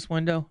office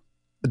window?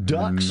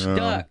 Ducks? No.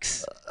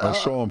 Ducks. I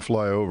saw him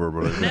fly over,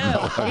 but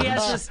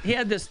he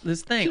had this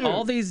thing. Dude.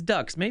 All these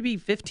ducks, maybe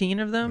 15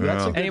 of them.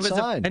 That's a good and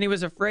sign. And he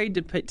was afraid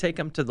to take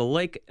them to the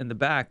lake in the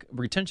back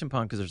retention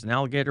pond because there's an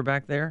alligator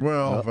back there.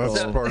 Well,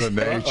 that's part of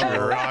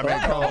nature. I mean,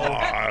 come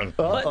on.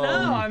 But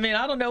no, I mean,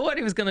 I don't know what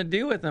he was going to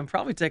do with them.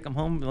 Probably take them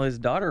home and let his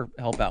daughter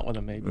help out with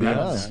them, maybe.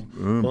 Yes.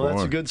 Well,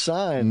 that's a good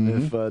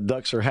sign if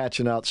ducks are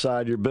hatching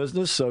outside your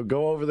business. So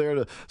go over there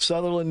to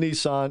Sutherland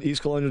Nissan,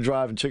 East Colonial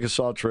Drive and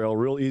Chickasaw Trail.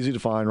 Real easy to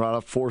find, right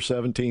off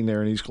 417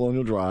 there in East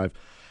Colonial Drive.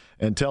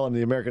 And tell them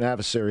the American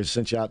Adversaries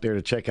sent you out there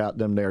to check out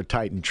them there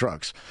Titan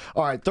trucks.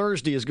 All right,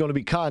 Thursday is going to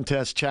be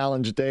Contest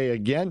Challenge Day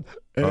again.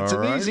 And it's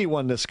an easy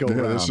one this go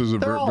around. This is a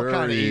They're all very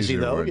kind of easy,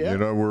 though. one. Yeah. You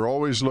know, we're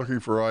always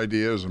looking for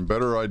ideas and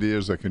better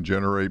ideas that can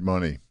generate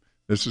money.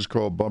 This is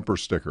called bumper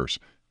stickers.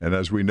 And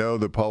as we know,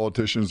 the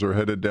politicians are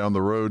headed down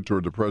the road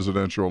toward the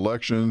presidential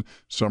election.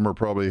 Some are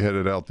probably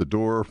headed out the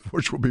door,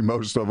 which will be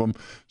most of them.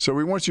 So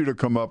we want you to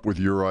come up with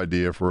your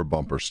idea for a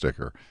bumper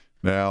sticker.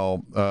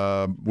 Now,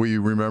 we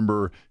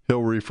remember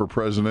Hillary for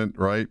president,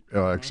 right?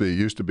 Actually, it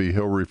used to be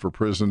Hillary for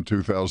prison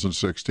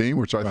 2016,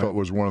 which I thought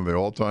was one of the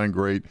all-time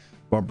great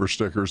bumper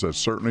stickers that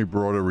certainly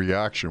brought a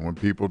reaction when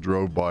people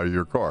drove by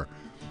your car.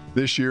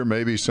 This year,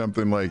 maybe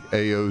something like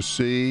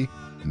AOC,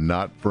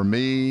 not for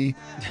me,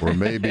 or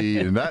maybe,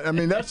 and that, I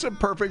mean, that's a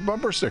perfect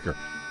bumper sticker.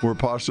 Or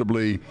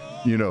possibly,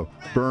 you know,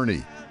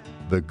 Bernie.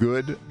 The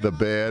good, the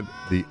bad,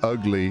 the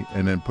ugly,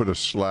 and then put a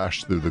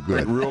slash through the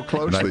good. Real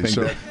closely.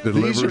 So that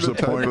delivers the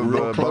point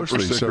of bumper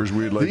stickers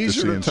we'd like to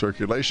see in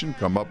circulation.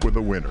 Come up with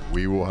a winner.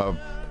 We will have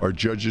our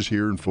judges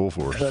here in full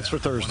force. That's for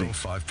Thursday.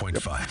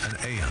 105.5 and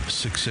AM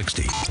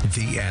 660.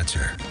 The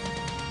Answer.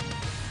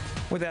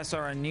 With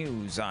SRN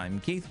News, I'm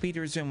Keith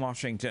Peters in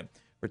Washington.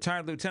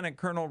 Retired Lieutenant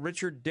Colonel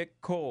Richard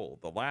Dick Cole,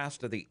 the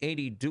last of the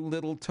 80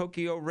 Doolittle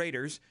Tokyo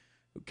Raiders,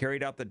 who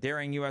carried out the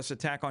daring U.S.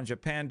 attack on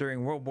Japan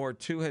during World War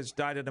II, has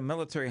died at a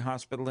military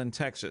hospital in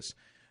Texas.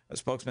 A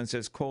spokesman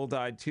says Cole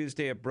died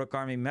Tuesday at Brooke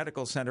Army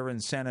Medical Center in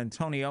San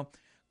Antonio.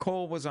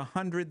 Cole was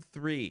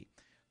 103.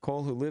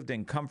 Cole, who lived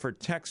in Comfort,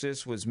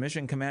 Texas, was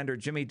Mission Commander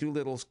Jimmy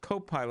Doolittle's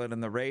co-pilot in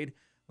the raid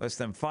less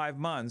than 5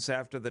 months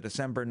after the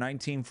December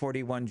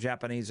 1941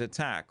 Japanese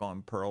attack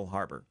on Pearl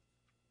Harbor.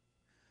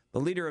 The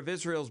leader of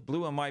Israel's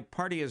Blue and White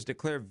Party has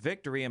declared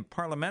victory in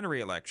parliamentary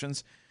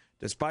elections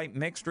despite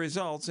mixed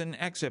results in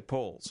exit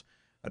polls.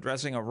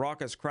 Addressing a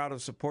raucous crowd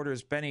of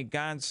supporters, Benny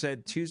Gantz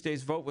said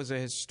Tuesday's vote was a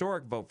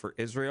historic vote for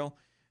Israel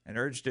and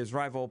urged his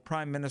rival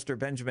Prime Minister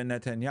Benjamin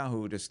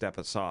Netanyahu to step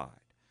aside.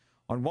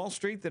 On Wall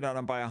Street, they're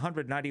down by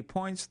 190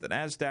 points. The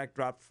Nasdaq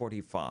dropped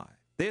 45.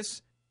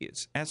 This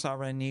is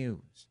SRN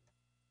News.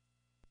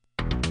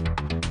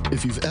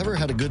 If you've ever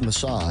had a good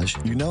massage,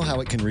 you know how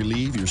it can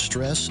relieve your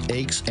stress,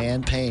 aches,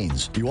 and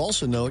pains. You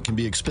also know it can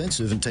be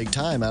expensive and take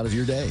time out of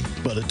your day.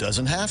 But it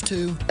doesn't have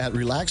to. At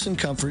Relax and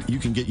Comfort, you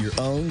can get your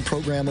own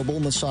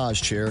programmable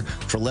massage chair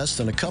for less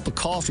than a cup of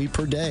coffee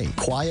per day.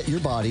 Quiet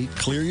your body,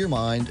 clear your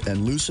mind,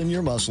 and loosen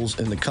your muscles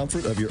in the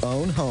comfort of your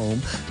own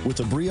home with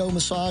a Brio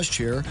massage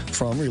chair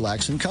from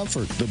Relax and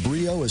Comfort. The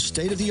Brio is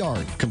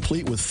state-of-the-art,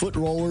 complete with foot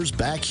rollers,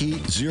 back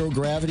heat, zero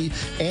gravity,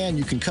 and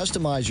you can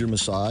customize your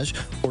massage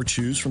or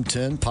choose from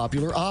 10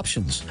 popular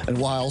options. And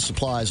while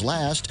supplies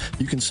last,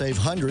 you can save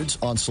hundreds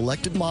on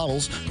selected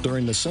models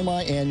during the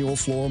semi-annual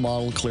floor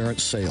model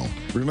clearance sale.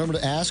 Remember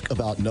to ask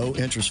about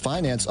no-interest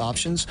finance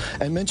options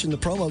and mention the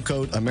promo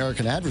code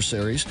American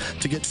Adversaries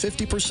to get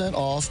 50%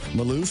 off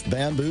Maloof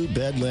bamboo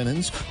bed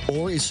linens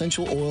or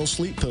essential oil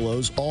sleep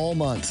pillows all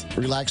month.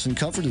 Relax and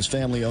Comfort is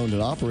family-owned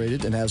and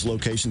operated and has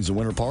locations in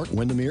Winter Park,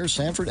 Windermere,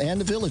 Sanford, and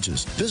the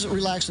Villages. Visit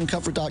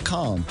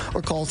relaxandcomfort.com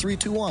or call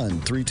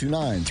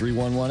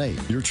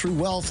 321-329-3118. Your true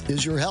wealth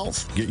is your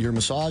health. Get your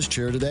massage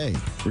chair today.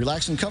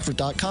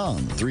 Relaxandcomfort.com,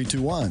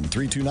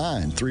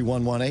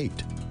 321-329-3118.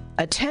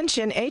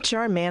 Attention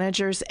HR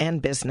managers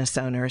and business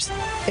owners.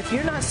 If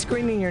you're not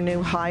screening your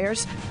new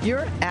hires,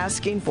 you're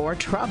asking for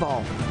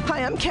trouble.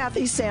 Hi, I'm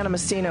Kathy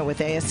Santomassino with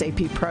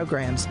ASAP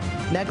Programs.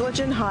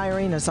 Negligent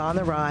hiring is on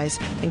the rise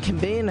and can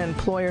be an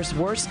employer's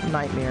worst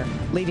nightmare,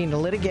 leading to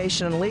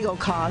litigation and legal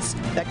costs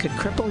that could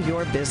cripple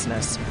your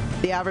business.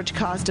 The average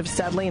cost of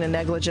settling a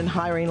negligent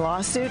hiring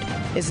lawsuit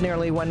is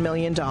nearly $1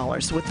 million,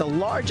 with the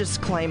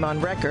largest claim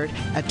on record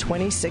at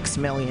 $26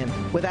 million.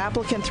 With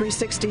Applicant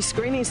 360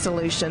 Screening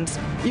Solutions,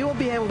 you will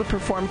be able to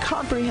perform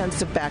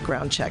comprehensive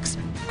background checks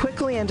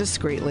quickly and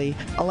discreetly,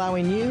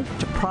 allowing you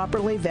to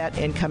properly vet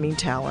incoming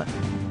talent.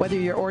 Whether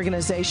your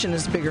organization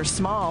is big or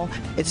small,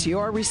 it's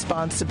your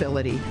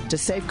responsibility to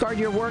safeguard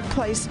your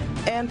workplace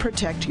and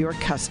protect your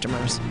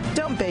customers.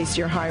 Don't base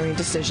your hiring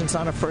decisions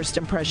on a first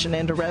impression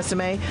and a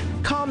resume.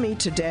 Call me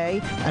today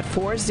at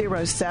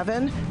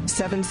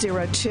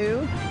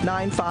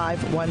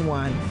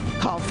 407-702-9511.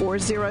 Call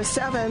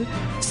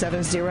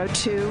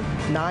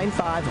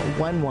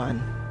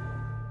 407-702-9511.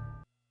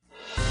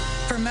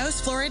 For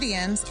most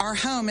Floridians, our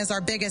home is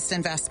our biggest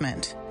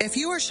investment. If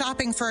you are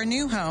shopping for a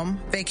new home,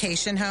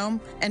 vacation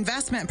home,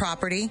 investment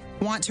property,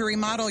 want to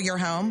remodel your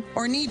home,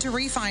 or need to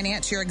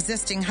refinance your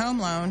existing home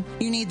loan,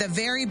 you need the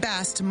very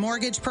best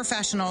mortgage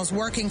professionals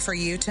working for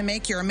you to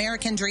make your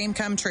American dream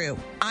come true.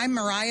 I'm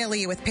Mariah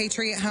Lee with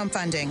Patriot Home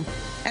Funding.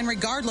 And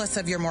regardless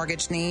of your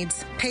mortgage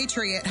needs,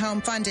 Patriot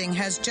Home Funding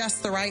has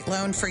just the right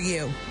loan for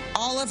you.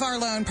 All of our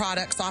loan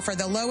products offer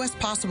the lowest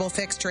possible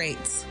fixed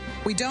rates.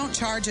 We don't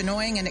charge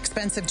annoying and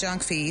expensive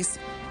junk fees,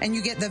 and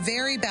you get the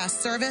very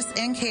best service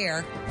and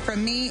care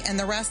from me and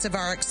the rest of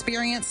our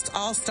experienced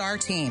all-star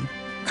team.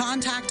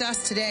 Contact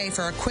us today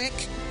for a quick,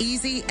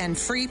 easy, and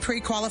free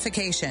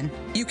pre-qualification.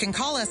 You can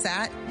call us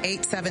at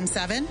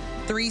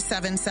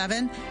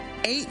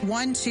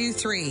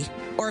 877-377-8123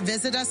 or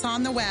visit us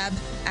on the web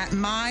at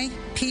myphf.com.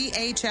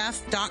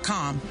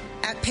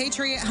 At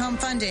Patriot Home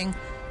Funding,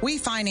 we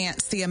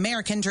finance the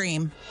American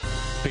dream.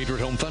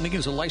 Patriot Home Funding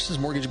is a licensed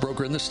mortgage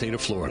broker in the state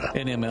of Florida.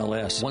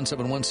 NMLS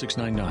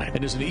 171699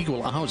 and is an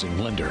equal housing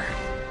lender.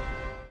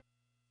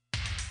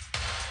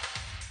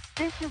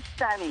 This is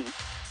Sunny,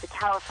 the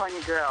California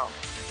girl,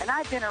 and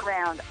I've been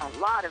around a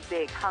lot of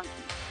big, hunky,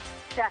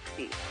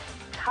 sexy,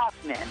 tough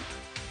men.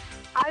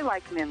 I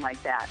like men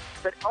like that,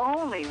 but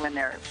only when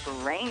they're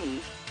brainy,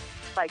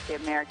 like the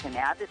American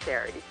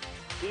Adversaries.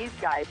 These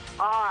guys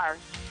are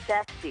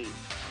sexy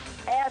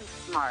and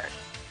smart.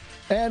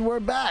 And we're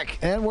back,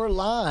 and we're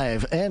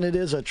live, and it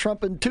is a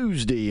Trumpin'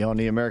 Tuesday on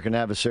the American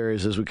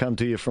Adversaries as we come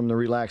to you from the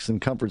Relax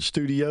and Comfort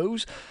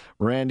Studios.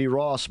 Randy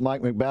Ross,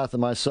 Mike McBath,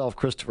 and myself,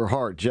 Christopher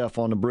Hart, Jeff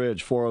on the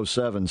bridge,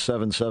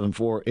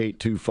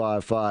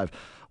 407-774-8255.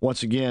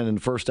 Once again, in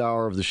the first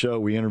hour of the show,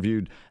 we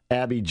interviewed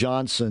Abby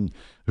Johnson,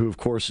 who, of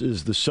course,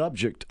 is the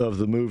subject of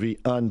the movie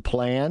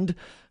Unplanned,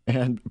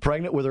 and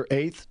pregnant with her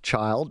 8th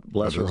child,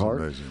 bless her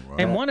heart. Wow.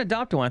 And one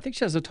adopted one. I think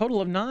she has a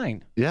total of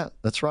 9. Yeah,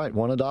 that's right.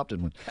 One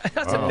adopted one.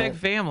 That's a big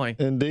family.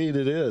 Indeed,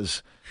 it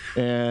is.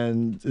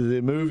 And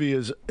the movie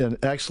is an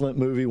excellent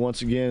movie.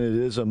 Once again, it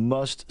is a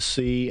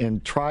must-see.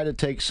 And try to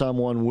take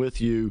someone with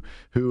you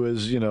who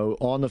is,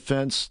 on the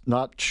fence,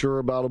 not sure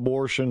about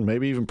abortion,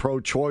 maybe even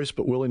pro-choice,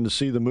 but willing to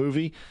see the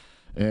movie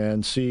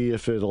and see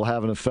if it'll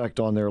have an effect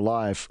on their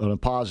life, a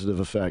positive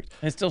effect.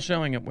 And it's still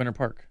showing at Winter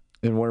Park.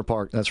 In Winter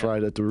Park, that's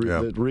right, at the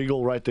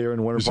Regal right there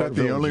in Winter Park. Is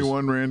that the only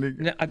one, Randy?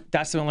 No,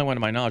 that's the only one to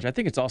my knowledge. I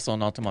think it's also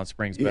in Altamont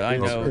Springs, but I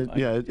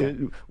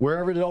know.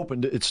 Wherever it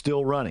opened, it's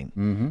still running.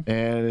 Mm-hmm.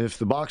 And if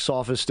the box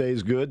office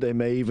stays good, they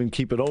may even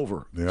keep it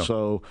over. Yeah.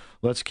 So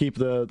let's keep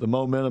the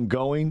momentum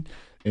going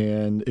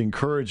and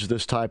encourage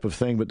this type of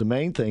thing. But the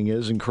main thing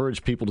is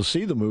encourage people to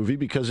see the movie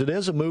because it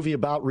is a movie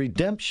about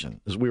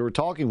redemption, as we were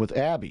talking with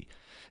Abby.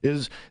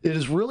 It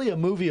is really a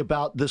movie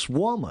about this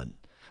woman.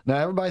 Now,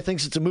 everybody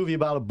thinks it's a movie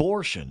about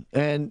abortion,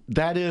 and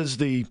that is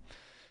the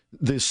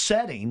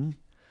setting,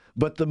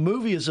 but the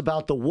movie is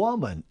about the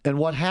woman and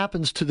what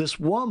happens to this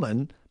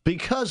woman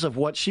because of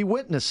what she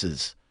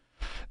witnesses.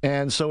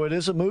 And so it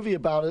is a movie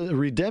about a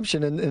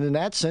redemption, and in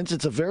that sense,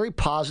 it's a very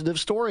positive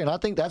story, and I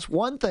think that's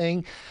one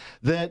thing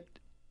that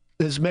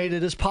has made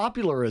it as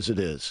popular as it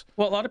is.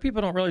 Well, a lot of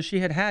people don't realize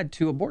she had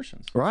 2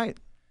 abortions. Right.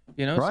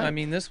 Right. So, I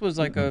mean, this was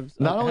like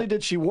Not only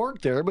did she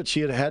work there, but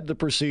she had the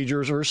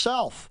procedures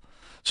herself.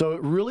 So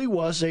it really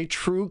was a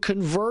true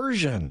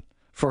conversion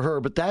for her.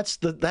 But that's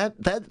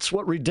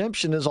what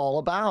redemption is all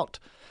about.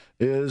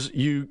 Is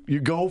you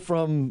go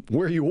from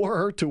where you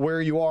were to where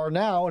you are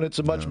now, and it's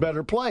a much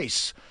better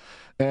place.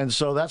 And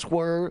so that's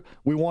where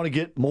we want to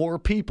get more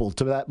people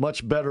to that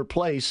much better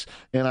place.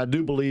 And I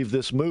do believe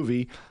this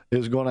movie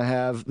is going to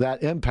have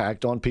that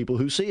impact on people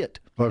who see it.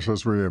 Plus,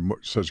 that's really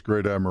such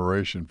great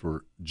admiration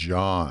for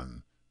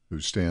John, who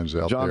stands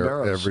out John there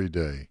Barrows. every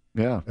day.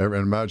 Yeah. And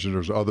imagine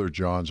there's other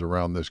Johns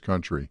around this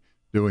country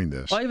doing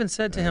this. Well, I even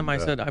said to him, I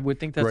said, I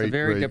would think that's a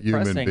very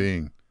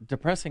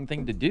depressing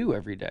thing to do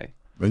every day.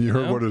 And you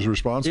heard what his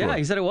response was? Yeah,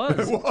 he said it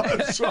was. It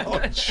was. Oh,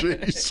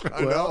 jeez.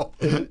 I know.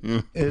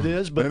 It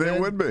is, but and then,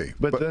 it would be.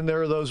 But then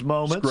there are those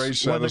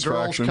moments when the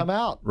girls come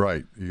out.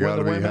 Right. You got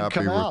to be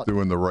happy with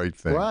doing the right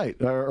thing. Right.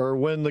 Or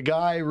when the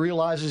guy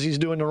realizes he's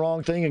doing the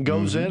wrong thing and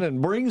goes in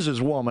and brings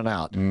his woman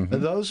out. Mm-hmm.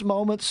 And those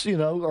moments,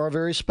 are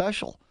very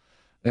special.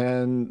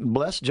 And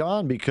bless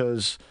John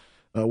because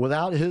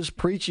without his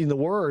preaching the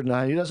word,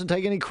 now he doesn't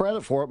take any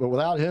credit for it, but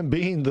without him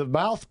being the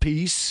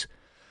mouthpiece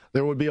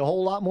there would be a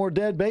whole lot more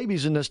dead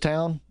babies in this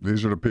town.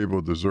 These are the people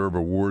who deserve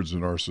awards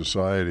in our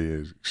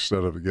society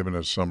instead of giving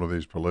us some of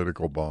these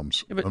political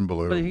bombs. Yeah,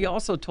 Unbelievable. But he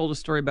also told a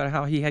story about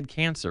how he had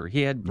cancer,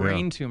 he had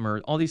brain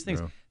tumor, all these things.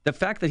 Yeah. The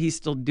fact that he's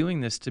still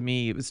doing this, to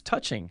me, it was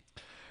touching.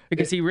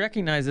 Because he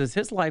recognizes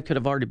his life could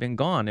have already been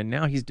gone, and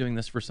now he's doing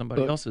this for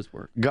somebody else's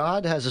work.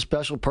 God has a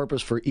special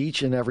purpose for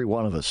each and every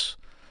one of us.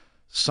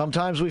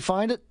 Sometimes we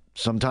find it,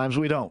 sometimes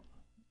we don't.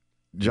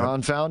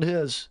 John found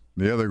his.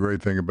 The other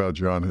great thing about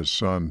John, his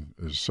son,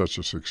 is such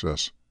a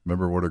success.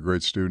 Remember what a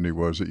great student he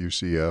was at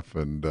UCF,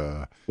 and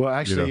well,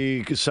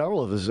 actually,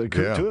 several of his,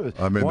 two of his.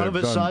 I mean, one of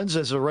his sons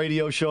has a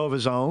radio show of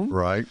his own,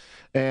 right,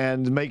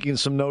 and making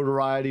some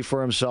notoriety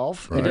for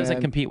himself. Right. It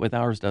doesn't compete with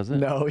ours, does it?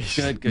 No,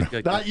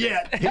 good. Not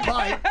yet. He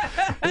might.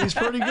 He's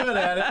pretty good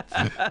at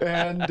it,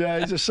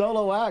 and he's a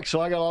solo act,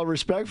 so I got a lot of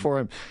respect for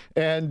him.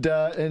 And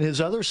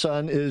his other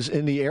son is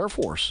in the Air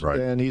Force,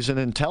 right, and he's in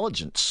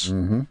intelligence.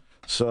 Mm-hmm.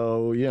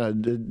 So,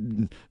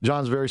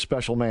 John's a very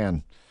special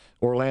man.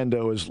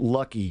 Orlando is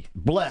lucky,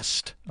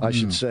 blessed, I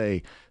should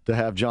say, to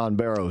have John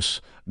Barros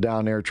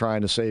down there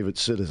trying to save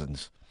its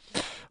citizens.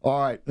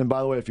 All right, and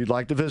by the way, if you'd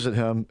like to visit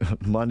him,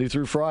 Monday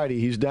through Friday,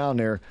 he's down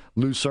there,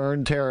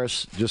 Lucerne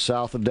Terrace, just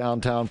south of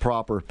downtown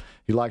proper.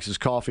 He likes his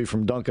coffee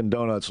from Dunkin'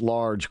 Donuts,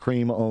 large,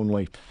 cream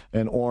only,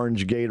 and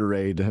orange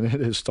Gatorade, and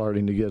it is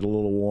starting to get a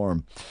little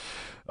warm.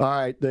 All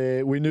right,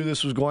 we knew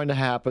this was going to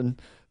happen.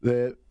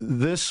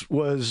 This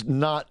was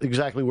not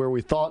exactly where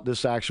we thought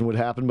this action would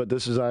happen, but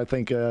this is, I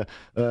think, a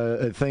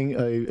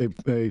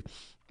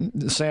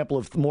sample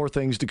of more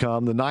things to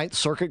come. The Ninth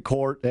Circuit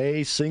Court,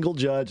 a single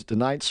judge at the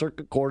Ninth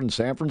Circuit Court in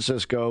San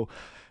Francisco,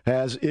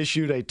 has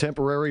issued a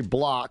temporary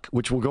block,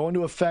 which will go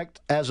into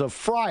effect as of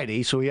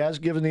Friday. So he has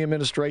given the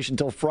administration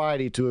till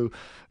Friday to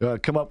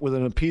come up with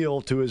an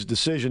appeal to his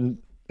decision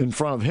in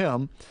front of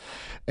him.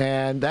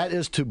 And that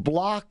is to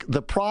block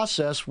the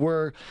process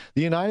where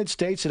the United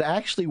States had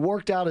actually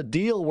worked out a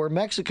deal where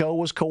Mexico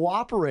was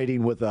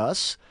cooperating with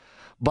us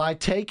by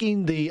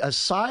taking the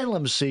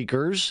asylum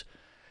seekers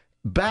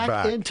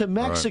back into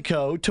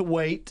Mexico to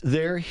wait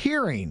their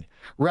hearing,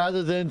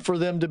 rather than for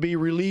them to be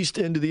released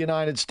into the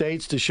United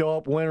States to show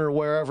up when or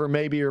wherever,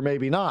 maybe or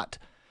maybe not.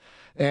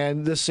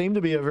 And this seemed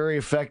to be a very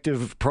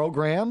effective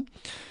program.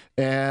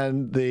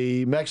 And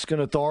the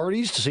Mexican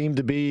authorities seem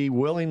to be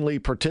willingly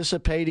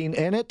participating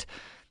in it.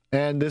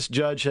 And this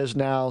judge has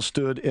now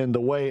stood in the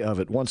way of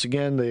it. Once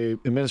again, the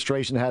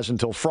administration has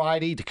until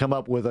Friday to come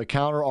up with a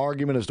counter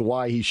argument as to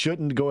why he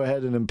shouldn't go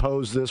ahead and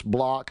impose this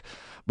block.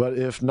 But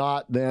if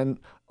not, then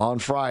on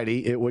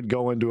Friday it would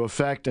go into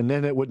effect, and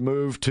then it would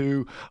move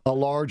to a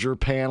larger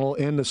panel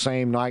in the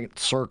same Ninth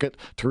Circuit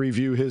to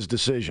review his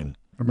decision.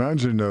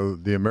 Imagine, though,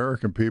 the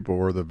American people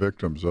are the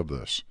victims of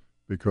this,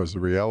 because the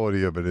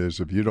reality of it is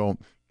if you don't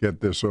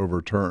get this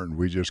overturned,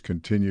 we just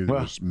continue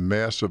this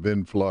massive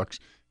influx.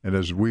 And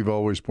as we've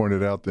always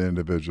pointed out to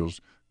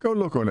individuals, go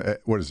look on,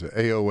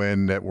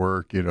 AON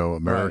Network,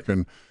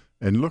 American,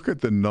 and look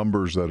at the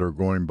numbers that are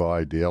going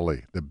by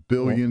daily, the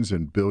billions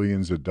and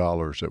billions of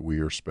dollars that we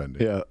are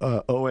spending. Yeah,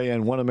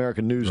 OAN, One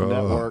American News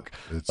Network,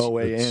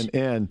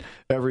 OANN,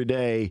 every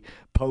day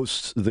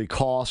posts the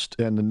cost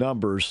and the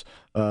numbers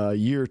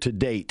year to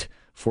date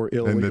for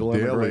illegal immigration.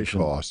 And the daily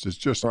cost is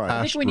just astronomical.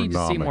 I think we need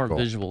to see more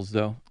visuals,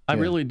 though. I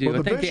really do.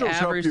 Well, the I think visuals the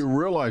average... help you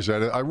realize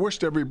that. I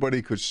wished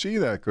everybody could see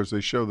that, because they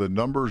show the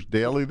numbers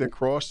daily that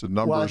cross, the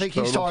numbers. Well, I think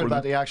he's talking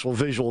about the actual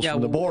visuals from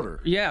the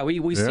border. Yeah,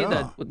 we see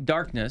that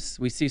darkness.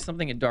 We see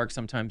something at dark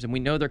sometimes, and we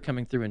know they're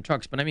coming through in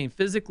trucks. But I mean,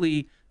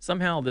 physically,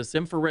 somehow this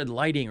infrared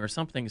lighting or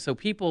something. So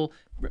people,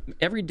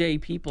 everyday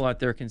people out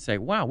there can say,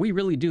 wow, we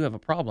really do have a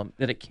problem,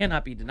 that it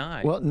cannot be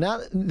denied. Well, now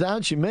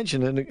that you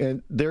mention it,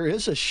 and there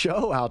is a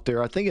show out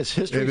there. I think it's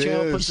History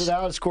Channel puts it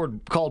out. It's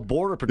called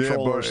Border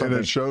Patrol or something.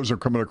 And it shows them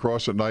coming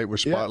across at night with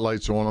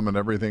spotlights on them and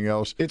everything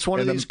else. It's one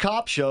of these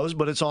cop shows,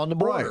 but it's on the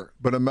border. Right.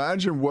 But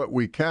imagine what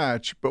we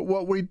catch, but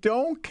what we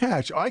don't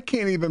catch. I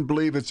can't even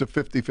believe it's a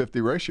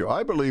 50-50 ratio.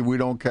 I believe we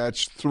don't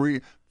catch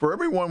 3. For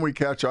every one we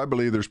catch, I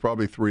believe there's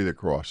probably 3 that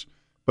cross.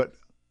 But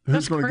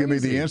who's going to give me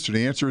the answer?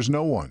 The answer is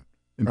no one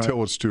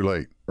until it's too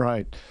late.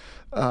 Right.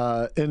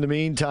 In the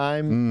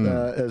meantime,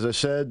 as I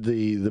said,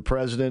 the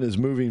president is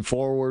moving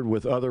forward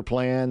with other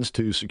plans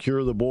to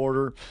secure the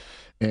border.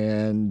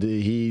 And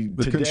the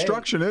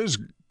construction is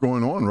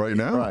going on right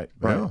now.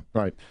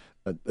 Right.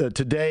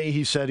 Today,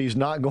 he said he's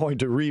not going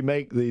to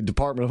remake the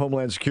Department of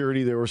Homeland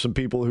Security. There were some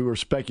people who were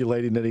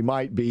speculating that he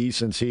might be,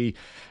 since he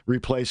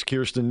replaced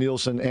Kirstjen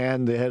Nielsen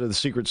and the head of the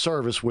Secret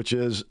Service, which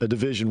is a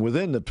division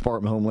within the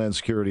Department of Homeland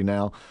Security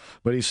now.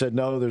 But he said,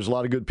 no, there's a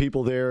lot of good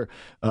people there.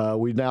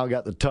 We've now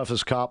got the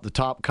toughest cop, the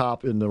top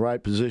cop in the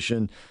right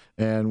position,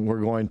 and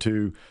we're going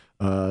to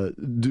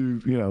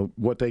do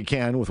what they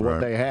can with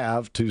what they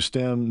have to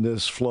stem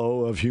this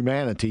flow of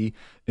humanity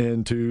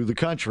into the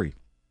country.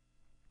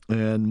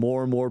 And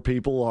more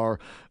people are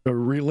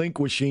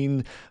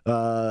relinquishing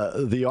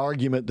the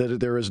argument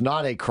that there is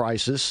not a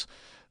crisis.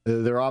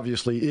 There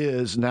obviously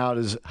is. Now it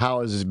is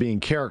how is it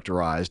being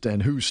characterized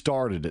and who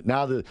started it.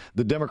 Now the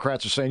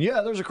Democrats are saying,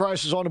 yeah, there's a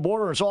crisis on the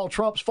border. It's all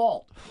Trump's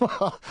fault.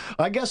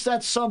 I guess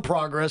that's some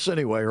progress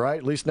anyway, right?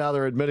 At least now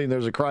they're admitting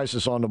there's a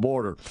crisis on the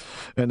border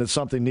and that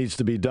something needs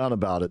to be done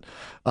about it.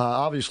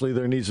 Obviously,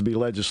 there needs to be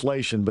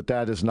legislation, but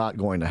that is not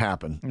going to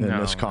happen in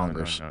this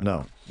Congress.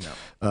 No.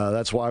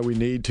 That's why we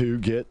need to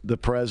get the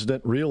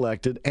president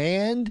reelected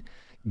and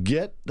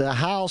get the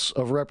House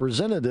of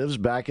Representatives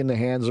back in the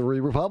hands of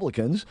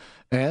Republicans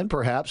and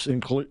perhaps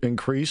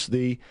increase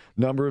the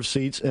number of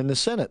seats in the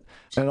Senate.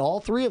 And all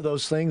three of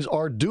those things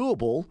are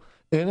doable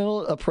in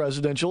a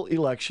presidential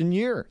election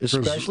year,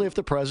 especially if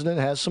the president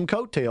has some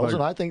coattails,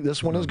 and I think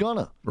this one is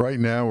gonna. Right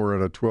now,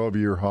 we're at a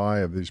 12-year high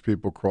of these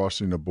people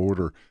crossing the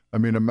border. I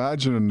mean,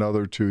 imagine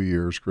another 2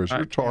 years, Chris.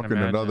 You're talking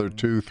another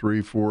 2,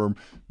 3, 4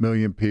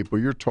 million people.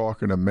 You're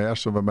talking a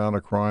massive amount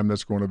of crime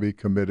that's going to be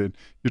committed.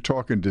 You're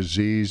talking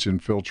disease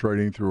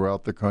infiltrating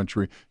throughout the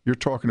country. You're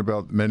talking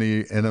about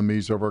many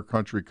enemies of our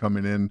country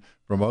coming in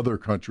from other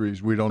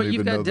countries. We don't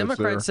even know that's there. But you've got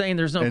Democrats saying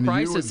there's no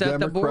crisis at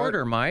the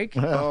border, Mike.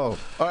 Oh,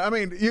 I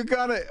mean, you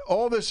got to.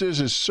 All this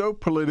is so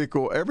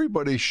political.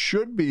 Everybody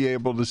should be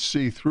able to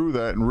see through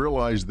that and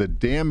realize the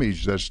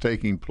damage that's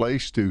taking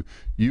place to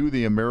you,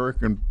 the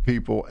American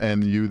people,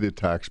 and you, the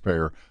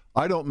taxpayer.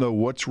 I don't know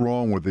what's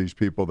wrong with these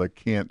people that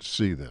can't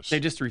see this.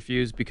 They just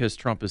refuse because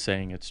Trump is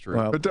saying it's true.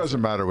 Well, it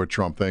doesn't matter what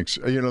Trump thinks.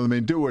 You know what I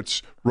mean? Do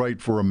what's right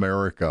for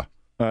America.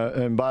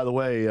 And by the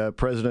way,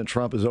 President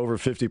Trump is over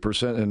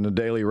 50% in the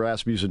daily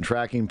Rasmussen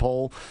tracking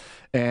poll.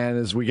 And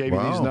as we gave you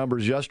these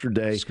numbers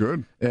yesterday, that's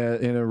good.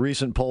 In a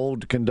recent poll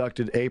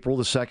conducted April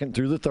the 2nd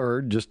through the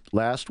 3rd, just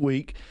last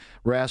week,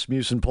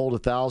 Rasmussen polled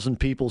 1,000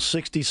 people.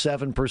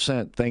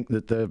 67% think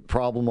that the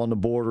problem on the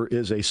border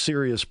is a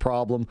serious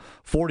problem.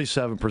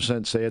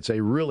 47% say it's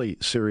a really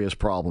serious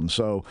problem.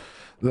 So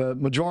the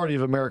majority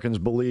of Americans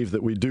believe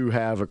that we do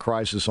have a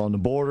crisis on the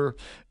border.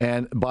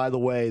 And by the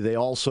way, they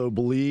also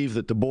believe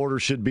that the border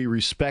should be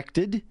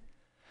respected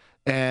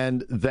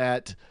and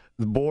that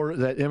the border,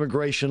 that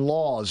immigration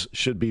laws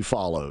should be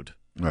followed.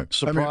 Right.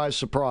 Surprise,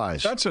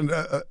 surprise. That's and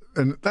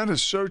that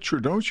is so true.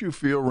 Don't you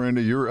feel,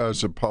 Randy, you're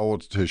as a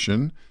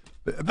politician?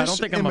 I don't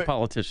think I'm a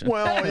politician.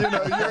 Well,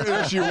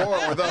 yes, you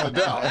are, without a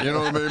doubt. You know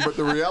what I mean? But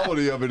the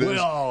reality of it is, we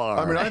all are.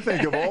 I mean, I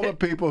think of all the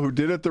people who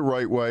did it the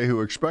right way, who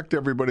expect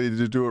everybody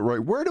to do it right,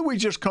 where do we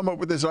just come up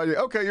with this idea?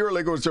 Okay, you're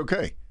illegal, it's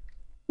okay.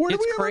 Where do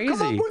we ever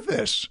come up with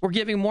this? We're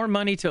giving more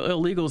money to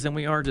illegals than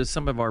we are to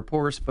some of our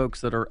poorest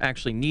folks that are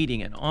actually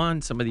needing and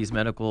on some of these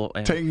medical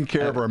and taking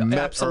care of our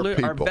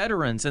people, our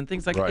veterans and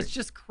things like that. It's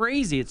just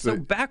crazy. It's so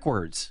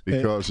backwards.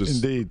 Because it's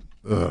indeed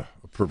a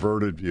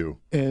perverted view.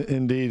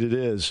 Indeed, it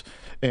is.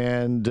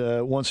 And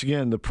once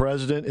again, the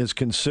president is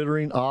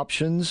considering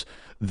options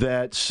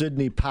that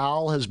Sidney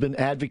Powell has been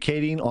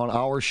advocating on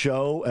our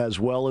show as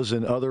well as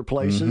in other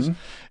places,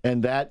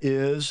 and that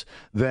is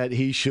that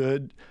he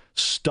should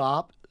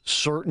stop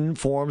certain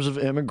forms of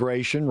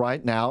immigration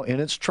right now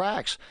in its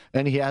tracks,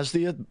 and he has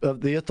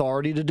the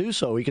authority to do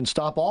so. He can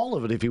stop all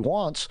of it if he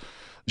wants.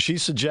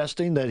 She's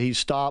suggesting that he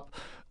stop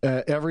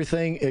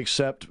everything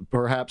except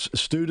perhaps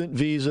student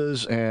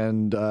visas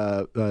and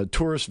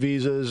tourist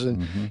visas,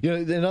 and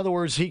in other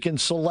words, he can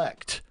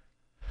select.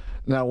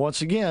 Now,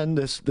 once again,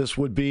 this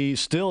would be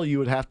still you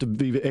would have to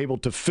be able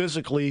to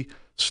physically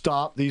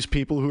stop these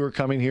people who are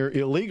coming here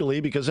illegally,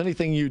 because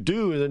anything you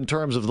do in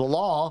terms of the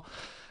law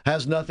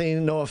has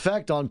no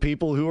effect on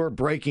people who are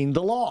breaking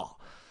the law.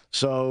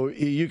 So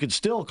you could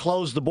still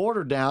close the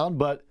border down,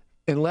 but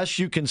unless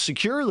you can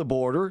secure the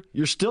border,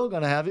 you're still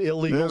going to have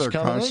illegals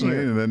coming in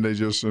here. And then they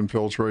just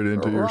infiltrate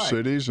into your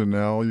cities, and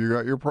now you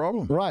got your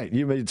problem. Right.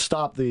 You may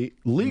stop the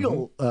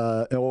legal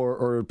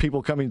or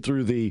people coming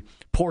through the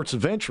ports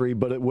of entry,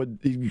 but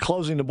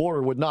closing the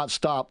border would not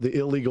stop the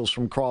illegals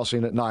from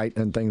crossing at night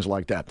and things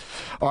like that.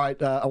 All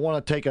right. I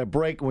want to take a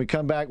break. When we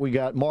come back, we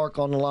got Mark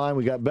on the line.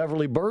 We got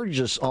Beverly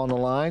Burgess on the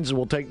lines, and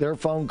we'll take their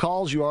phone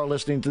calls. You are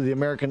listening to the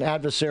American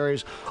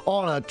Adversaries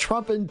on a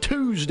Trumpin'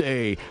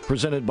 Tuesday,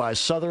 presented by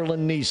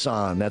Sutherland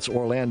Nissan. That's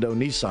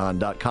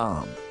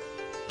OrlandoNissan.com.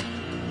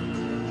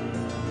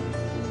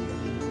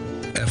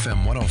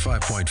 FM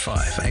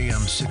 105.5,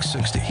 AM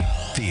 660.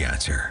 The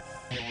Answer.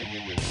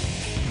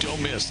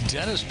 Don't miss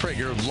Dennis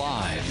Prager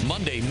live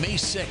Monday, May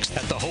 6th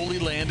at the Holy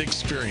Land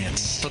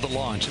Experience for the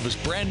launch of his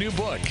brand new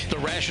book, The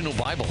Rational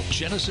Bible,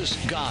 Genesis,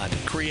 God,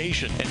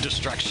 Creation, and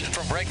Destruction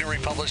from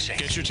Regnery Publishing.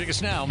 Get your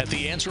tickets now at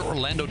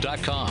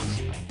theanswerorlando.com.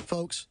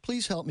 Folks,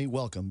 please help me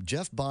welcome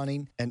Jeff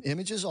Bonning and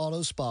Images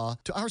Auto Spa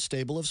to our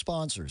stable of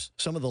sponsors.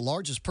 Some of the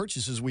largest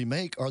purchases we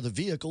make are the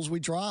vehicles we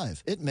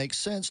drive. It makes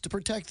sense to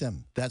protect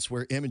them. That's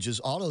where Images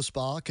Auto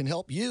Spa can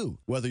help you,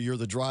 whether you're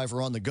the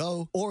driver on the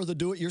go or the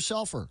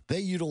do-it-yourselfer. They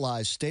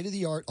utilize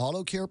state-of-the-art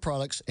auto care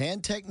products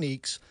and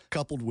techniques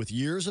coupled with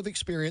years of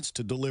experience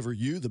to deliver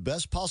you the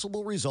best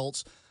possible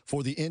results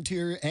for the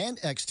interior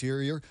and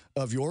exterior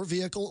of your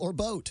vehicle or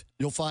boat.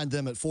 You'll find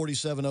them at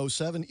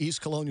 4707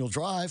 East Colonial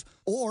Drive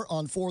or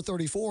on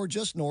 434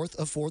 just north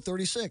of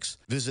 436.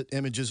 Visit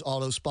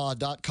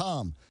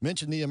ImagesAutoSpa.com.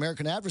 Mention the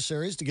American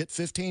Adversaries to get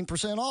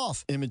 15%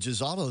 off.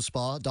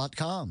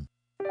 ImagesAutoSpa.com.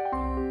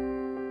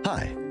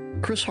 Hi,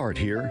 Chris Hart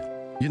here.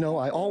 You know,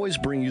 I always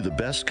bring you the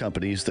best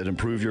companies that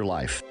improve your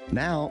life.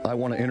 Now, I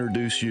want to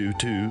introduce you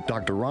to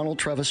Dr. Ronald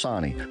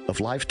Trevisani of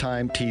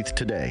Lifetime Teeth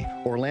Today,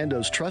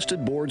 Orlando's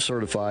trusted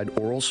board-certified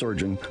oral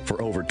surgeon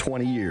for over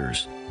 20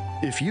 years.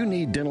 If you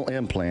need dental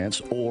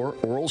implants or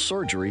oral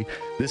surgery,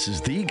 this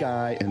is the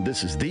guy and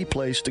this is the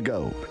place to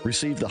go.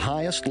 Receive the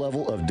highest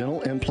level of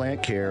dental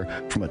implant care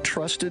from a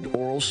trusted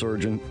oral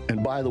surgeon,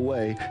 and by the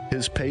way,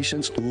 his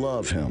patients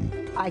love him.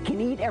 I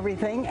can eat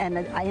everything,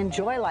 and I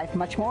enjoy life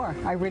much more.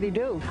 I really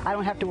do. I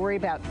don't have to worry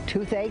about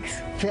toothaches,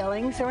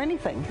 fillings, or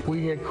anything.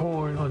 We had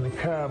corn on the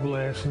cob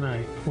last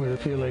night with a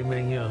filet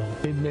mignon.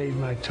 It made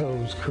my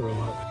toes curl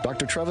up.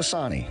 Dr.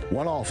 Trevisani,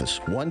 one office,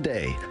 one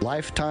day.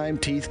 Lifetime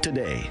Teeth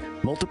Today.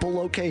 Multiple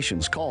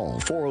locations.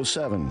 Call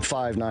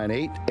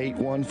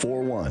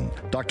 407-598-8141.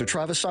 Dr.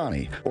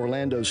 Trevisani,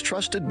 Orlando's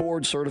trusted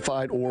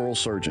board-certified oral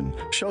surgeon.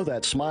 Show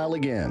that smile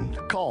again.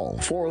 Call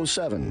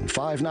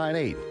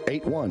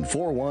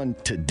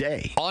 407-598-8141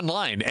 today.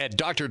 Online at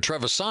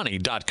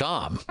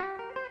drtrevisani.com.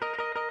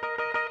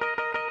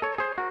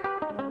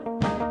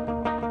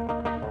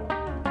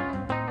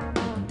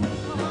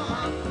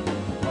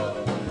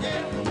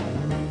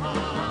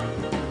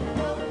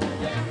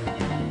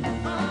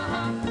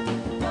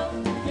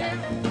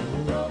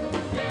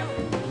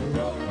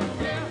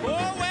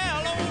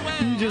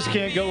 You just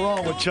can't go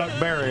wrong with Chuck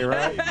Berry,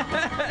 right?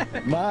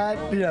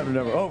 You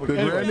never. Oh, Did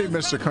anyway. Randy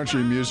miss the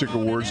Country Music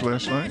Awards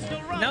last night?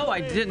 No, I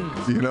didn't.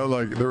 You know,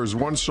 like there was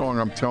one song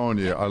I'm telling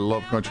you, I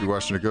love country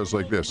western. It goes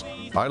like this: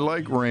 I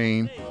like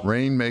rain,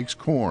 rain makes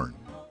corn,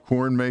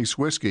 corn makes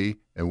whiskey,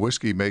 and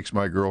whiskey makes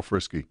my girl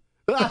frisky.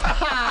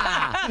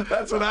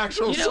 That's an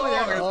actual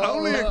song. It's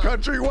only a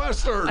country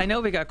western. I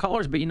know we got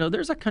callers, but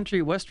there's a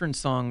country western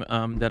song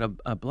that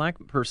a black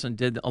person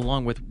did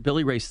along with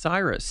Billy Ray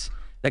Cyrus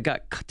that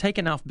got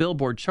taken off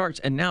Billboard charts,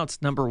 and now it's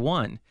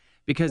 #1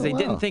 because they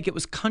didn't think it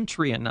was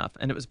country enough,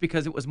 and it was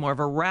because it was more of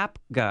a rap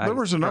guy. There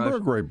was a number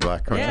of great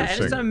black country singers. Yeah,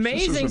 and it's an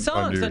amazing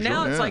song. So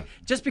now it's yeah. like,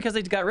 just because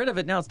they got rid of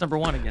it, now it's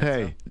 #1 again.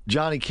 Hey,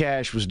 Johnny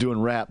Cash was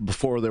doing rap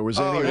before there was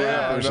any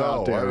rappers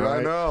out there, right?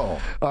 I know.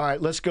 All right,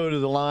 let's go to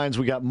the lines.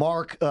 We got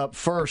Mark up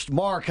first.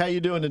 Mark, how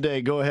you doing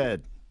today? Go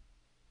ahead.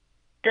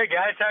 Good,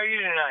 guys. How are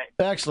you tonight?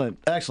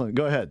 Excellent.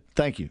 Go ahead.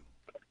 Thank you.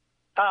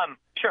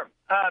 Sure.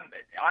 I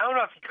don't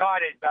know if you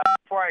caught it.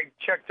 Before I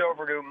checked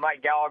over to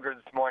Mike Gallagher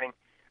this morning,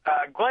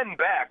 Glenn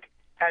Beck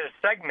had a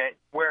segment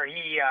where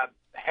he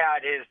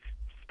had his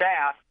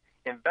staff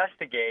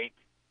investigate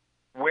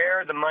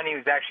where the money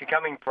was actually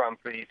coming from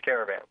for these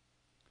caravans.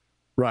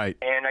 Right.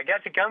 And I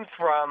guess it comes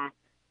from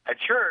a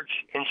church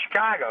in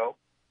Chicago,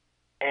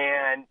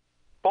 and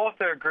both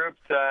their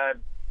groups,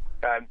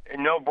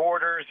 No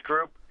Borders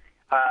group,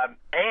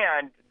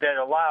 and that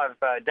a lot of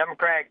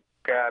Democratic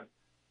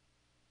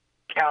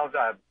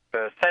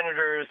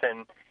senators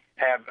and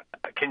have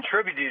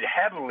contributed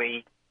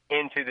heavily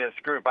into this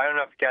group. I don't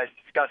know if you guys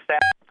discussed that,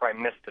 if I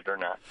missed it or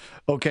not.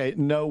 Okay,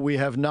 no, we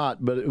have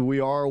not, but we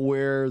are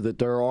aware that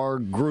there are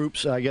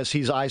groups. I guess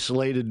he's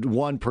isolated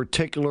one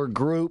particular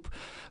group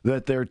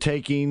that they're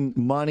taking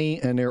money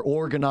and they're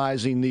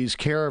organizing these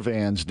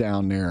caravans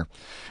down there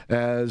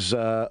as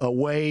a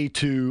way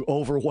to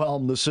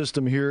overwhelm the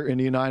system here in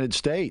the United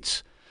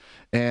States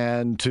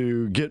and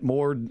to get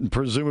more,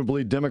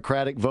 presumably,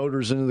 Democratic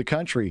voters into the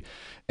country.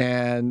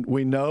 And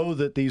we know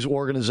that these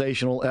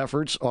organizational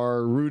efforts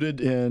are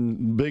rooted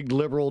in big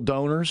liberal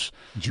donors.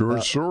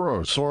 George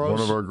Soros,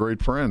 one of our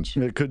great friends.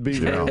 It could be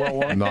very well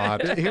one.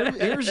 Not.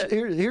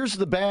 Here's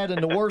the bad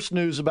and the worst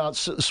news about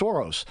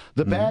Soros.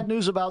 The bad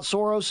news about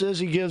Soros is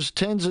he gives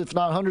tens, if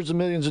not hundreds of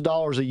millions of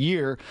dollars a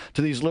year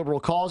to these liberal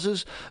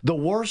causes. The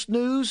worst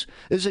news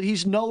is that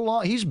he's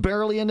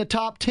barely in the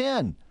top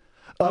 10.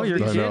 You're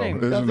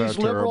kidding. Isn't these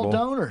that liberal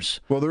terrible?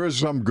 donors. Well, there is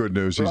some good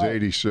news. He's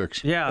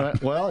 86. Yeah.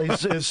 Well,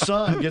 his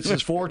son gets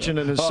his fortune,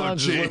 and his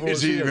son's as liberal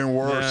as he is. even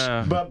worse.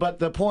 Yeah. But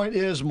the point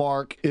is,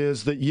 Mark,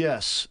 is that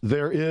yes,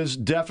 there is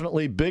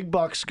definitely big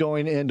bucks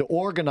going into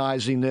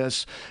organizing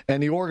this,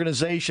 and the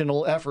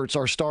organizational efforts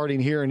are starting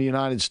here in the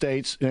United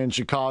States, in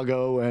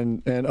Chicago,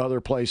 and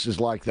other places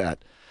like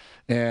that.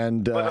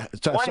 And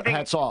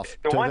hats off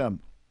to them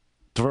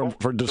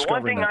for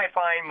discovering that.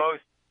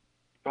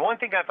 The one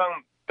thing I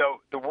found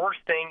the worst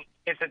thing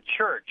is a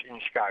church in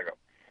Chicago,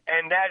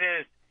 and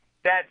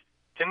that's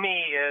to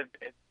me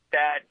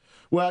that.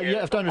 Well, you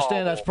have to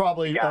understand that's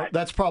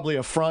probably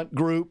a front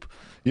group.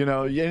 You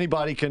know,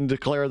 anybody can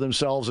declare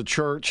themselves a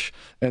church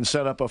and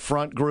set up a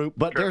front group.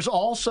 But there's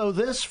also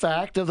this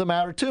fact of the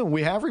matter, too. And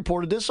we have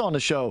reported this on the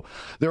show.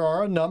 There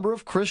are a number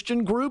of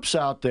Christian groups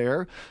out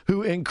there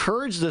who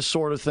encourage this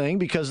sort of thing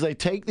because they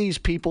take these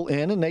people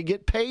in and they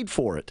get paid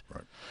for it.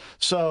 Right.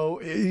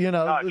 So, you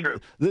know,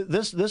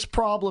 this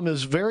problem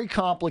is very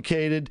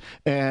complicated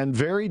and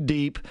very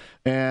deep,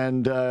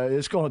 and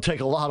it's going to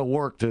take a lot of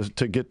work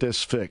to get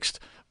this fixed.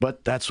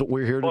 But that's what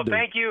we're here to do. Well,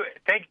 thank you.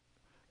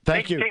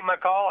 Thank you for taking my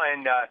call,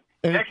 and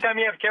next time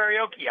you have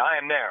karaoke, I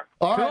am there.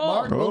 All right,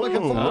 Mark. We're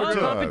looking forward to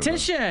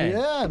competition.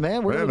 Yeah,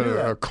 man. We're going to do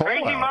that.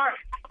 Crazy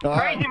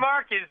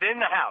Mark is in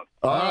the house.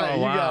 All right,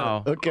 you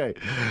got it. Okay.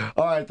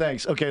 All right,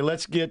 thanks. Okay,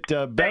 let's get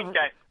Beverly.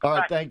 All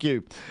right, thank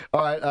you.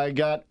 All right, I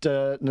got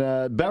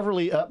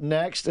Beverly up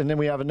next, and then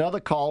we have another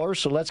caller,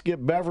 so let's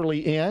get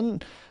Beverly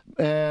in.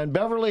 And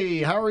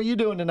Beverly, how are you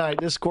doing tonight?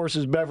 This, of course,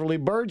 is Beverly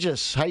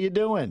Burgess. How you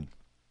doing?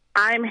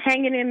 I'm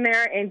hanging in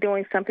there and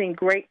doing something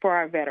great for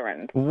our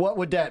veterans. What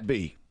would that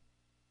be?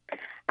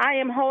 I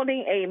am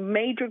holding a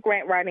major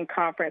grant writing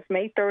conference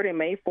May 3rd and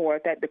May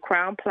 4th at the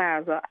Crown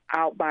Plaza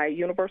out by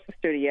Universal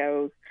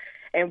Studios,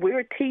 and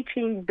we're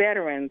teaching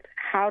veterans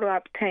how to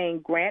obtain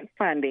grant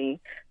funding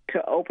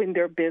to open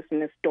their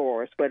business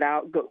doors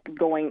without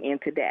going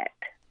into debt.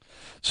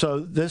 So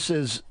this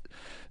is,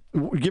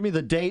 give me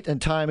the date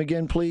and time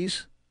again,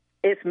 please.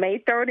 It's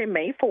May 3rd and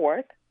May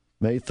 4th.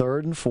 May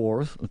 3rd and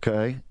 4th,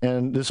 okay.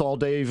 And this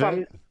all-day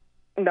event?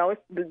 No,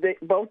 it's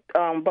both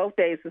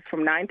days is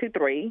from 9 to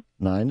 3.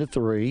 9 to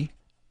 3.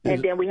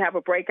 And then we have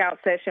a breakout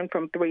session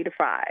from 3 to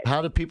 5.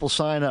 How do people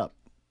sign up?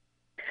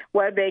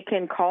 Well, they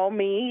can call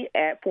me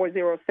at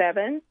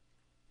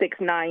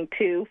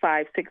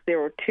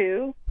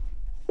 407-692-5602,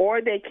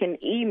 or they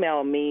can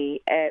email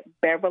me at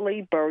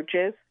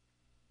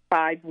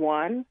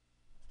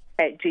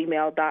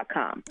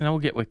beverlyburgess51@gmail.com. And we'll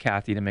get with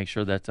Kathy to make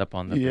sure that's up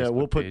on the Facebook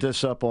we'll put page.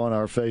 this up on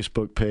our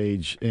Facebook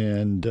page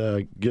and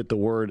get the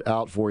word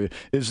out for you.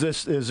 Is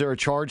there a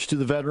charge to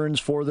the veterans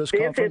for this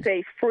conference? This is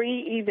a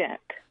free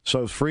event.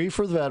 So free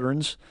for the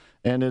veterans,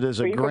 and it is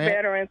free a grant for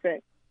veterans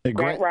and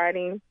grant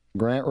writing.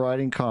 Grant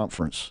writing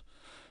conference.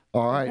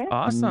 All right.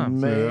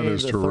 Awesome. May that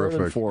is the terrific.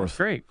 3rd and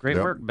 4th. Great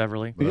work,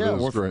 Beverly. That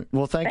is great.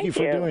 Well, thank you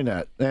for doing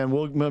that, and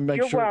we'll make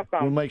You're welcome.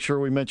 We'll make sure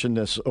we mention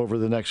this over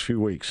the next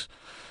few weeks.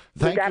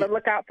 We got to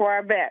look out for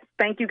our vets.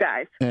 Thank you,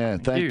 guys.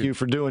 And thank you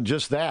for doing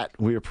just that.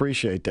 We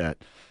appreciate that.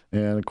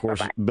 And of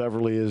course,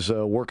 Beverly is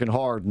working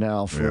hard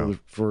now for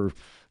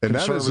and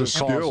that is a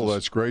skill causes.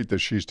 that's great that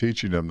she's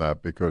teaching them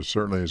that, because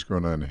certainly it's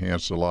going to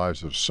enhance the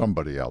lives of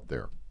somebody out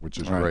there, which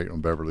is great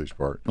on Beverly's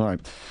part. All right.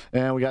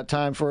 And we got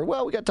time for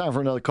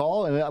another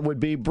call, and that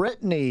would be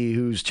Brittany,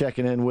 who's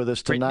checking in with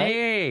us tonight.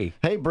 Brittany.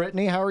 Hey,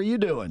 Brittany, how are you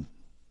doing?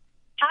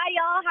 Hi,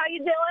 y'all. How you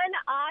doing?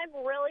 I'm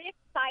really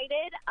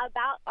excited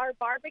about our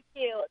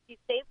barbecue. If you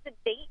save the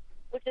date,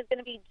 which is going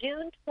to be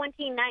June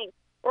 29th,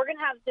 we're going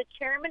to have the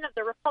chairman of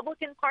the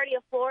Republican Party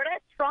of Florida,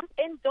 Trump,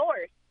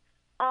 endorsed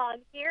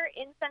here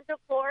in Central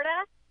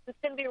Florida. It's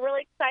going to be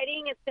really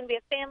exciting. It's going to be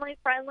a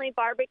family-friendly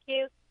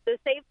barbecue. So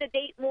save the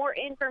date. More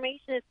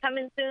information is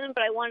coming soon,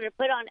 but I wanted to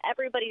put on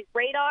everybody's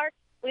radar.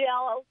 We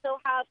also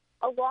have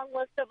a long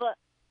list of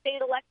state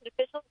elected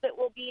officials that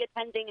will be in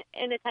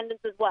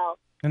attendance as well.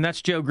 And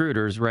that's Joe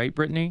Gruters, right,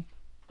 Brittany?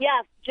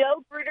 Yes,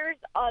 Joe Gruters,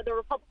 the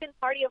Republican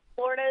Party of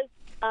Florida's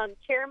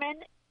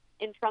chairman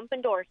and Trump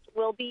endorsed,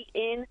 will be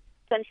in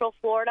Central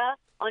Florida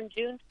on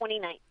June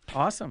 29th.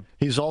 Awesome.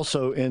 He's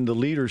also in the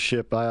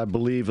leadership, I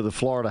believe, of the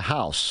Florida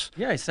House.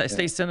 Yeah, he's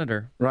state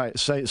senator. Right,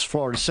 it's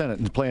Florida Senate,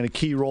 and playing a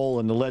key role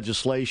in the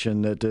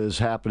legislation that is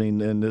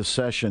happening in this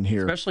session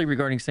here. Especially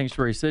regarding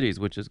sanctuary cities,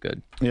 which is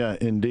good. Yeah,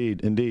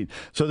 indeed.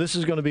 So this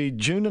is going to be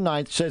June the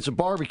 9th. So it's a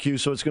barbecue,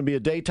 so it's going to be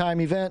a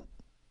daytime event?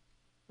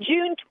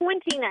 June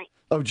 29th.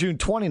 Oh, June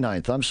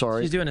 29th. I'm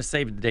sorry. She's doing a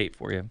saved date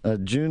for you.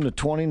 June the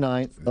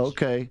 29th.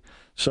 Okay.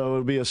 So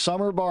it'll be a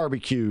summer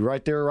barbecue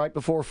right there, right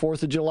before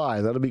 4th of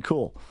July. That'll be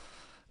cool.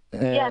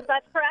 Yes,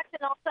 that's correct.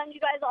 And I'll send you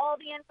guys all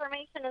the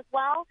information as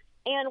well.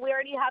 And we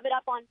already have it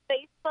up on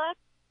Facebook.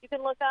 You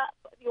can look up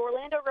the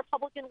Orlando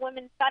Republican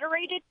Women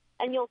Federated,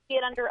 and you'll see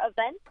it under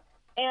events.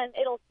 And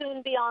it'll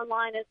soon be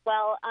online as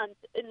well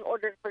in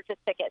order to purchase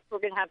tickets. We're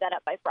going to have that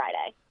up by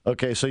Friday.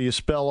 Okay, so you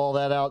spell all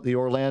that out, the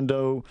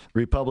Orlando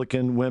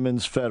Republican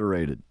Women's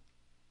Federated.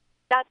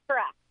 That's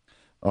correct.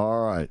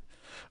 All right.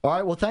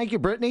 Well, thank you,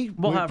 Brittany.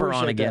 We'll have her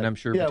on again, I'm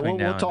sure. Yeah, between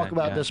now we'll and talk then.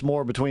 about this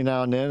more between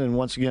now and then, and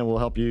once again, we'll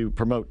help you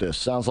promote this.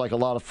 Sounds like a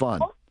lot of fun.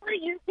 Hopefully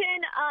you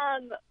can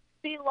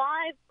be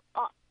live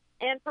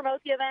and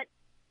promote the event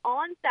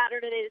on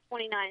Saturday the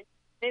 29th.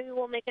 Maybe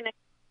we'll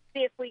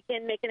see if we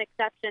can make an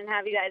exception and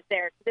have you guys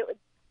there.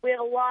 We have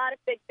a lot of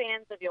big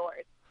fans of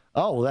yours.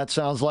 Oh, well, that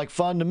sounds like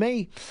fun to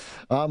me.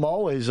 I'm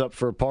always up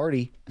for a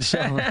party. So.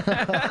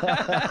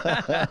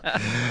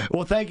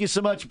 Well, thank you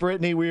so much,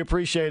 Brittany. We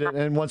appreciate it.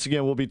 And once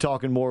again, we'll be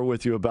talking more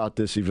with you about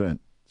this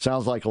event.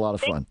 Sounds like a lot of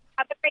fun.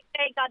 Have a great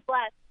day. God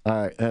bless. All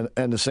right,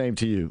 and the same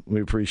to you. We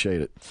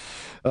appreciate it.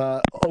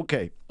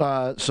 Okay,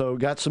 so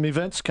got some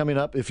events coming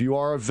up. If you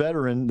are a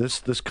veteran,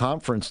 this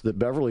conference that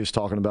Beverly's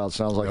talking about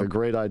sounds like a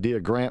great idea.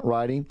 Grant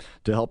writing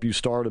to help you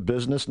start a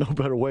business. No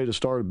better way to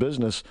start a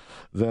business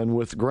than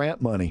with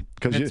grant money.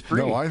 It's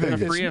free. No, I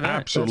think it's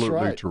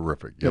absolutely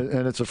terrific. Yep.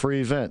 And it's a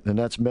free event, and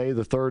that's May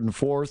the 3rd and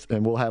 4th,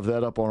 and we'll have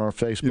that up on our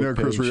Facebook page.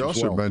 Because we as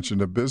also well. mentioned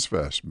the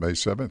BizFest, May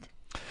 7th.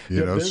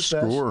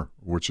 BizFest. SCORE,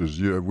 which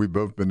is, we've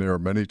both been there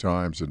many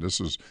times, and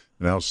this is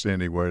an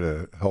outstanding way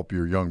to help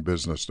your young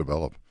business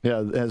develop.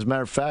 Yeah, as a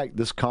matter of fact,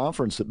 this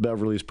conference that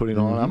Beverly's putting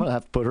on, I'm going to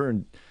have to put her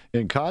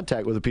in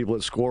contact with the people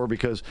at SCORE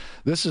because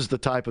this is the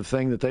type of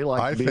thing that they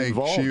like to be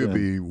involved in. I think she would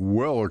be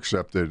well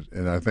accepted,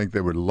 and I think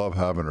they would love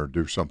having her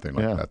do something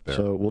like that there.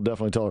 So we'll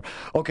definitely tell her.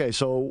 Okay,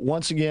 so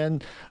once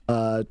again,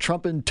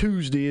 Trumpin'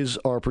 Tuesdays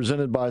are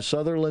presented by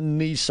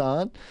Sutherland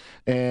Nissan,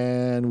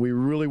 and we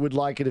really would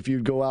like it if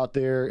you'd go out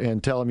there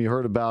and tell them you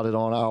heard about it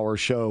on our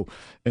show,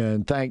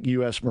 and thank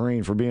U.S.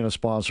 Marine for being a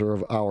sponsor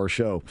of our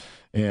show.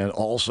 And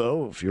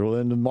also, if you're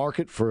in the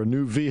market for a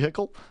new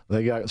vehicle,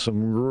 they got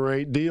some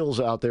great deals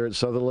out there at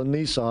Sutherland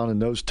Nissan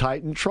and those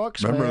Titan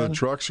trucks, Remember, man. the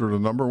trucks are the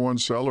number one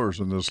sellers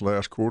in this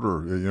last quarter,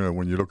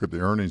 when you look at the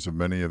earnings of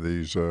many of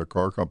these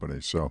car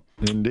companies. So,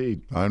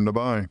 indeed. Time to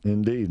buy.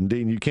 Indeed.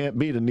 You can't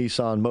beat a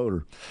Nissan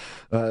motor.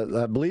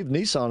 I believe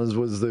Nissan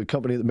was the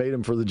company that made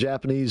them for the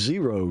Japanese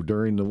Zero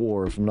during the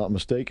war, if I'm not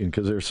mistaken,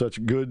 because they're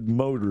such good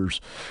motors.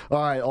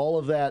 All right, all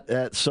of that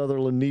at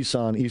Sutherland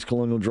Nissan, East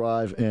Colonial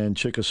Drive and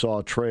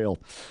Chickasaw Trail.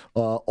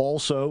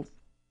 Also,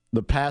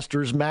 the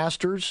Pastors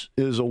Masters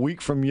is a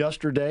week from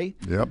yesterday.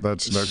 Yep,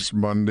 that's next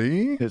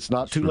Monday. It's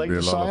not too late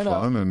to sign up. Should be a lot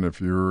of fun, and if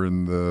you're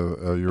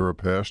you're a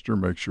pastor,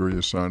 make sure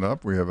you sign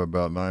up. We have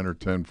about 9 or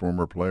 10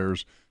 former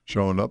players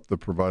showing up to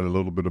provide a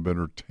little bit of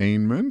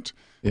entertainment.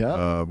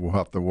 Yeah, we'll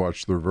have to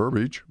watch their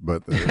verbiage,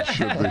 but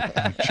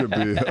it should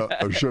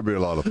be a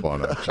lot of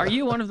fun. Actually. Are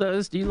you one of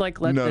those? Do you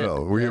like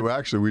No. We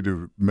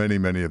do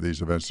many of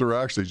these events. They're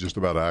actually just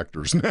about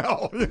actors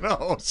now,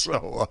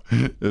 So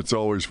it's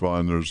always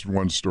fun. There's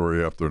one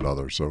story after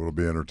another, so it'll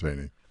be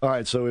entertaining. All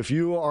right, so if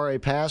you are a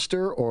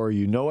pastor or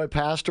you know a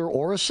pastor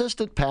or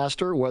assistant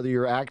pastor, whether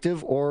you're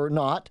active or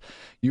not,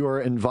 you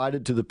are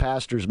invited to the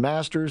Pastors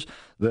Masters.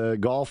 The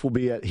golf will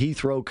be at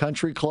Heathrow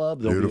Country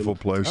Club. Beautiful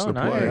place to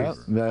play. Yeah,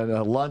 then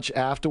lunch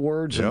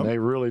afterwards, and they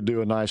really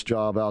do a nice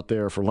job out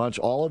there for lunch.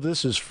 All of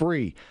this is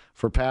free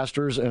for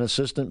pastors and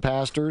assistant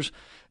pastors,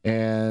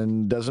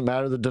 and doesn't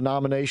matter the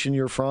denomination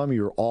you're from,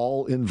 you're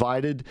all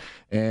invited,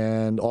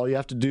 and all you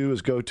have to do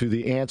is go to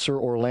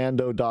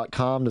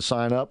theanswerorlando.com to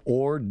sign up,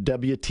 or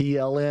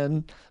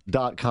WTLN.com.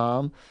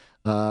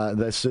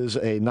 This is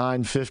a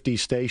 950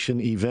 station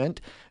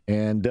event,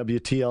 and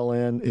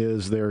WTLN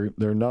is their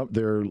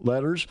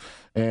letters,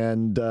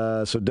 and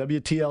so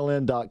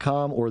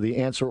WTLN.com or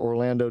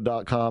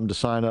theanswerorlando.com to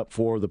sign up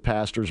for the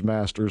Pastors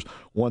Masters.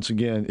 Once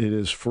again, it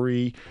is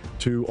free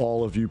to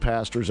all of you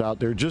pastors out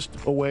there, just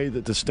a way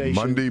that the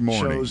station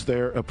shows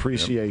their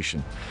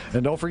appreciation. Yep.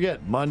 And don't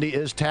forget, Monday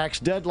is tax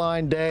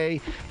deadline day.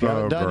 If you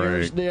haven't done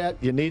yours yet,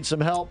 you need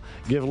some help,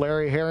 give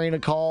Larry Herring a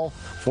call,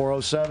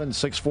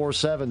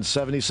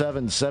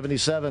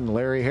 407-647-7777.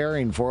 Larry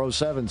Herring,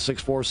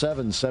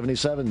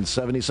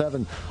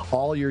 407-647-7777.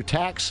 All your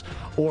tax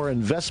or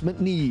investment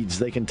needs,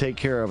 they can take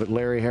care of at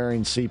Larry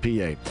Herring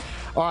CPA.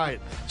 All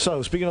right,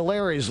 so speaking of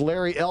Larry's,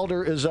 Larry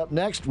Elder is up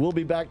next. We'll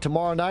be back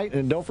tomorrow night,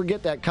 and don't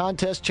forget that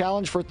contest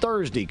challenge for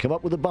Thursday. Come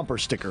up with a bumper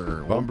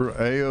sticker.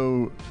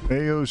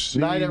 AOC,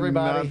 night,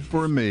 everybody. Not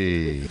for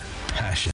me. Passion.